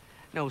bungholes,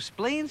 no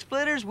spleen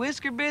splitters,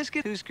 whisker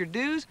biscuits, Husker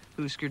do's,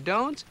 Husker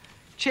don'ts,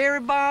 cherry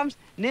bombs,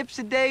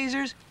 nipsy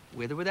daisers,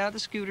 with or without the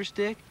scooter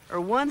stick,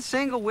 or one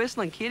single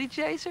whistling kitty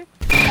chaser?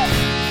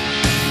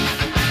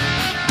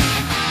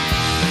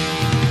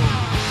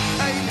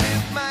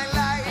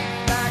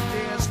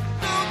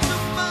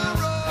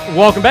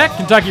 Welcome back.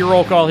 Kentucky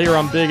Roll Call here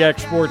on Big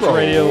X Sports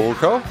Radio.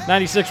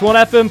 96.1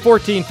 FM,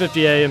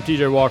 1450 AM.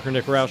 TJ Walker,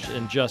 Nick Roush,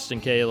 and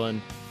Justin Kalen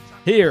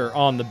here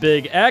on the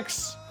Big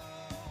X.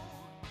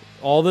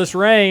 All this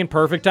rain,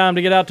 perfect time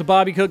to get out to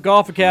Bobby Cook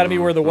Golf Academy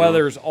where the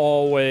weather is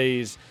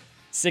always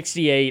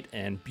 68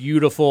 and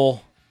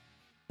beautiful.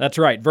 That's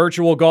right.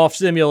 Virtual golf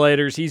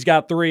simulators. He's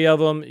got 3 of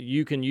them.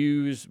 You can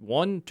use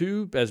 1,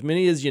 2, as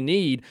many as you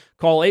need.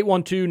 Call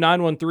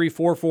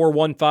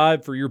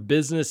 812-913-4415 for your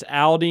business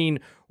outing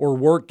or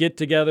work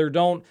get-together.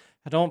 Don't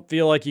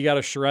feel like you got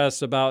to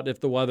stress about if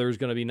the weather is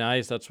going to be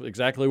nice. That's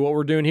exactly what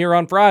we're doing here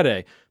on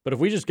Friday. But if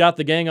we just got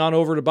the gang on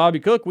over to Bobby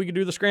Cook, we could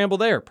do the scramble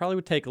there. Probably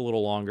would take a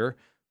little longer,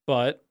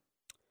 but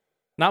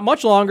not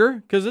much longer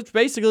because it's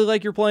basically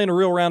like you're playing a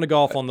real round of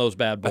golf on those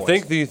bad boys. I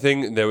think the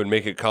thing that would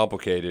make it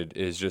complicated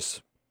is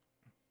just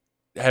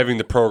having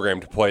the program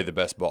to play the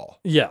best ball.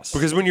 Yes,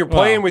 because when you're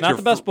playing with not your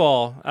the best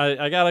ball,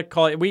 I gotta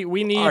call it. We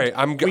need. All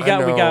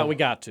right, we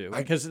got to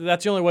because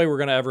that's the only way we're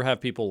gonna ever have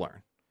people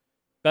learn.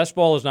 Best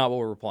ball is not what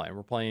we're playing.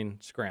 We're playing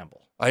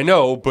scramble. I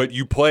know, but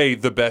you play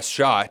the best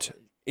shot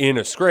in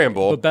a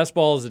scramble. But best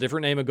ball is a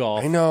different name of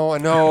golf. I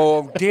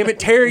know. Damn it,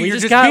 Terry!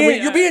 You're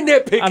being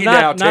nitpicky I'm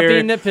now, not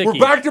Terry. being nitpicky. We're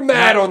back to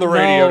Matt on the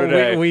radio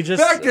today. We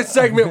just back to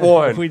segment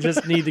 1. We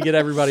just need to get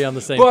everybody on the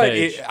same But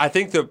page. I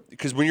think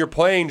because when you're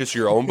playing just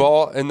your own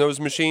ball in those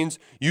machines,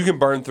 you can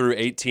burn through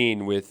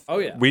 18 with. Oh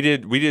yeah. We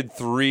did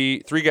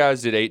three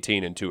guys did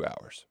 18 in 2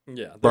 hours.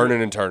 Yeah.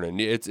 Burning and turning.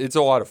 It's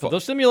a lot of fun.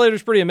 Those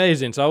simulators pretty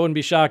amazing, so I wouldn't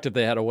be shocked if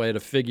they had a way to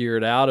figure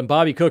it out. And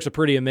Bobby Cook's a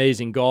pretty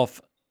amazing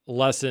golf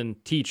lesson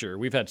teacher.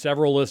 We've had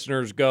several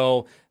listeners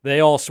go. They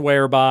all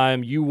swear by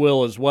him. You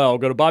will as well.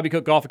 Go to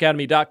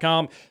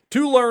BobbyCookGolfAcademy.com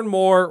to learn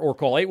more or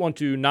call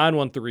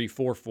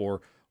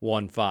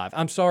 812-913-4415.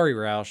 I'm sorry,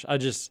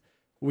 Roush.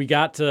 We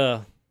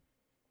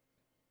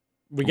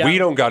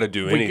don't got to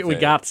do anything.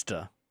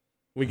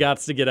 We got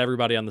to get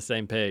everybody on the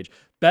same page.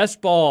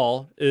 Best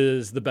ball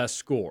is the best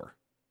score.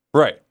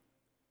 Right.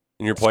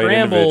 And you're playing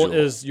Scramble individual.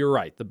 is, you're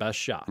right, the best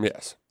shot.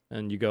 Yes.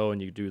 And you go and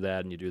you do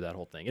that and you do that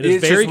whole thing. It is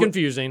It's very just-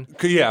 confusing.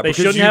 Yeah, They because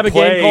shouldn't you have a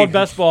play- game called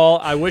Best Ball.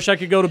 I wish I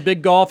could go to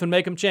Big Golf and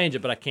make them change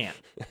it, but I can't.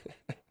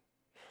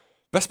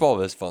 Best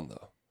ball is fun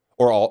though,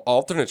 or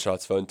alternate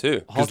shot's fun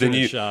too.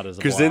 Alternate shot is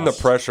a because then the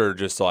blast. pressure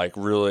just like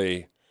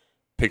really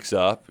picks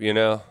up. You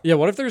know. Yeah,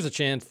 what if there's a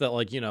chance that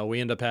we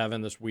end up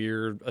having this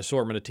weird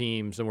assortment of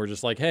teams and we're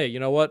just like, hey, you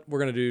know what? We're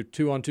going to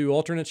do 2-on-2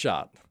 alternate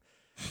shot.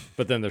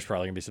 But then there's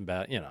probably going to be some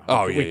bad,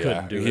 we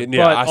couldn't do it.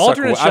 Yeah, But I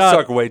alternate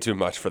suck shot, way too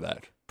much for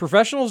that.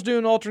 professionals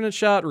doing alternate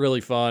shot, really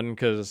fun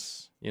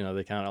because, they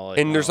kind of like,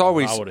 And there's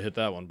always- I would have hit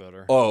that one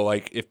better. Oh,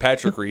 like if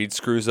Patrick Reed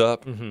screws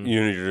up, Mhm.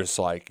 you're just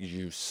like,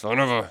 you son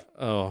of a.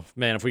 Oh,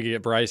 man, if we could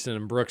get Bryson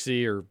and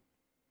Brooksy or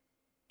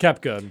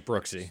Koepka and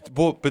Brooksy.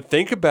 Well, but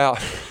think about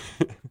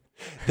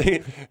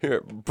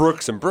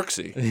Brooks and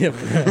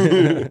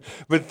Brooksy.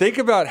 But think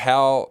about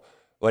how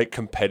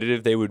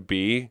competitive they would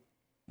be.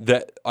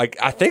 That I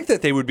think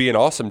that they would be an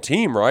awesome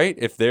team, right?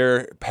 If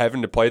they're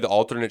having to play the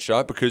alternate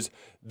shot, because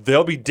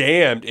they'll be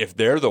damned if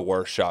they're the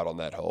worst shot on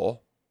that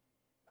hole.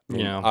 I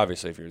mean, Yeah.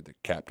 obviously, if you're the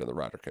captain of the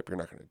Ryder Cup, you're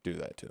not going to do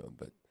that to them.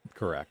 But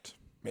Correct.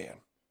 man,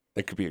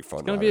 it could be a fun.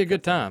 It's going to Ryder be a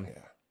good Cup time. thing.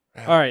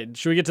 Yeah. All right,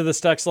 should we get to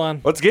this text line?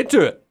 Let's get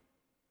to it.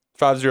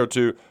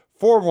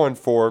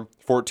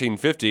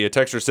 502-414-1450. A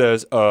texter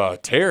says,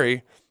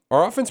 Terry,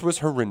 our offense was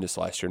horrendous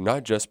last year,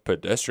 not just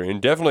pedestrian.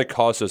 Definitely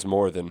cost us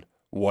more than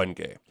one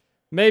game.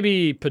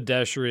 Maybe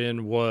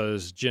pedestrian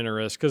was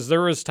generous because there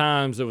was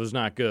times it was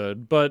not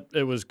good, but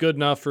it was good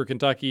enough for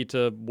Kentucky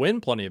to win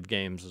plenty of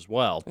games as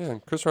well. Yeah,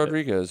 and Chris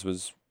Rodriguez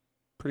was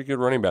pretty good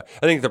running back.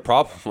 I think the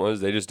problem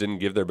was they just didn't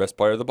give their best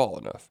player the ball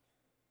enough.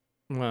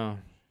 Well,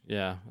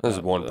 yeah, That's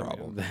one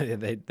problem.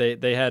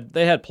 They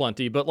had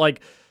plenty, but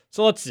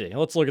so let's see.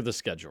 Let's look at the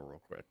schedule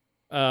real quick.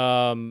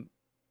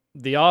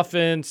 The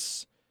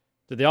offense.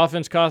 Did the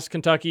offense cost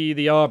Kentucky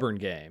the Auburn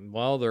game?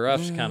 Well, the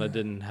refs kind of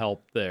didn't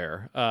help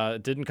there.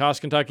 It didn't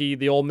cost Kentucky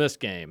the Ole Miss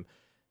game.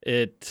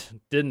 It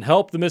didn't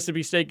help the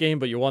Mississippi State game,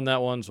 but you won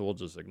that one, so we'll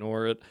just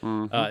ignore it.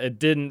 It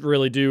didn't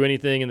really do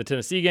anything in the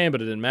Tennessee game,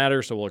 but it didn't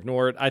matter, so we'll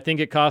ignore it. I think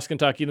it cost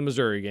Kentucky the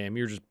Missouri game.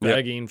 You're just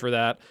begging for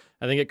that.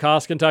 I think it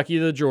cost Kentucky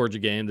the Georgia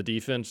game. The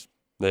defense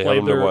They played held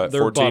them to their what,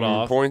 butt 14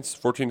 off. points?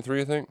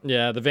 14-3, I think?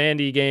 Yeah, the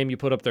Vandy game, you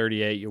put up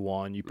 38, you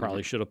won. You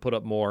probably should have put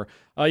up more.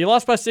 You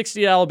lost by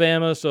 60 to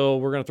Alabama, so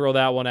we're going to throw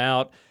that one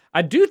out.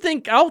 I do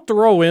think I'll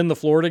throw in the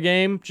Florida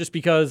game just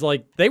because,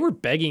 they were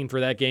begging for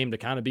that game to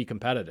kind of be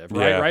competitive,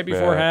 right? Yeah, right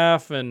before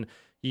half, and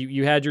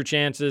you had your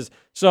chances.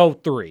 So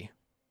 3.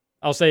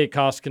 I'll say it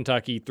cost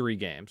Kentucky 3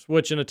 games,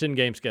 which in a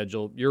 10-game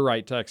schedule, you're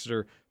right,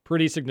 Texter,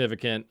 pretty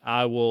significant.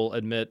 I will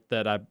admit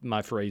that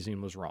my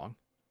phrasing was wrong.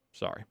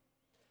 Sorry.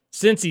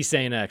 Cincy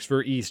St. X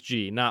for East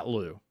G, not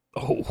Lou.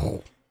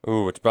 Ooh,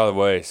 which, by the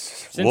way,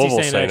 Cincy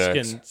Louisville St. St. X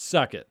X. can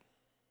suck it.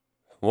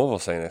 Louisville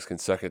St. X can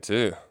suck it,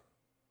 too.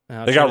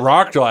 Now, They got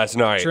rocked last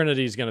night.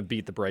 Trinity's going to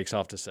beat the brakes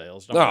off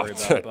DeSales. Don't worry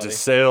about it, buddy.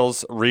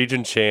 DeSales,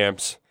 region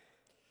champs.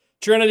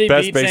 Trinity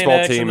Best beat St. baseball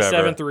X in team the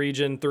ever. 7th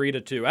region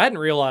 3-2. I hadn't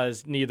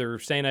realized neither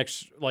St.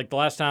 X, the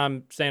last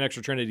time St. X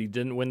or Trinity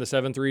didn't win the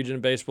 7th region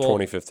in baseball.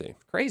 2015.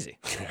 Crazy.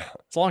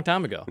 It's a long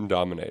time ago. And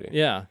dominating.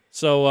 Yeah.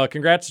 So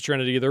congrats to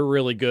Trinity. They're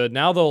really good.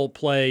 Now they'll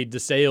play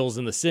DeSales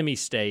in the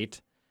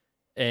semi-state,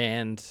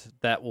 and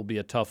that will be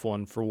a tough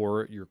one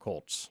for your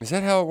Colts. Is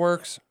that how it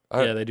works?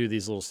 Yeah, they do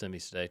these little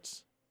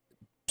semi-states.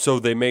 So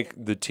they make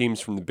the teams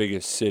from the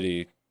biggest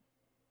city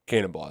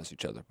cannibalize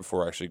each other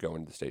before actually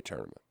going to the state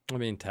tournament. I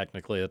mean,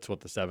 technically, that's what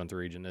the 7th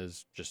region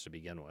is, just to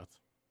begin with.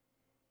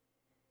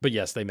 But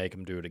yes, they make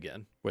them do it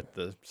again with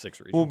the 6th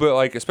region. Well, but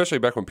like especially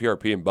back when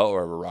PRP and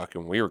Butler were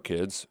rocking, when we were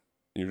kids,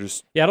 you're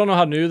just Yeah, I don't know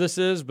how new this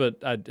is, but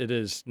it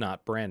is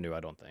not brand new, I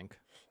don't think.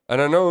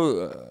 and I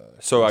know.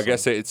 So I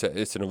guess it's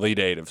an Elite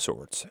Eight of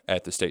sorts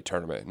at the state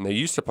tournament, and they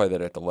used to play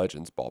that at the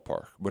Legends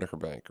Ballpark, Whitaker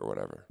Bank or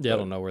whatever. Yeah, I But-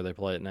 don't know where they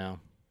play it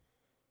now.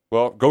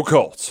 Well, go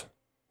Colts!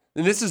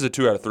 And this is a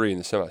 2 out of 3 in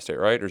the semi-state,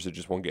 right? Or is it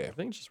just one game? I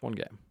think it's just one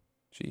game.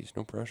 Jeez,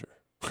 no pressure.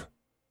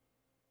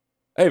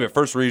 Hey, but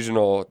first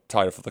regional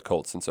title for the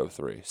Colts since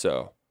 03.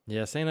 So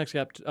Yeah, St. X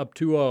got up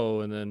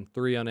 2-0 and then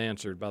 3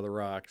 unanswered by the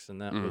Rocks,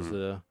 and that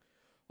was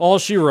all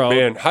she wrote.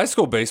 man, high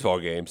school baseball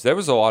games, that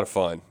was a lot of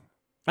fun.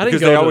 I didn't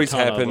Because go they to a always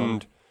ton of them.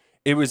 happened.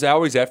 It was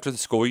always after the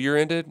school year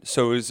ended,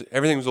 so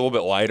everything was a little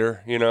bit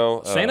lighter, you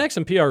know. St. X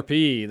and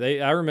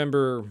PRP, I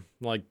remember,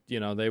 like, you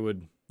know,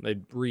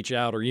 they'd reach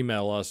out or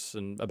email us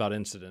about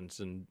incidents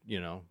and, you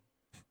know,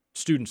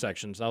 student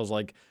sections. I was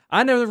like,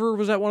 I never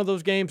was at one of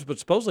those games, but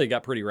supposedly it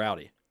got pretty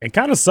rowdy. It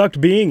kind of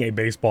sucked being a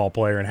baseball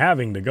player and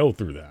having to go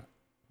through that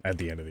at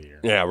the end of the year.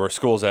 Yeah, where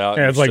school's out.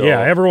 Yeah, it's like, still- yeah,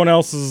 everyone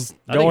else is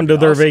I think going to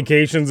it's their awesome.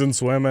 vacations and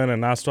swimming,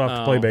 and I still have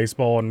to play Oh,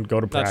 baseball and go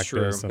to that's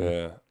true. practice. And Yeah,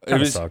 it kind of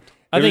was. sucked.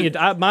 I think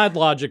my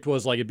logic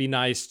was like, it'd be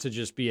nice to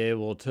just be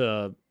able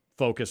to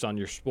focus on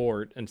your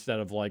sport instead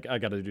of like, I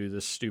got to do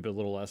this stupid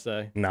little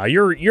essay. Now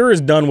you're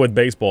as done with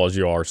baseball as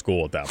you are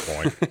school at that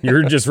point.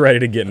 You're just ready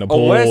to get in a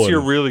pool. Unless you're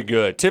and- really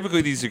good.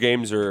 Typically, these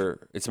games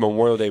it's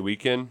Memorial Day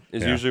weekend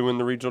is Yeah. usually when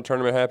the regional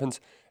tournament happens.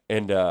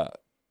 And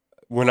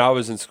when I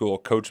was in school,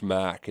 Coach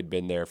Mack had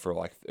been there for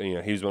he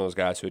was one of those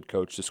guys who had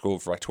coached the school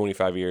for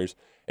 25 years.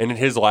 And in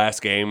his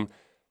last game,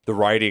 the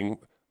writing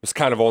was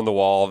kind of on the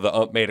wall. The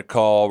ump made a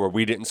call where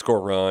we didn't score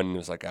a run. And it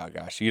was like, oh,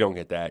 gosh, you don't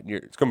get that.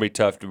 It's going to be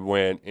tough to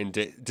win. And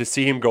to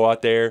see him go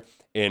out there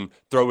and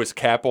throw his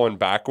cap on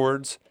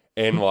backwards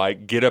and,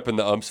 get up in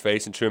the ump's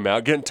face and chew him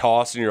out, getting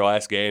tossed in your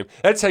last game,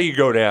 that's how you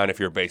go down if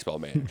you're a baseball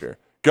manager.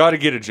 Got to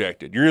get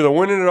ejected. You're either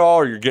winning it all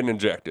or you're getting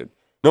ejected.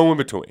 No in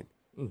between.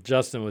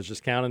 Justin was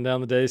just counting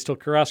down the days till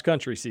cross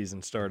country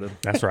season started.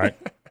 That's right.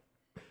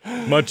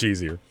 Much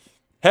easier.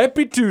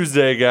 Happy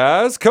Tuesday,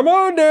 guys. Come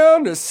on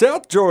down to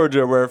South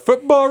Georgia where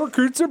football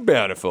recruits are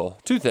bountiful.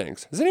 2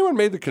 things. Has anyone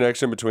made the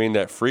connection between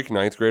that freak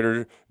 9th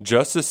grader,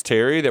 Justice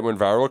Terry, that went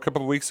viral a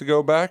couple of weeks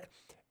ago back,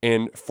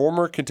 and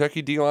former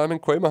Kentucky D lineman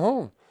Quay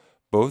Mahone?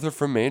 Both are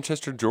from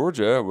Manchester,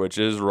 Georgia, which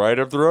is right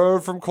up the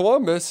road from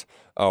Columbus.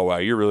 Oh, wow.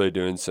 You're really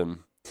doing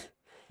some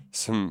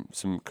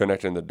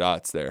connecting the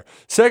dots there.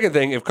 Second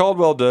thing, if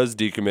Caldwell does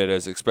decommit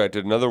as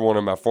expected, another one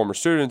of my former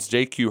students,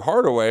 J.Q.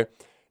 Hardaway,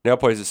 now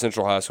plays at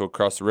Central High School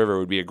across the river,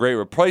 would be a great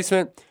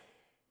replacement.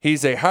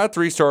 He's a high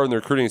 3-star in the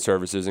recruiting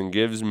services and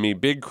gives me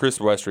big Chris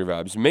Westry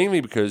vibes,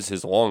 mainly because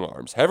his long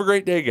arms. Have a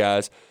great day,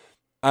 guys.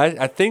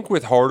 I think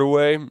with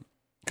Hardaway,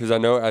 because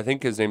I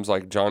think his name's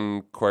like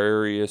John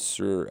Quarius,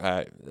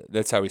 or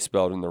that's how he's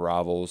spelled in the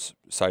Rivals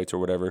sites or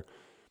whatever.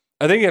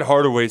 I think in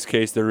Hardaway's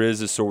case, there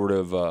is a sort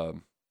of,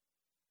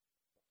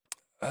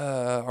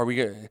 are we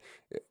going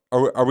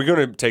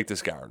to take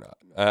this guy or not?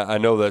 I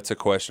know that's a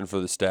question for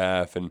the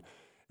staff, and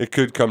it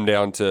could come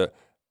down to,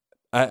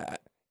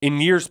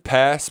 in years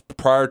past,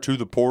 prior to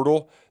the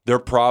portal, they're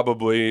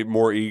probably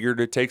more eager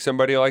to take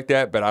somebody like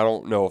that, but I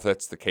don't know if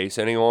that's the case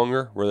any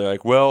longer, where they're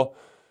like, well,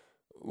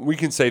 we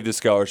can save this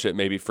scholarship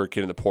maybe for a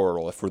kid in the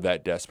portal if we're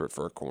that desperate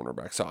for a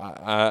cornerback. So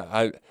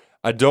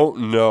I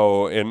don't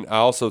know, and I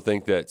also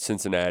think that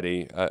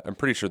Cincinnati, I'm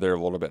pretty sure they're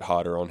a little bit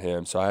hotter on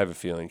him, so I have a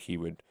feeling he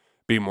would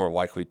be more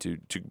likely to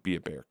be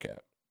a Bearcat.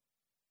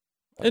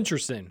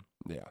 Interesting.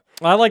 Yeah.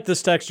 I like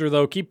this texter,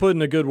 though. Keep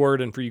putting a good word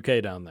in for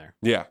UK down there.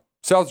 Yeah.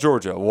 South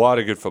Georgia, a lot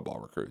of good football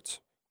recruits.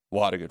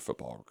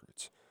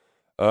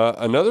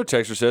 Another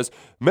texter says,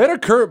 met a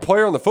current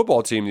player on the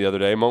football team the other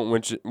day.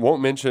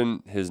 Won't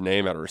mention his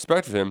name out of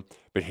respect for him,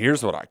 but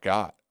here's what I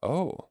got.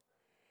 Oh.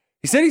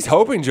 He said he's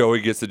hoping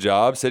Joey gets the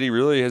job, said he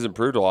really has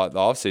improved a lot in the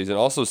offseason.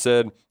 Also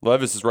said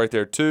Levis is right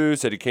there too,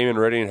 said he came in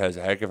ready and has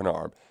a heck of an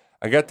arm.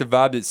 I got the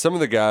vibe that some of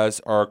the guys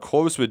are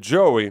close with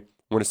Joey,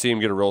 want to see him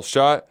get a real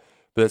shot,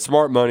 but that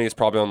smart money is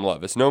probably on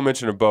Levis. No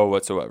mention of Bo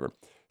whatsoever.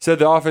 Said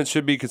the offense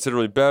should be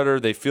considerably better.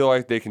 They feel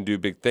like they can do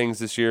big things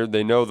this year.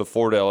 They know the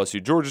Florida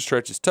LSU Georgia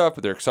stretch is tough,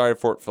 but they're excited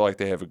for it, feel like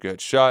they have a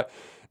good shot.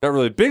 Not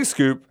really a big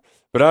scoop,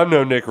 but I'm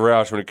no Nick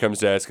Roush when it comes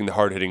to asking the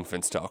hard-hitting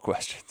fence-style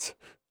questions.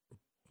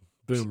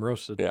 Boom,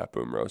 roasted. Yeah,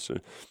 boom,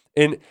 roasted.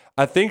 And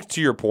I think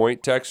to your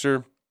point,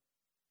 Texter,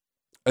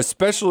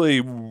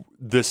 especially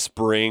this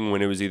spring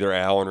when it was either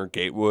Allen or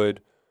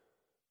Gatewood,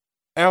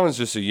 Allen's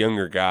just a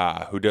younger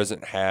guy who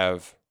doesn't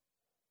have,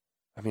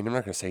 I mean, I'm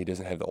not going to say he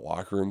doesn't have the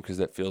locker room because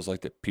that feels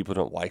like that people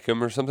don't like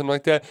him or something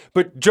like that.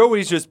 But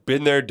Joey's just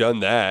been there,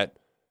 done that,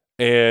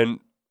 and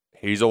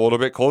he's a little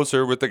bit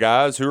closer with the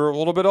guys who are a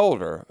little bit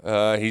older.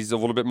 He's a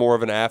little bit more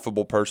of an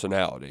affable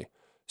personality.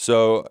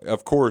 So,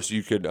 of course,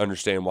 you could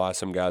understand why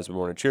some guys would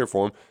want to cheer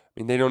for him. I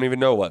mean, they don't even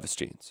know Levis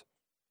jeans,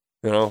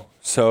 you know?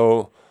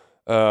 So,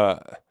 I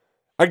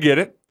get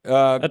it.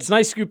 That's a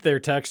nice scoop there,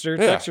 Texter.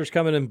 Yeah. Texter's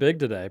coming in big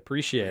today.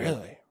 Appreciate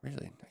it.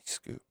 Really nice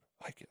scoop.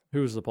 Like it.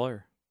 Who was the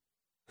player?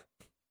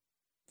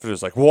 If it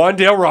was like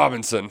Wandale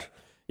Robinson.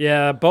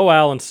 Yeah, Bo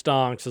Allen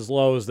stonks as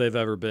low as they've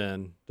ever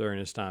been during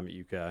his time at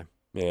UK.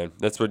 Man,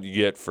 that's what you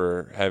get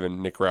for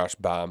having Nick Roush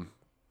buy him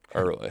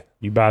early.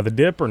 You buy the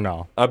dip or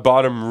no? I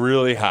bought him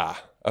really high.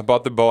 I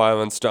bought the Bow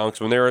Island stonks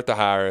when they were at the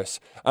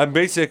highest. I'm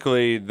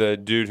basically the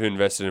dude who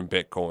invested in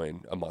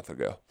Bitcoin a month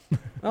ago.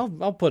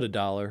 I'll put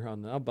 $1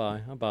 on. I'll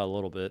buy a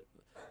little bit.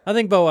 I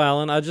think Bo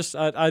Allen. I Just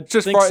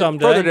think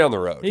someday further down the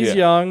road. He's yeah.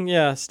 young.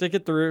 Yeah, stick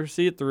it through.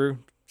 See it through.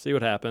 See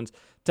what happens.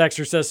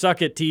 Texter says,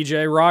 "Suck it,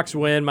 TJ. Rocks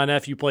win. My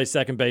nephew plays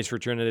second base for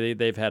Trinity.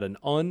 They've had an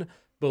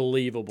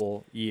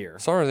unbelievable year."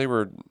 Sorry, they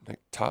were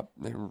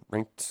They were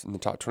ranked in the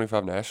top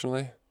 25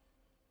 nationally.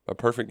 A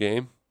perfect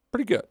game.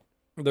 Pretty good.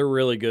 They're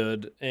really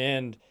good.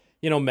 And,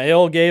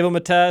 Mail gave them a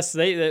test.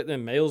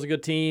 Mail's a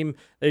good team.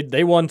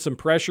 They won some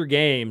pressure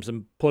games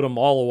and put them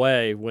all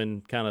away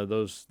when kind of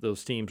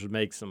those teams would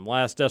make some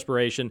last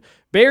desperation.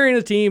 Burying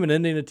a team and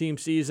ending a team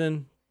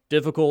season,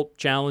 difficult,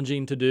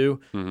 challenging to do.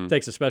 Mm-hmm.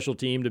 Takes a special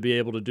team to be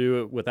able to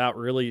do it without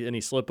really any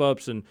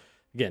slip-ups. And,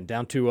 again,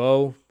 down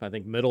 2-0, I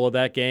think middle of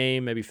that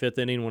game, maybe fifth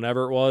inning,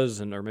 whenever it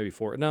was, or maybe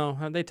fourth. No,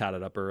 they tied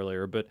it up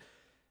earlier. But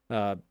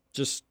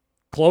just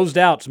closed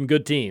out some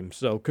good teams.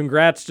 So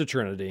congrats to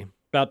Trinity.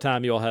 About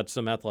time you all had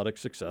some athletic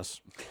success.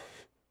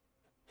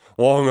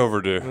 Long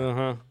overdue.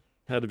 Uh-huh.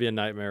 Had to be a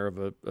nightmare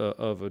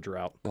of a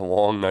drought. The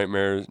long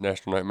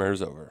national nightmare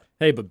is over.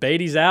 Hey, but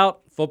Beatty's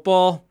out.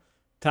 Football.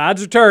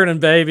 Tides are turning,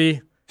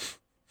 baby.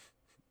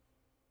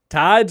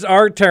 Tides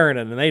are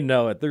turning, and they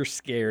know it. They're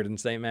scared in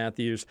St.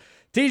 Matthews.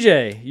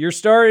 TJ,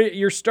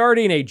 you're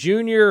starting a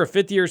junior, a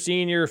fifth-year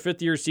senior.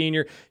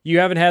 You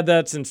haven't had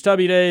that since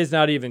Tubby days,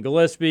 not even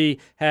Gillespie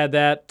had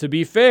that. To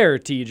be fair,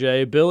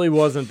 TJ, Billy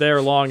wasn't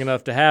there long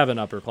enough to have an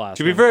upperclassman.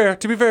 To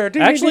be fair.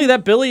 Actually,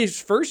 that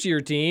Billy's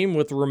first-year team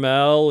with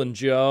Ramel and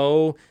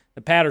Joe,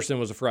 Patterson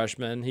was a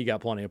freshman. He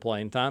got plenty of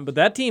playing time. But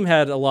that team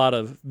had a lot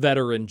of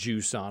veteran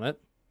juice on it.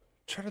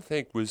 I'm trying to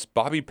think, was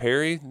Bobby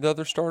Perry the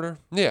other starter?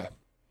 Yeah,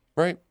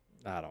 right?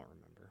 I don't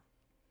remember.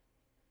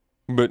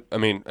 But, I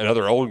mean,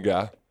 another old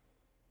guy.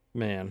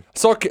 Man.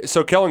 So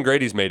Kellen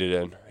Grady's made it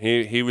in.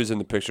 He was in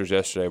the pictures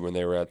yesterday when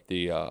they were at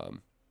the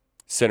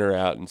center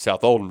out in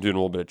South Oldham doing a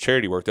little bit of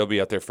charity work. They'll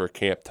be out there for a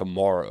camp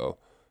tomorrow.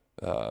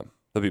 They'll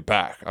be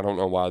back. I don't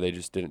know why they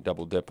just didn't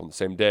double dip on the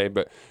same day.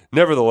 But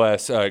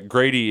nevertheless,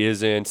 Grady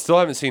is in. Still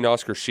haven't seen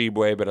Oscar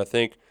Shebue, but I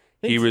think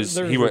he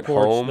went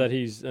home. That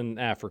he's in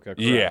Africa,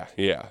 correct?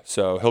 Yeah.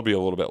 So he'll be a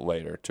little bit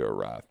later to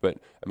arrive. But,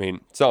 I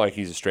mean, it's not like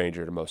he's a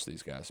stranger to most of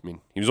these guys. I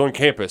mean, he was on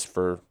campus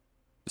for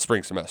the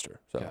spring semester.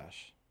 So.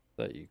 Gosh,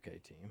 that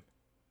UK team.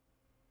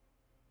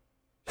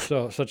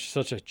 So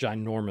such a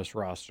ginormous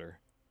roster.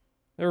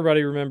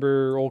 Everybody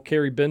remember old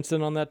Kerry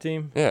Benson on that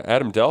team? Yeah,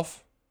 Adam Delph.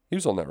 He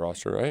was on that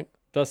roster, right?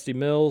 Dusty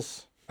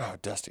Mills. Oh,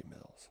 Dusty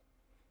Mills.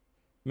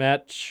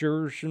 Matt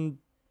Sherbinski.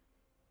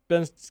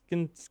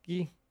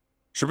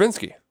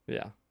 Sherbinski.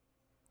 Yeah.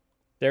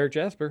 Derek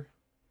Jasper.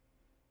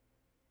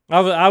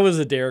 I was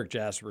a Derek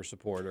Jasper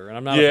supporter, and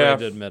I'm not afraid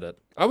to admit it.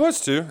 I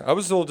was too. I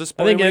was a little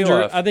disappointed.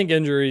 I think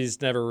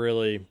injuries never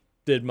really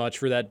did much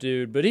for that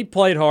dude, but he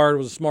played hard,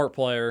 was a smart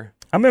player.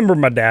 I remember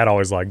my dad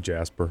always liked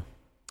Jasper.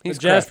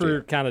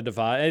 Jasper kind of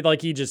defied.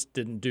 Like, he just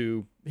didn't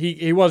do –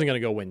 he wasn't going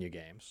to go win you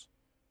games.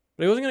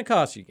 But he wasn't going to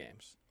cost you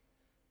games.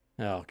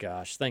 Oh,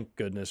 gosh. Thank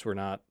goodness we're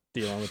not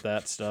dealing with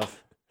that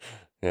stuff.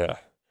 Yeah.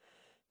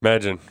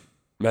 Imagine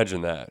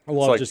that. I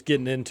love just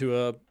getting into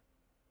a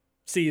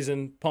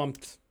season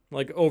pumped,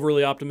 like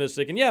overly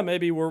optimistic. And, yeah,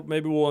 maybe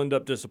we'll end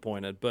up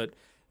disappointed. But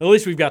at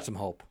least we've got some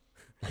hope.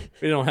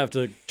 We don't have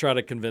to try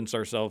to convince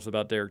ourselves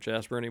about Derek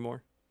Jasper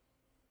anymore.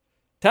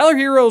 Tyler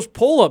Hero's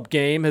pull-up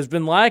game has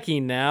been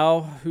lacking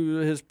now.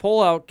 His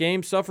pull-out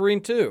game suffering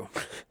too.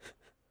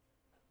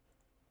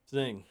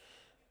 Zing.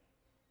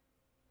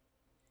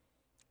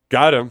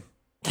 Got him.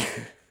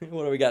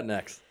 What do we got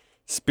next?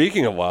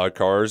 Speaking of wild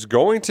cards,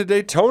 going to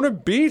Daytona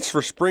Beach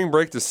for spring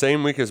break the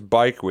same week as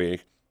Bike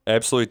Week.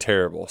 Absolutely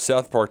terrible.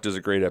 South Park does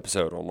a great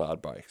episode on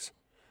loud bikes.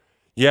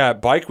 Yeah,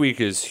 Bike Week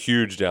is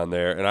huge down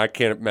there, and I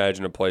can't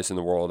imagine a place in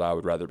the world I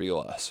would rather be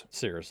less.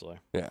 Seriously.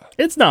 Yeah.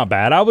 It's not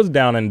bad. I was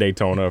down in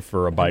Daytona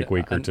for a bike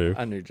week or two.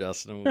 I knew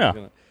Justin was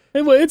Yeah.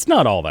 It's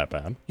not all that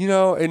bad. You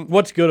know, and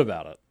what's good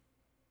about it?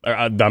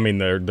 I mean,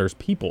 there's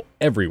people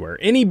everywhere.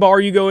 Any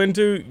bar you go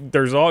into,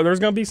 there's going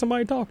to be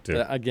somebody to talk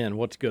to. Again,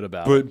 what's good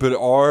about it? But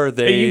are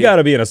they... Hey, you got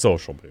to be in a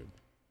social mood.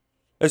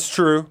 That's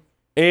true.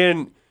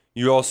 And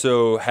you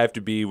also have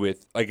to be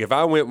with... Like, if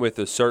I went with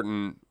a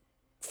certain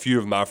few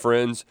of my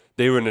friends,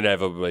 they would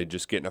inevitably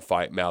just get in a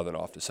fight mouthing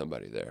off to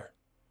somebody there.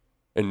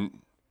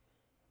 And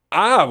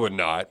I would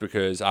not,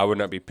 because I would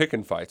not be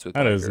picking fights with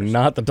That bikers. is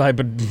not the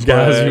type of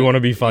guys you want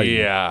to be fighting.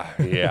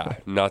 Yeah.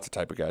 Not the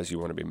type of guys you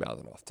want to be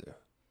mouthing off to.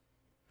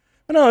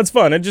 No, it's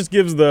fun. It just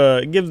gives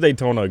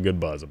Daytona a good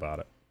buzz about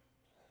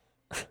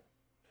it.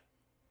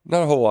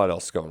 Not a whole lot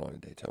else going on in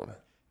Daytona.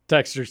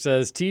 Texter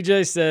says,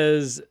 TJ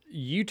says,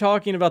 you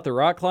talking about the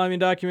rock climbing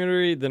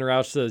documentary? Then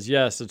Roush says,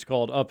 yes, it's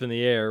called Up in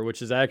the Air,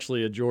 which is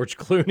actually a George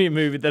Clooney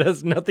movie that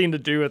has nothing to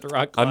do with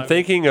rock climbing. I'm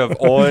thinking of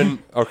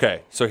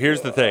okay, so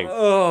here's the thing.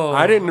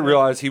 I didn't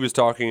realize he was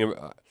talking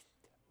about.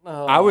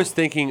 I was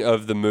thinking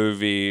of the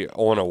movie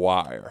On a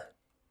Wire,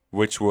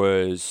 which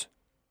was,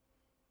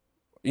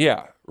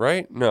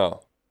 right?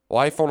 No.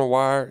 Life on a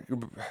Wire.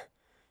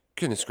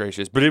 Goodness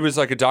gracious. But it was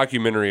like a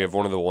documentary of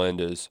one of the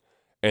Lindas,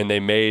 and they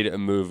made a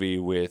movie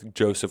with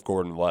Joseph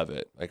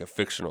Gordon-Levitt, like a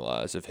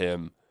fictionalized of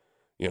him,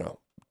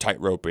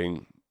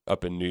 tight-roping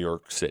up in New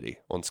York City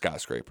on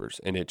skyscrapers,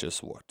 and it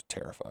just looked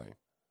terrifying.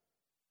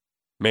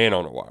 Man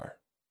on a Wire.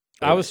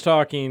 I was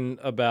talking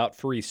about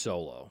Free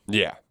Solo.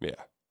 Yeah.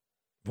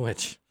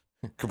 Which...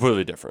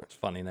 completely different.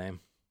 Funny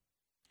name.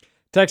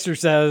 Texter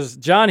says,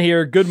 John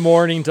here, good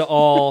morning to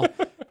all.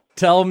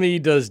 Tell me,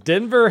 does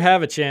Denver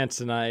have a chance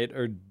tonight,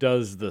 or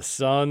does the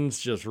Suns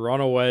just run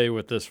away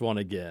with this one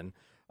again?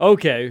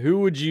 Okay, who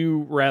would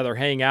you rather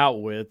hang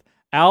out with,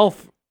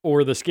 Alf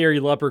or the scary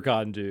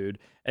leprechaun dude?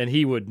 And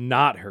he would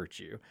not hurt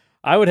you.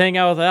 I would hang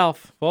out with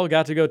Alf. Well,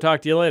 got to go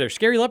talk to you later.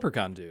 Scary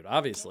leprechaun dude,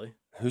 obviously.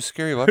 Who's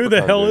scary leprechaun? Who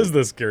the hell dude? is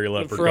this scary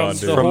leprechaun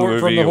dude?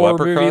 From the horror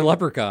Leprechaun? movie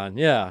Leprechaun,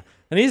 yeah.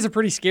 And he's a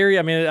pretty scary,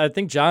 I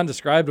think John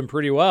described him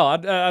pretty well.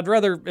 I'd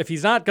rather, if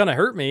he's not going to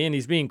hurt me and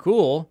he's being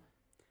cool,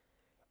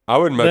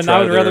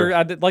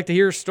 I'd like to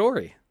hear his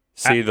story.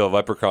 See the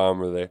leprechaun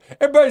where they,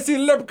 everybody see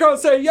the leprechaun,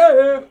 say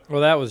yeah. Well,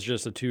 that was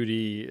just a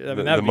 2D.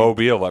 The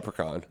Mobile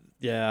leprechaun.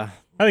 Yeah.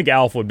 I think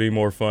Alf would be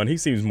more fun. He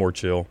seems more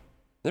chill.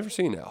 Never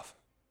seen Alf.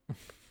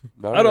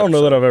 I don't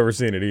know that I've ever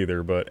seen it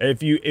either, but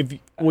if you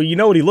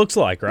know what he looks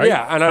like, right?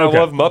 Yeah, and I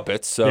love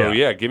Muppets, so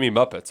yeah, give me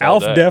Muppets.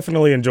 Alf all day.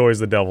 definitely enjoys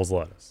the devil's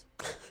lettuce.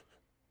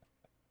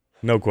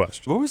 No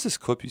question. What was this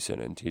clip you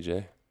sent in,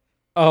 TJ?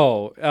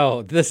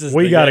 Oh, this is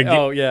we gotta get.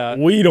 Oh, yeah.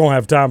 We don't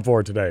have time for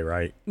it today,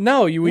 right?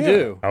 No, we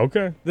do.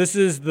 Okay. This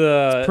is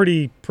the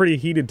pretty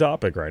heated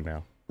topic right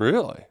now.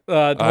 Really?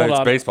 Hold it's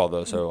on. baseball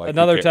though, so like,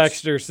 another who cares?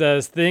 texter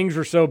says things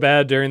were so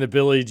bad during the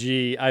Billy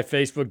G. I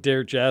Facebooked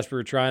Derek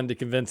Jasper trying to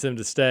convince him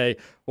to stay.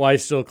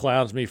 Wife still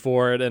clowns me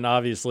for it, and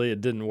obviously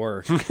it didn't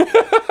work.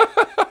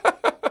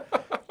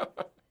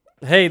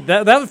 Hey,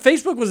 that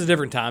Facebook was a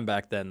different time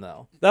back then,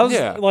 though. That was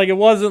like it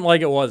wasn't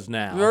like it was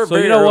now. So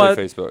you know what?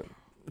 Facebook.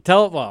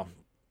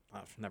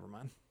 Never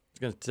mind. I was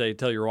going to say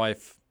tell your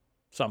wife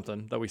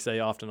something that we say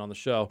often on the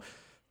show,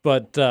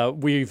 but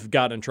we've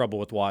gotten in trouble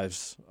with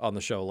wives on the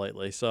show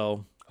lately.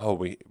 So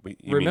you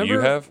remember? Mean you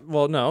have?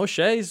 Well, no.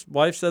 Shay's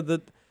wife said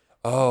that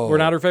Oh, we're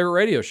not her favorite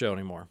radio show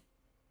anymore.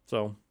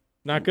 So,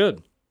 not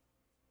good.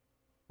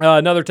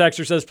 Another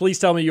texter says, please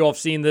tell me you all have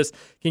seen this.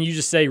 Can you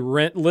just say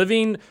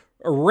rent-free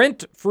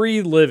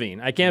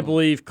living? I can't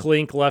believe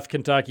Klink left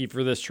Kentucky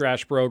for this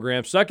trash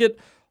program. Suck it,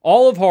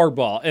 all of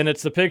hardball. And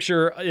it's the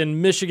picture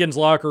in Michigan's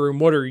locker room.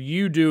 What are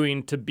you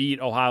doing to beat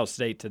Ohio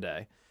State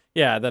today?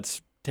 Yeah,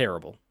 that's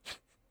terrible.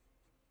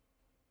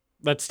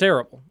 That's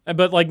terrible.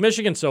 But, like,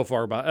 Michigan so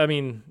far,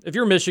 if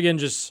you're Michigan,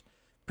 just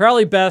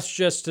probably best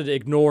just to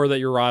ignore that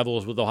your rival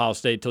is with Ohio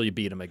State till you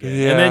beat them again.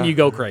 Yeah. And then you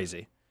go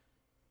crazy.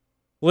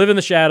 Live in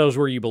the shadows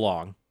where you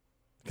belong,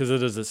 because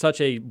it is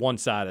such a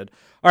one-sided.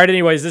 All right,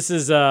 anyways, this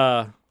is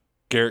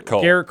Garrett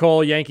Cole. Garrett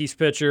Cole, Yankees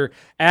pitcher,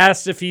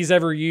 asked if he's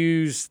ever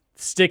used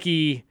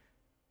sticky,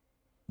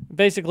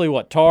 basically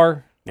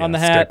tar on the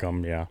hat. Stick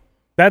 'em, yeah.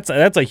 That's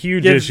a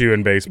huge issue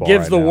in baseball.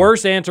 Gives right the now.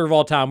 worst answer of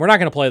all time. We're not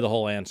going to play the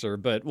whole answer,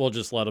 but we'll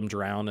just let him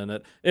drown in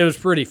it. It was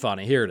pretty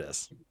funny. Here it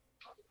is.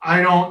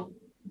 I don't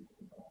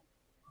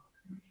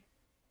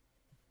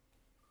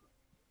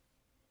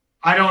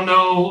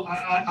know.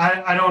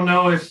 I don't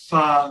know if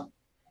I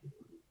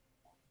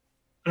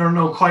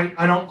don't quite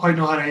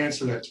know how to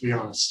answer that, to be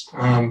honest.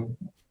 You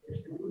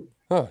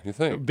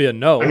think? It'd be a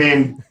no. I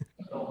mean,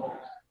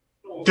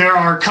 there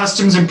are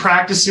customs and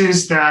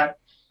practices that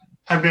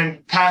have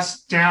been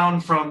passed down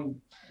from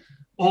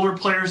older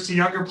players to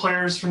younger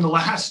players, from the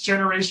last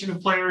generation of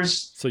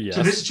players So, yes.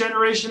 to this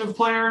generation of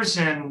players,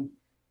 and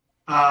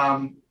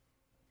I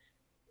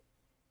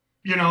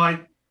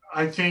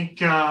think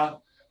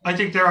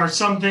there are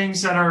some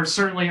things that are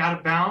certainly out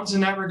of bounds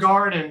in that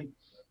regard, and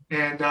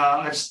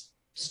I've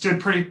stood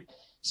pretty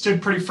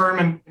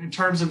firm in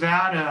terms of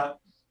that,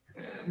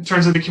 in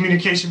terms of the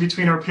communication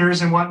between our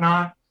peers and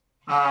whatnot.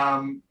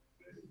 And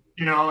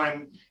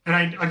I,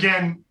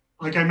 again,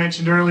 like I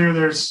mentioned earlier,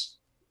 there's,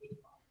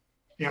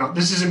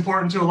 this is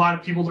important to a lot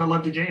of people that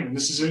love the game, and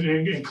this is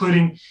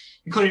including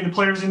the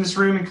players in this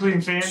room,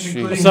 including fans,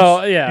 including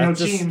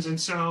teams,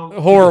 and so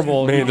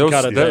horrible. Man, You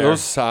cut it there.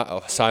 those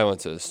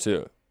silences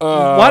too.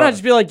 Why not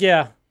just be like,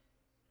 yeah?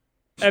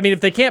 I mean, if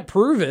they can't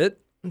prove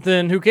it,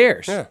 then who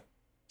cares? Yeah.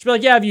 Just be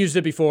like, yeah, I've used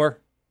it before.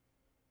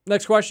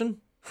 Next question.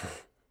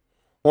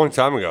 Long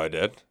time ago, I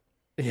did.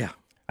 Yeah.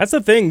 That's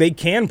the thing. They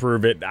can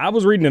prove it. I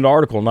was reading an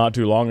article not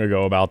too long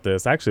ago about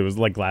this. Actually, it was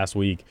like last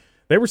week.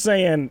 They were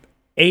saying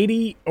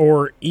 80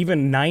 or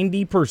even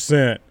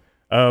 90%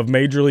 of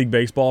Major League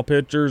Baseball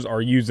pitchers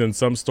are using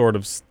some sort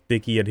of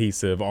sticky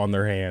adhesive on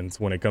their hands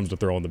when it comes to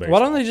throwing the baseball.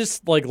 Why don't they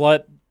just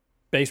let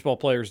baseball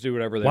players do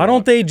whatever they Why want.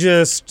 don't they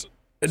just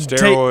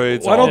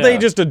Steroids, why don't all they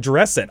that. just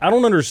address it? I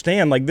don't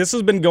understand. Like, this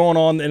has been going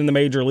on in the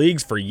major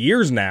leagues for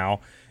years now,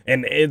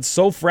 and it's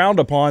so frowned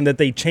upon that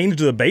they changed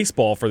the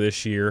baseball for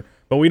this year,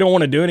 but we don't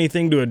want to do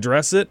anything to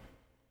address it?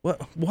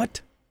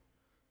 What?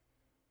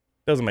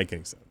 Doesn't make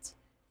any sense.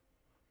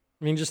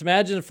 I mean, just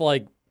imagine if,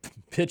 like,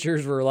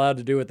 pitchers were allowed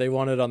to do what they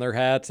wanted on their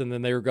hats, and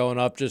then they were going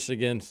up just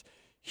against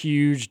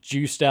huge,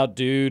 juiced-out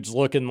dudes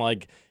looking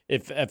like,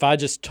 if I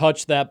just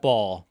touch that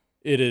ball,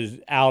 it is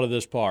out of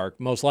this park.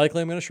 Most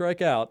likely I'm going to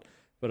strike out,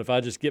 but if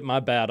I just get my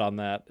bat on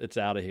that, it's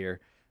out of here.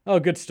 Oh,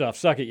 good stuff.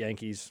 Suck it,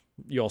 Yankees.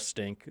 You all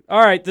stink. All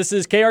right, this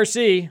is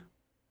KRC.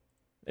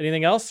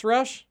 Anything else,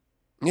 Rush?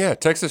 Yeah,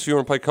 text us if you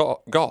want to play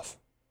golf.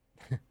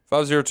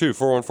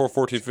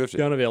 502-414-1450. It's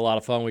going to be a lot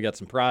of fun. We got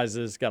some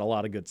prizes, got a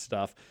lot of good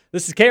stuff.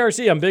 This is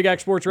KRC on Big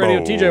X Sports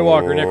Radio. TJ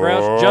Walker, Nick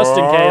Roush,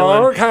 Justin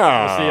Kalen.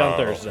 We'll see you on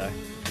Thursday.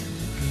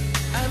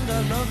 And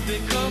our love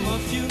become a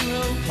funeral.